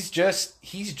he's just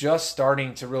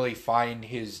starting to really find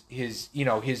his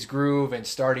groove and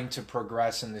starting to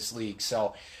progress in this league.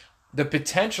 So the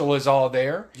potential is all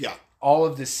there. Yeah. All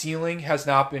of the ceiling has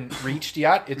not been reached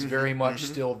yet. It's very much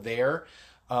still there.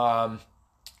 And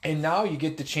now you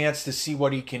get the chance to see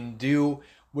what he can do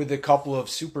with a couple of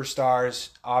superstars,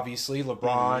 obviously,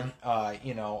 LeBron,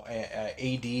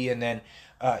 AD, and then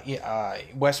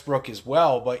Westbrook as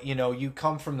well. But, you know, you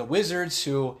come from the Wizards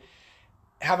who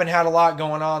haven't had a lot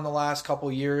going on the last couple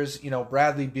of years. You know,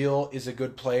 Bradley Beal is a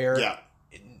good player. Yeah.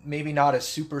 Maybe not a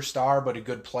superstar, but a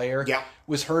good player. Yeah.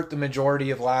 Was hurt the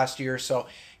majority of last year. So,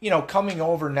 you know, coming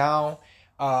over now,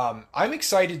 I'm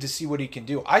excited to see what he can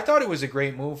do. I thought it was a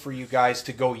great move for you guys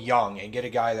to go young and get a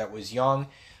guy that was young.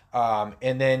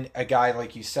 And then a guy,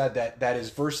 like you said, that is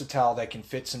versatile, that can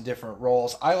fit some different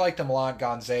roles. I liked him a lot,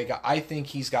 Gonzaga. I think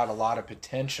he's got a lot of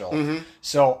potential. Mm-hmm.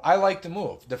 So I like the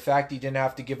move. The fact he didn't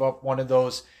have to give up one of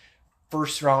those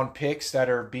first-round picks that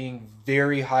are being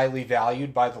very highly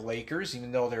valued by the Lakers,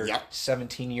 even though they're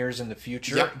 17 years in the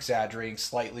future, exaggerating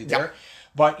slightly there.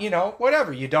 But,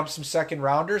 whatever. You dump some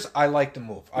second-rounders. I like the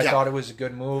move. I thought it was a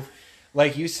good move.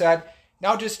 Like you said,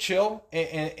 now just chill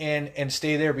and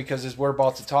stay there, because as we're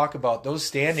about to talk about, those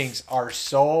standings are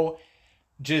so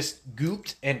just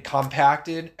gooped and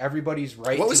compacted. Everybody's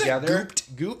right together.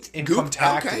 Gooped and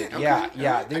compacted. Okay.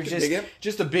 Yeah. They're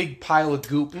just a big pile of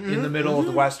goop in the middle of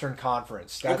the Western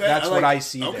Conference. That's what I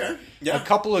see there. Yeah. A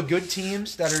couple of good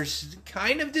teams that are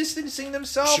kind of distancing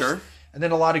themselves. Sure. And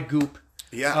then a lot of goop.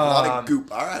 Yeah, a lot of goop.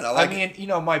 All right, I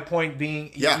mean, my point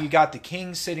being, you got the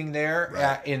Kings sitting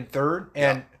there in third,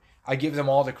 and I give them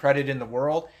all the credit in the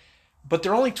world, but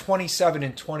they're only 27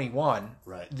 and 21.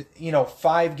 Right.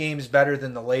 5 games better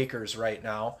than the Lakers right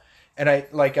now. And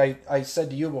I said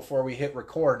to you before we hit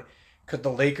record, could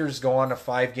the Lakers go on a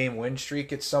 5-game win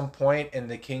streak at some point and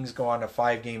the Kings go on a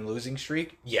 5-game losing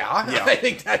streak? Yeah. I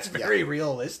think that's very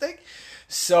realistic.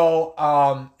 So,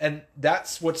 and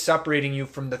that's what's separating you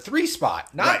from the 3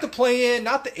 spot, not the play-in,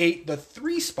 not the 8, the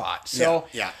 3 spot. So,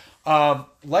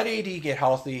 let AD get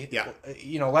healthy. Yeah.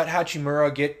 Let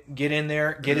Hachimura get in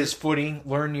there, get his footing,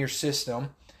 learn your system.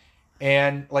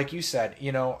 And like you said,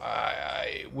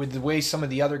 with the way some of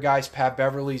the other guys, Pat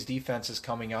Beverly's defense is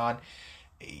coming on,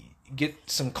 get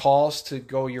some calls to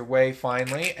go your way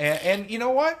finally. And you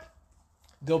know what?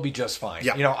 They'll be just fine.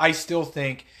 Yeah. I still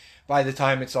think by the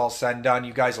time it's all said and done,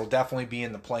 you guys will definitely be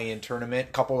in the play-in tournament.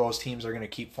 A couple of those teams are going to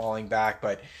keep falling back,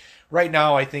 but right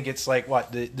now I think it's like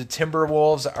the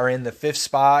Timberwolves are in the 5th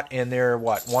spot, and they're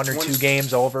 1 or 2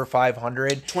 games over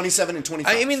 500. 27 and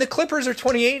 25. I mean, the Clippers are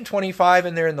 28 and 25,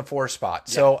 and they're in the 4th spot.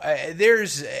 Yeah. So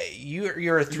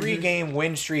you're a 3-game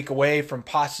win streak away from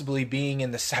possibly being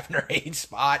in the 7 or 8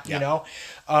 spot.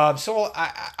 So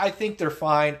I think they're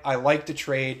fine. I like the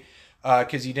trade.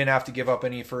 Because you didn't have to give up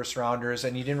any first rounders,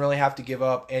 and you didn't really have to give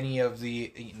up any of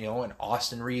the, an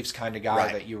Austin Reeves kind of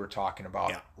guy that you were talking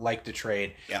about, like the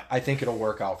trade. Yeah. I think it'll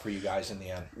work out for you guys in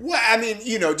the end. Well, I mean,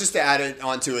 just to add it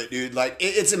onto it, dude, like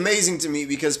it's amazing to me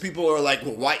because people are like,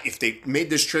 well, why, if they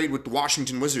made this trade with the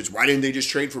Washington Wizards, why didn't they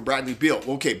just trade for Bradley Beal?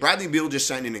 Well, okay, Bradley Beal just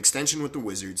signed an extension with the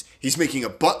Wizards. He's making a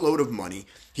buttload of money.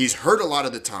 He's hurt a lot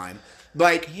of the time.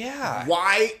 Like,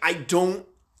 why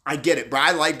I get it, but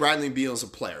I like Bradley Beal as a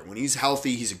player. When he's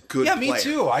healthy, he's a good player. Yeah, me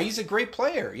too. He's a great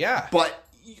player, But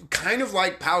kind of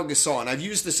like Pau Gasol, and I've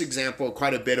used this example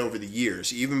quite a bit over the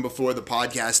years, even before the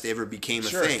podcast ever became a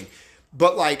thing.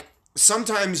 But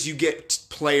sometimes you get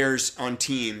players on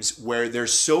teams where they're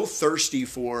so thirsty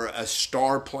for a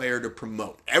star player to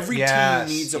promote. Every team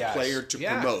needs a player to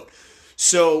promote.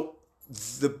 So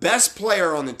the best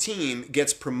player on the team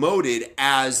gets promoted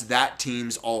as that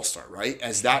team's all-star, right?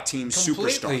 As that team's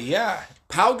superstar. Yeah.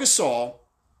 Pau Gasol,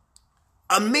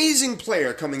 amazing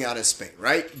player coming out of Spain,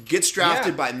 right? Gets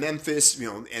drafted by Memphis,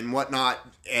 and whatnot,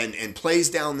 and plays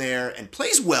down there and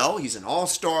plays well. He's an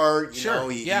all-star, he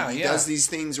does these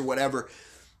things or whatever.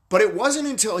 But it wasn't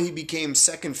until he became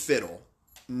second fiddle.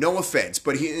 No offense,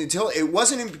 but it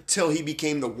wasn't until he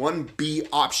became the 1B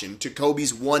option to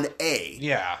Kobe's 1A.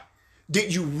 Yeah. That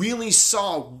you really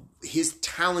saw his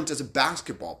talent as a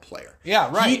basketball player. Yeah,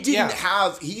 right. He didn't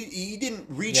he didn't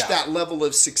reach that level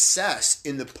of success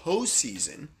in the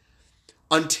postseason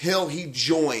until he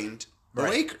joined the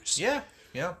Lakers. Yeah.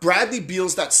 Yeah. Bradley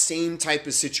Beal's that same type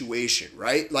of situation,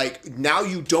 right? Like, now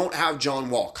you don't have John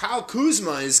Wall. Kyle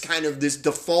Kuzma is kind of this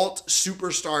default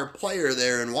superstar player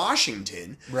there in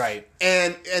Washington. Right.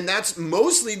 And that's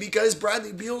mostly because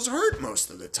Bradley Beal's hurt most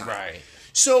of the time. Right.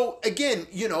 So, again,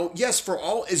 yes, for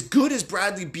all as good as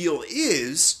Bradley Beal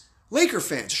is, Laker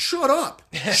fans, shut up.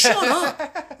 Shut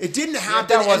up. It didn't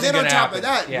happen. And then on top of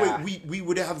that, we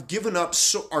would have given up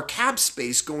our cap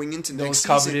space going into next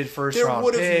season. Those coveted first-round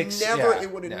picks.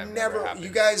 It would have never happened. You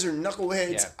guys are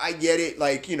knuckleheads. Yeah. I get it.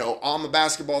 Like, I'm a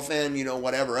basketball fan,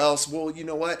 whatever else. Well, you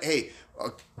know what? Hey,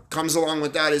 comes along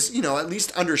with that is, at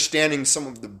least understanding some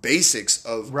of the basics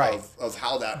of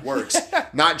how that works.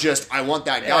 Not just, I want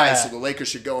that guy, so the Lakers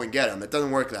should go and get him. It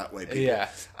doesn't work that way, people. Yeah.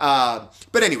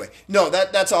 But anyway, no,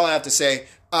 that's all I have to say.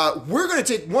 We're going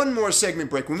to take one more segment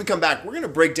break. When we come back, we're going to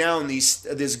break down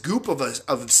this goop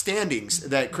of standings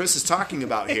that Chris is talking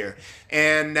about here.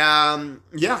 And,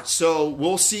 so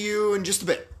we'll see you in just a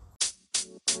bit.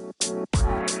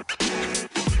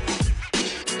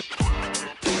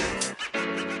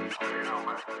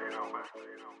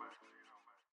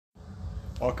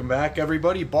 Welcome back,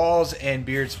 everybody. Balls and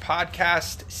Beards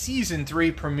podcast, season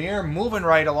 3 premiere. Moving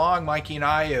right along, Mikey and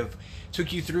I have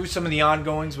took you through some of the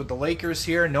ongoings with the Lakers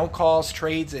here, no calls,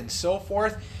 trades, and so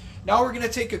forth. Now we're going to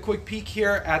take a quick peek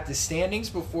here at the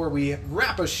standings before we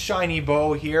wrap a shiny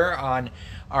bow here on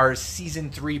our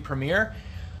season 3 premiere.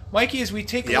 Mikey, as we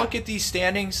take a look at these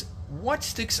standings, what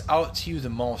sticks out to you the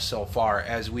most so far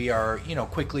as we are,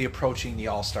 quickly approaching the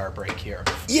All-Star break here?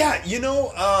 Yeah,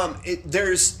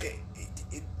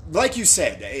 like you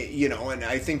said, and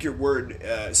I think your word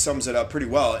sums it up pretty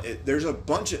well. There's a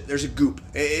goop.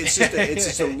 It's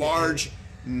just a large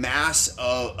mass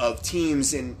of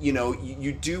teams, and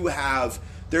you do have,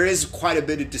 there is quite a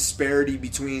bit of disparity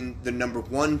between the number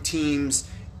 1 teams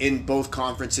in both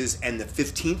conferences and the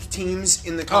 15th teams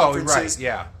in the conferences. Oh, right,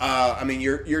 yeah. I mean,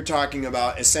 you're talking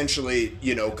about essentially,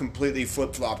 completely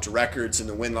flip-flopped records in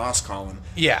the win-loss column.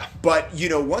 Yeah. But,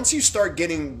 once you start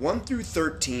getting 1 through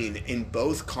 13 in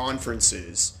both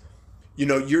conferences,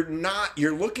 you're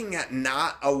looking at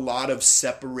not a lot of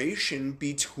separation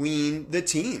between the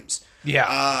teams.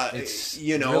 Yeah. It's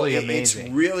really amazing.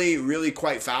 It's really, really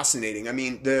quite fascinating. I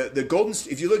mean,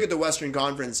 if you look at the Western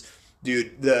Conference,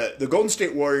 dude, the Golden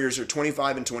State Warriors are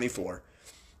 25-24.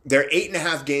 They're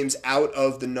 8.5 games out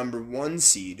of the number 1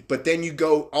 seed. But then you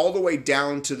go all the way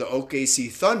down to the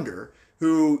OKC Thunder,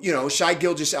 who, Shai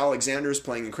Gilgeous-Alexander is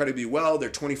playing incredibly well. They're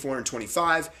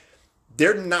 24-25.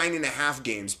 They're 9.5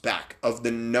 games back of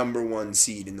the number 1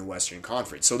 seed in the Western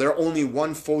Conference. So they're only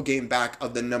 1 full game back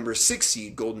of the number 6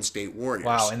 seed Golden State Warriors.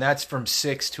 Wow, and that's from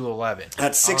 6 to 11.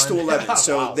 That's 6 to 11.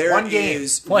 So wow. there One game.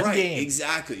 is One right, game.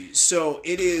 Exactly. So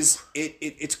it's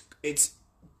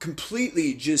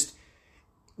completely just,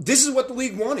 this is what the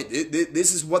league wanted.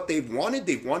 This is what they've wanted.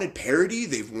 They've wanted parity.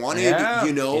 They've wanted,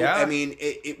 I mean,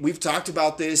 we've talked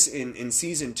about this in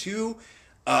season 2,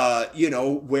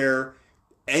 where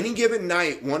any given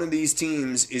night, one of these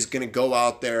teams is going to go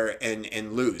out there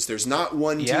and lose. There's not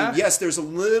one team. Yes, there's a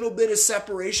little bit of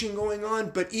separation going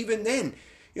on, but even then,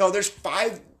 there's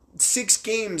 5-6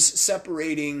 games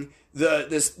separating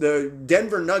the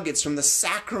Denver Nuggets from the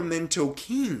Sacramento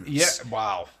Kings. Yeah,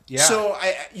 wow. Yeah. So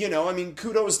I mean,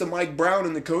 kudos to Mike Brown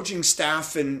and the coaching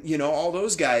staff and all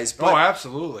those guys. But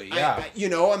absolutely. Yeah.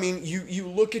 I mean, you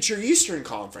look at your Eastern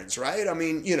Conference, right? I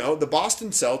mean, the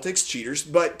Boston Celtics, cheaters,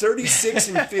 but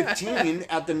 36-15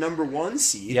 at the number 1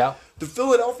 seed. Yeah. The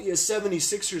Philadelphia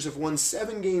 76ers have won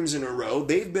 7 games in a row.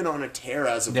 They've been on a tear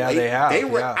as of late. They have. They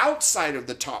were outside of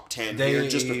the top 10 here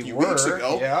just a few weeks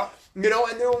ago. Yeah. And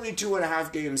they're only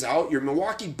 2.5 games out. Your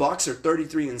Milwaukee Bucks are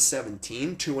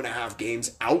 33-17, 2.5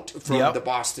 games out from the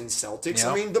Boston Celtics. Yep.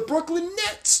 I mean, the Brooklyn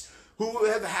Nets, who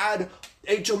have had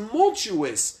a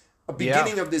tumultuous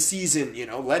beginning of the season,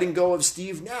 letting go of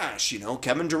Steve Nash,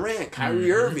 Kevin Durant,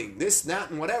 Kyrie Irving, this, that,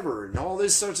 and whatever, and all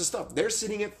this sorts of stuff. They're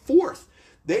sitting at 4th.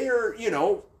 They are,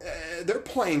 they're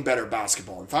playing better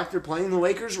basketball. In fact, they're playing the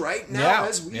Lakers right now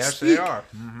as we speak. Yes, they are.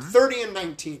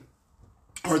 30-19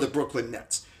 are the Brooklyn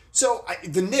Nets. So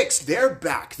the Knicks, they're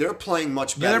back. They're playing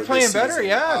much better. Yeah, they're playing better. Season.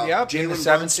 Yeah. In the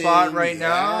 7th spot right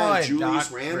now. Julius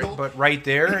Randle, but right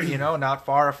there, not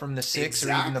far from the 6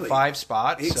 or even the 5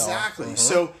 spot. Exactly.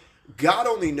 So God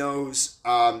only knows.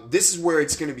 This is where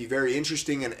it's going to be very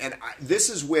interesting, and this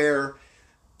is where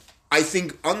I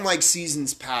think, unlike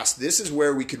seasons past, this is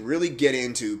where we could really get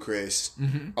into, Chris,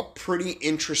 a pretty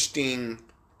interesting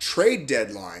trade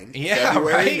deadline. Yeah,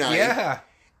 February right. 9th,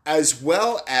 as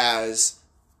well as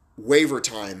waiver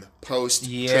time post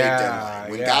trade deadline.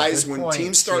 When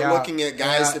teams start looking at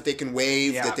guys that they can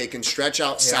waive, that they can stretch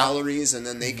out salaries, and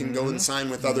then they can go and sign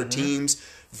with other teams.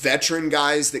 Veteran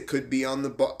guys that could be on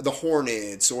the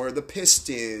Hornets or the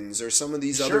Pistons or some of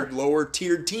these other lower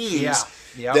tiered teams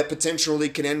that potentially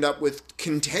can end up with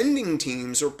contending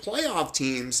teams or playoff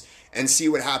teams, and see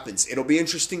what happens. It'll be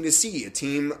interesting to see a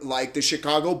team like the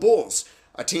Chicago Bulls,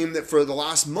 a team that for the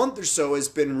last month or so has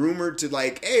been rumored to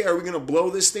hey, are we going to blow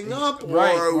this thing up? Or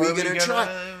are we going to try?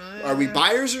 Are we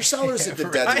buyers or sellers at the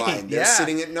deadline? They're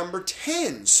sitting at number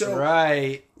 10. So,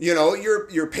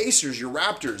 your Pacers, your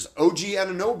Raptors, OG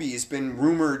Anunoby has been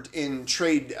rumored in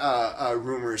trade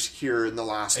rumors here in the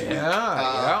last week.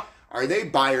 Are they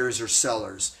buyers or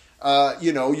sellers?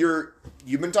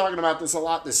 You've been talking about this a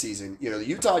lot this season. The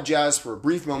Utah Jazz, for a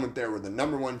brief moment there, were the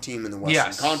number 1 team in the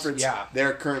Western Conference. Yeah.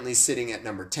 They're currently sitting at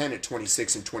number 10 at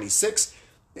 26-26.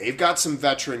 They've got some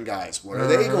veteran guys. What are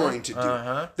they going to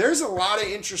do? There's a lot of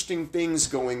interesting things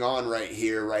going on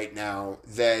right now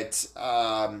that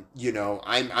I'm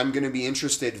going to be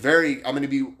interested. I'm going to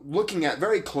be looking at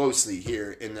very closely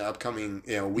here in the upcoming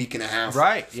week and a half.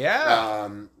 Right. Yeah.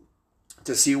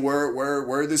 to see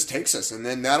where this takes us, and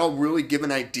then that'll really give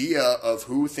an idea of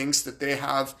who thinks that they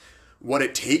have what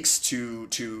it takes to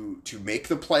make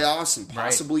the playoffs and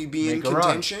possibly be in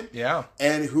contention. Yeah,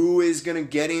 and who is going to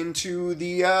get into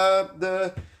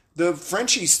the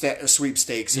Frenchie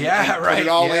sweepstakes and, put it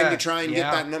all in to try and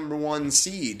get that number one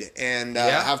seed and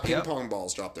have ping pong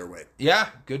balls drop their way. Yeah,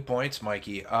 good points,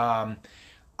 Mikey.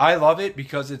 I love it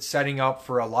because it's setting up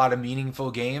for a lot of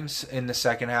meaningful games in the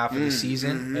second half of the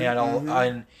season,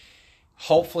 and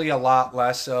hopefully a lot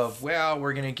less of, well,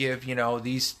 we're going to give,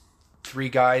 these 3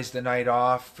 guys the night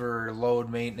off for load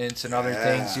maintenance and other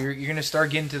things. You're going to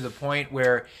start getting to the point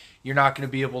where you're not going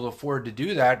to be able to afford to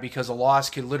do that because a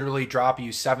loss could literally drop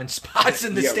you 7 spots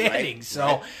in the standings.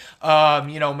 Right.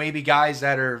 So, maybe guys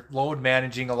that are load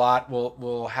managing a lot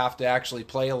will have to actually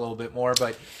play a little bit more.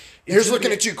 But here's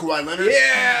looking at you, Kawhi Leonard.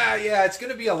 Yeah, it's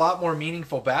going to be a lot more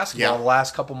meaningful basketball the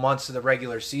last couple months of the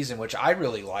regular season, which I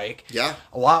really like. Yeah,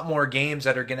 a lot more games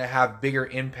that are going to have bigger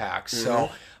impacts.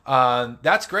 So.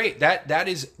 That's great. That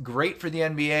is great for the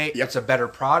NBA. It's a better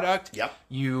product.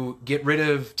 You get rid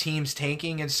of teams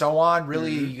tanking and so on.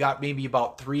 Really, you got maybe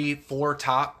about 3-4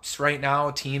 tops right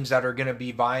now, teams that are going to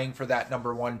be vying for that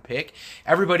number 1 pick.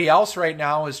 Everybody else right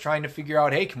now is trying to figure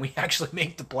out, hey, can we actually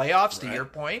make the playoffs, to your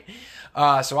point?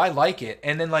 So I like it.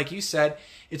 And then, like you said,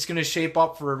 it's going to shape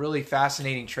up for a really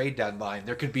fascinating trade deadline.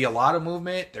 There could be a lot of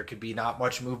movement. There could be not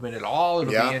much movement at all.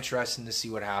 It'll be interesting to see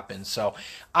what happens. So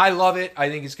I love it. I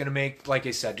think it's going to make, like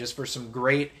I said, just for some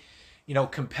great,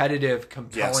 competitive,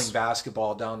 compelling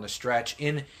basketball down the stretch.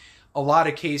 In a lot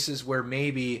of cases where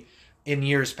maybe in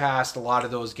years past, a lot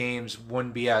of those games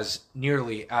wouldn't be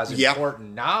nearly as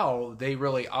important. Now they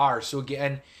really are. So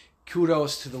again,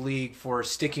 kudos to the league for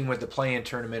sticking with the play-in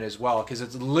tournament as well, because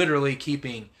it's literally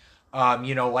keeping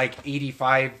like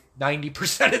 85,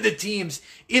 90% of the teams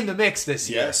in the mix this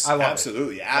year. Yes,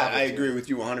 absolutely. I agree with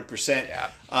you 100%.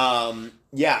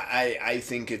 I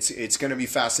think it's going to be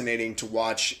fascinating to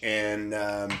watch, and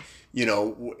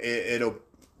it'll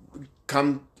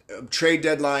come trade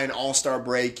deadline, All-Star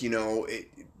break.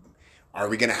 Are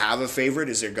we going to have a favorite?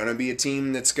 Is there going to be a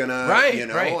team that's going to,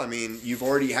 I mean, you've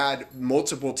already had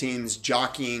multiple teams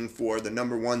jockeying for the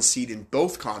number 1 seed in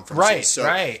both conferences.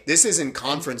 This isn't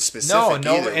conference specific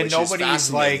either, and nobody's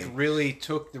really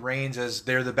took the reins as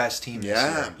they're the best team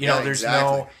this year. There's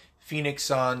no Phoenix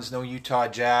Suns, no Utah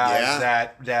Jazz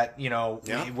that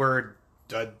we're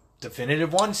the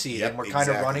definitive 1 seed and we're kind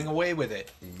of running away with it.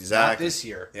 Not this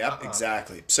year.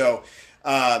 Exactly. So,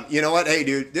 you know what? Hey,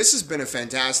 dude, this has been a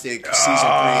fantastic season 3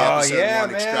 episode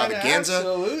 1 extravaganza.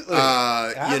 Absolutely.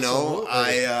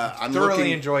 I'm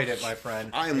thoroughly enjoyed it, my friend.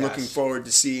 I am looking forward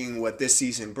to seeing what this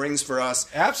season brings for us.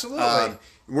 Absolutely.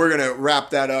 We're going to wrap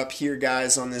that up here,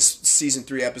 guys, on this season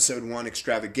 3 episode 1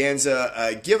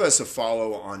 extravaganza. Give us a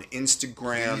follow on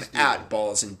Instagram at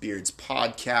Balls and Beards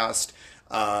Podcast.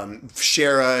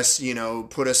 Share us,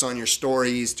 put us on your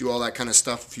stories, do all that kind of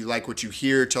stuff. If you like what you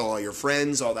hear, tell all your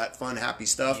friends, all that fun, happy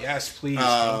stuff. Yes, please.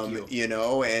 Thank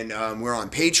you. And we're on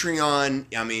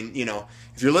Patreon. I mean,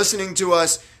 if you're listening to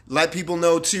us, let people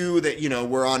know too that,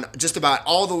 we're on just about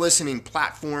all the listening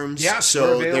platforms. Yeah,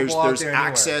 so there's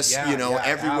access,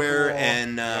 everywhere.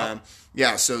 Apple.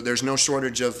 And so there's no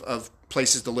shortage of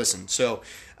places to listen. So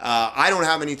I don't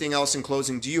have anything else in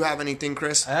closing. Do you have anything,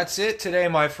 Chris? That's it today,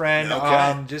 my friend.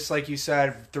 Okay. Just like you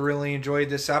said, thoroughly enjoyed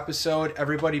this episode.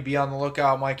 Everybody be on the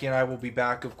lookout. Mikey and I will be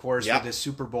back, of course, with the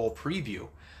Super Bowl preview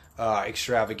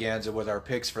extravaganza with our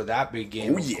picks for that big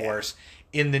game, of course,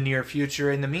 in the near future.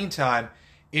 In the meantime,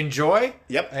 enjoy.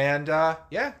 Yep. And,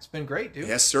 it's been great, dude.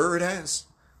 Yes, sir, it has.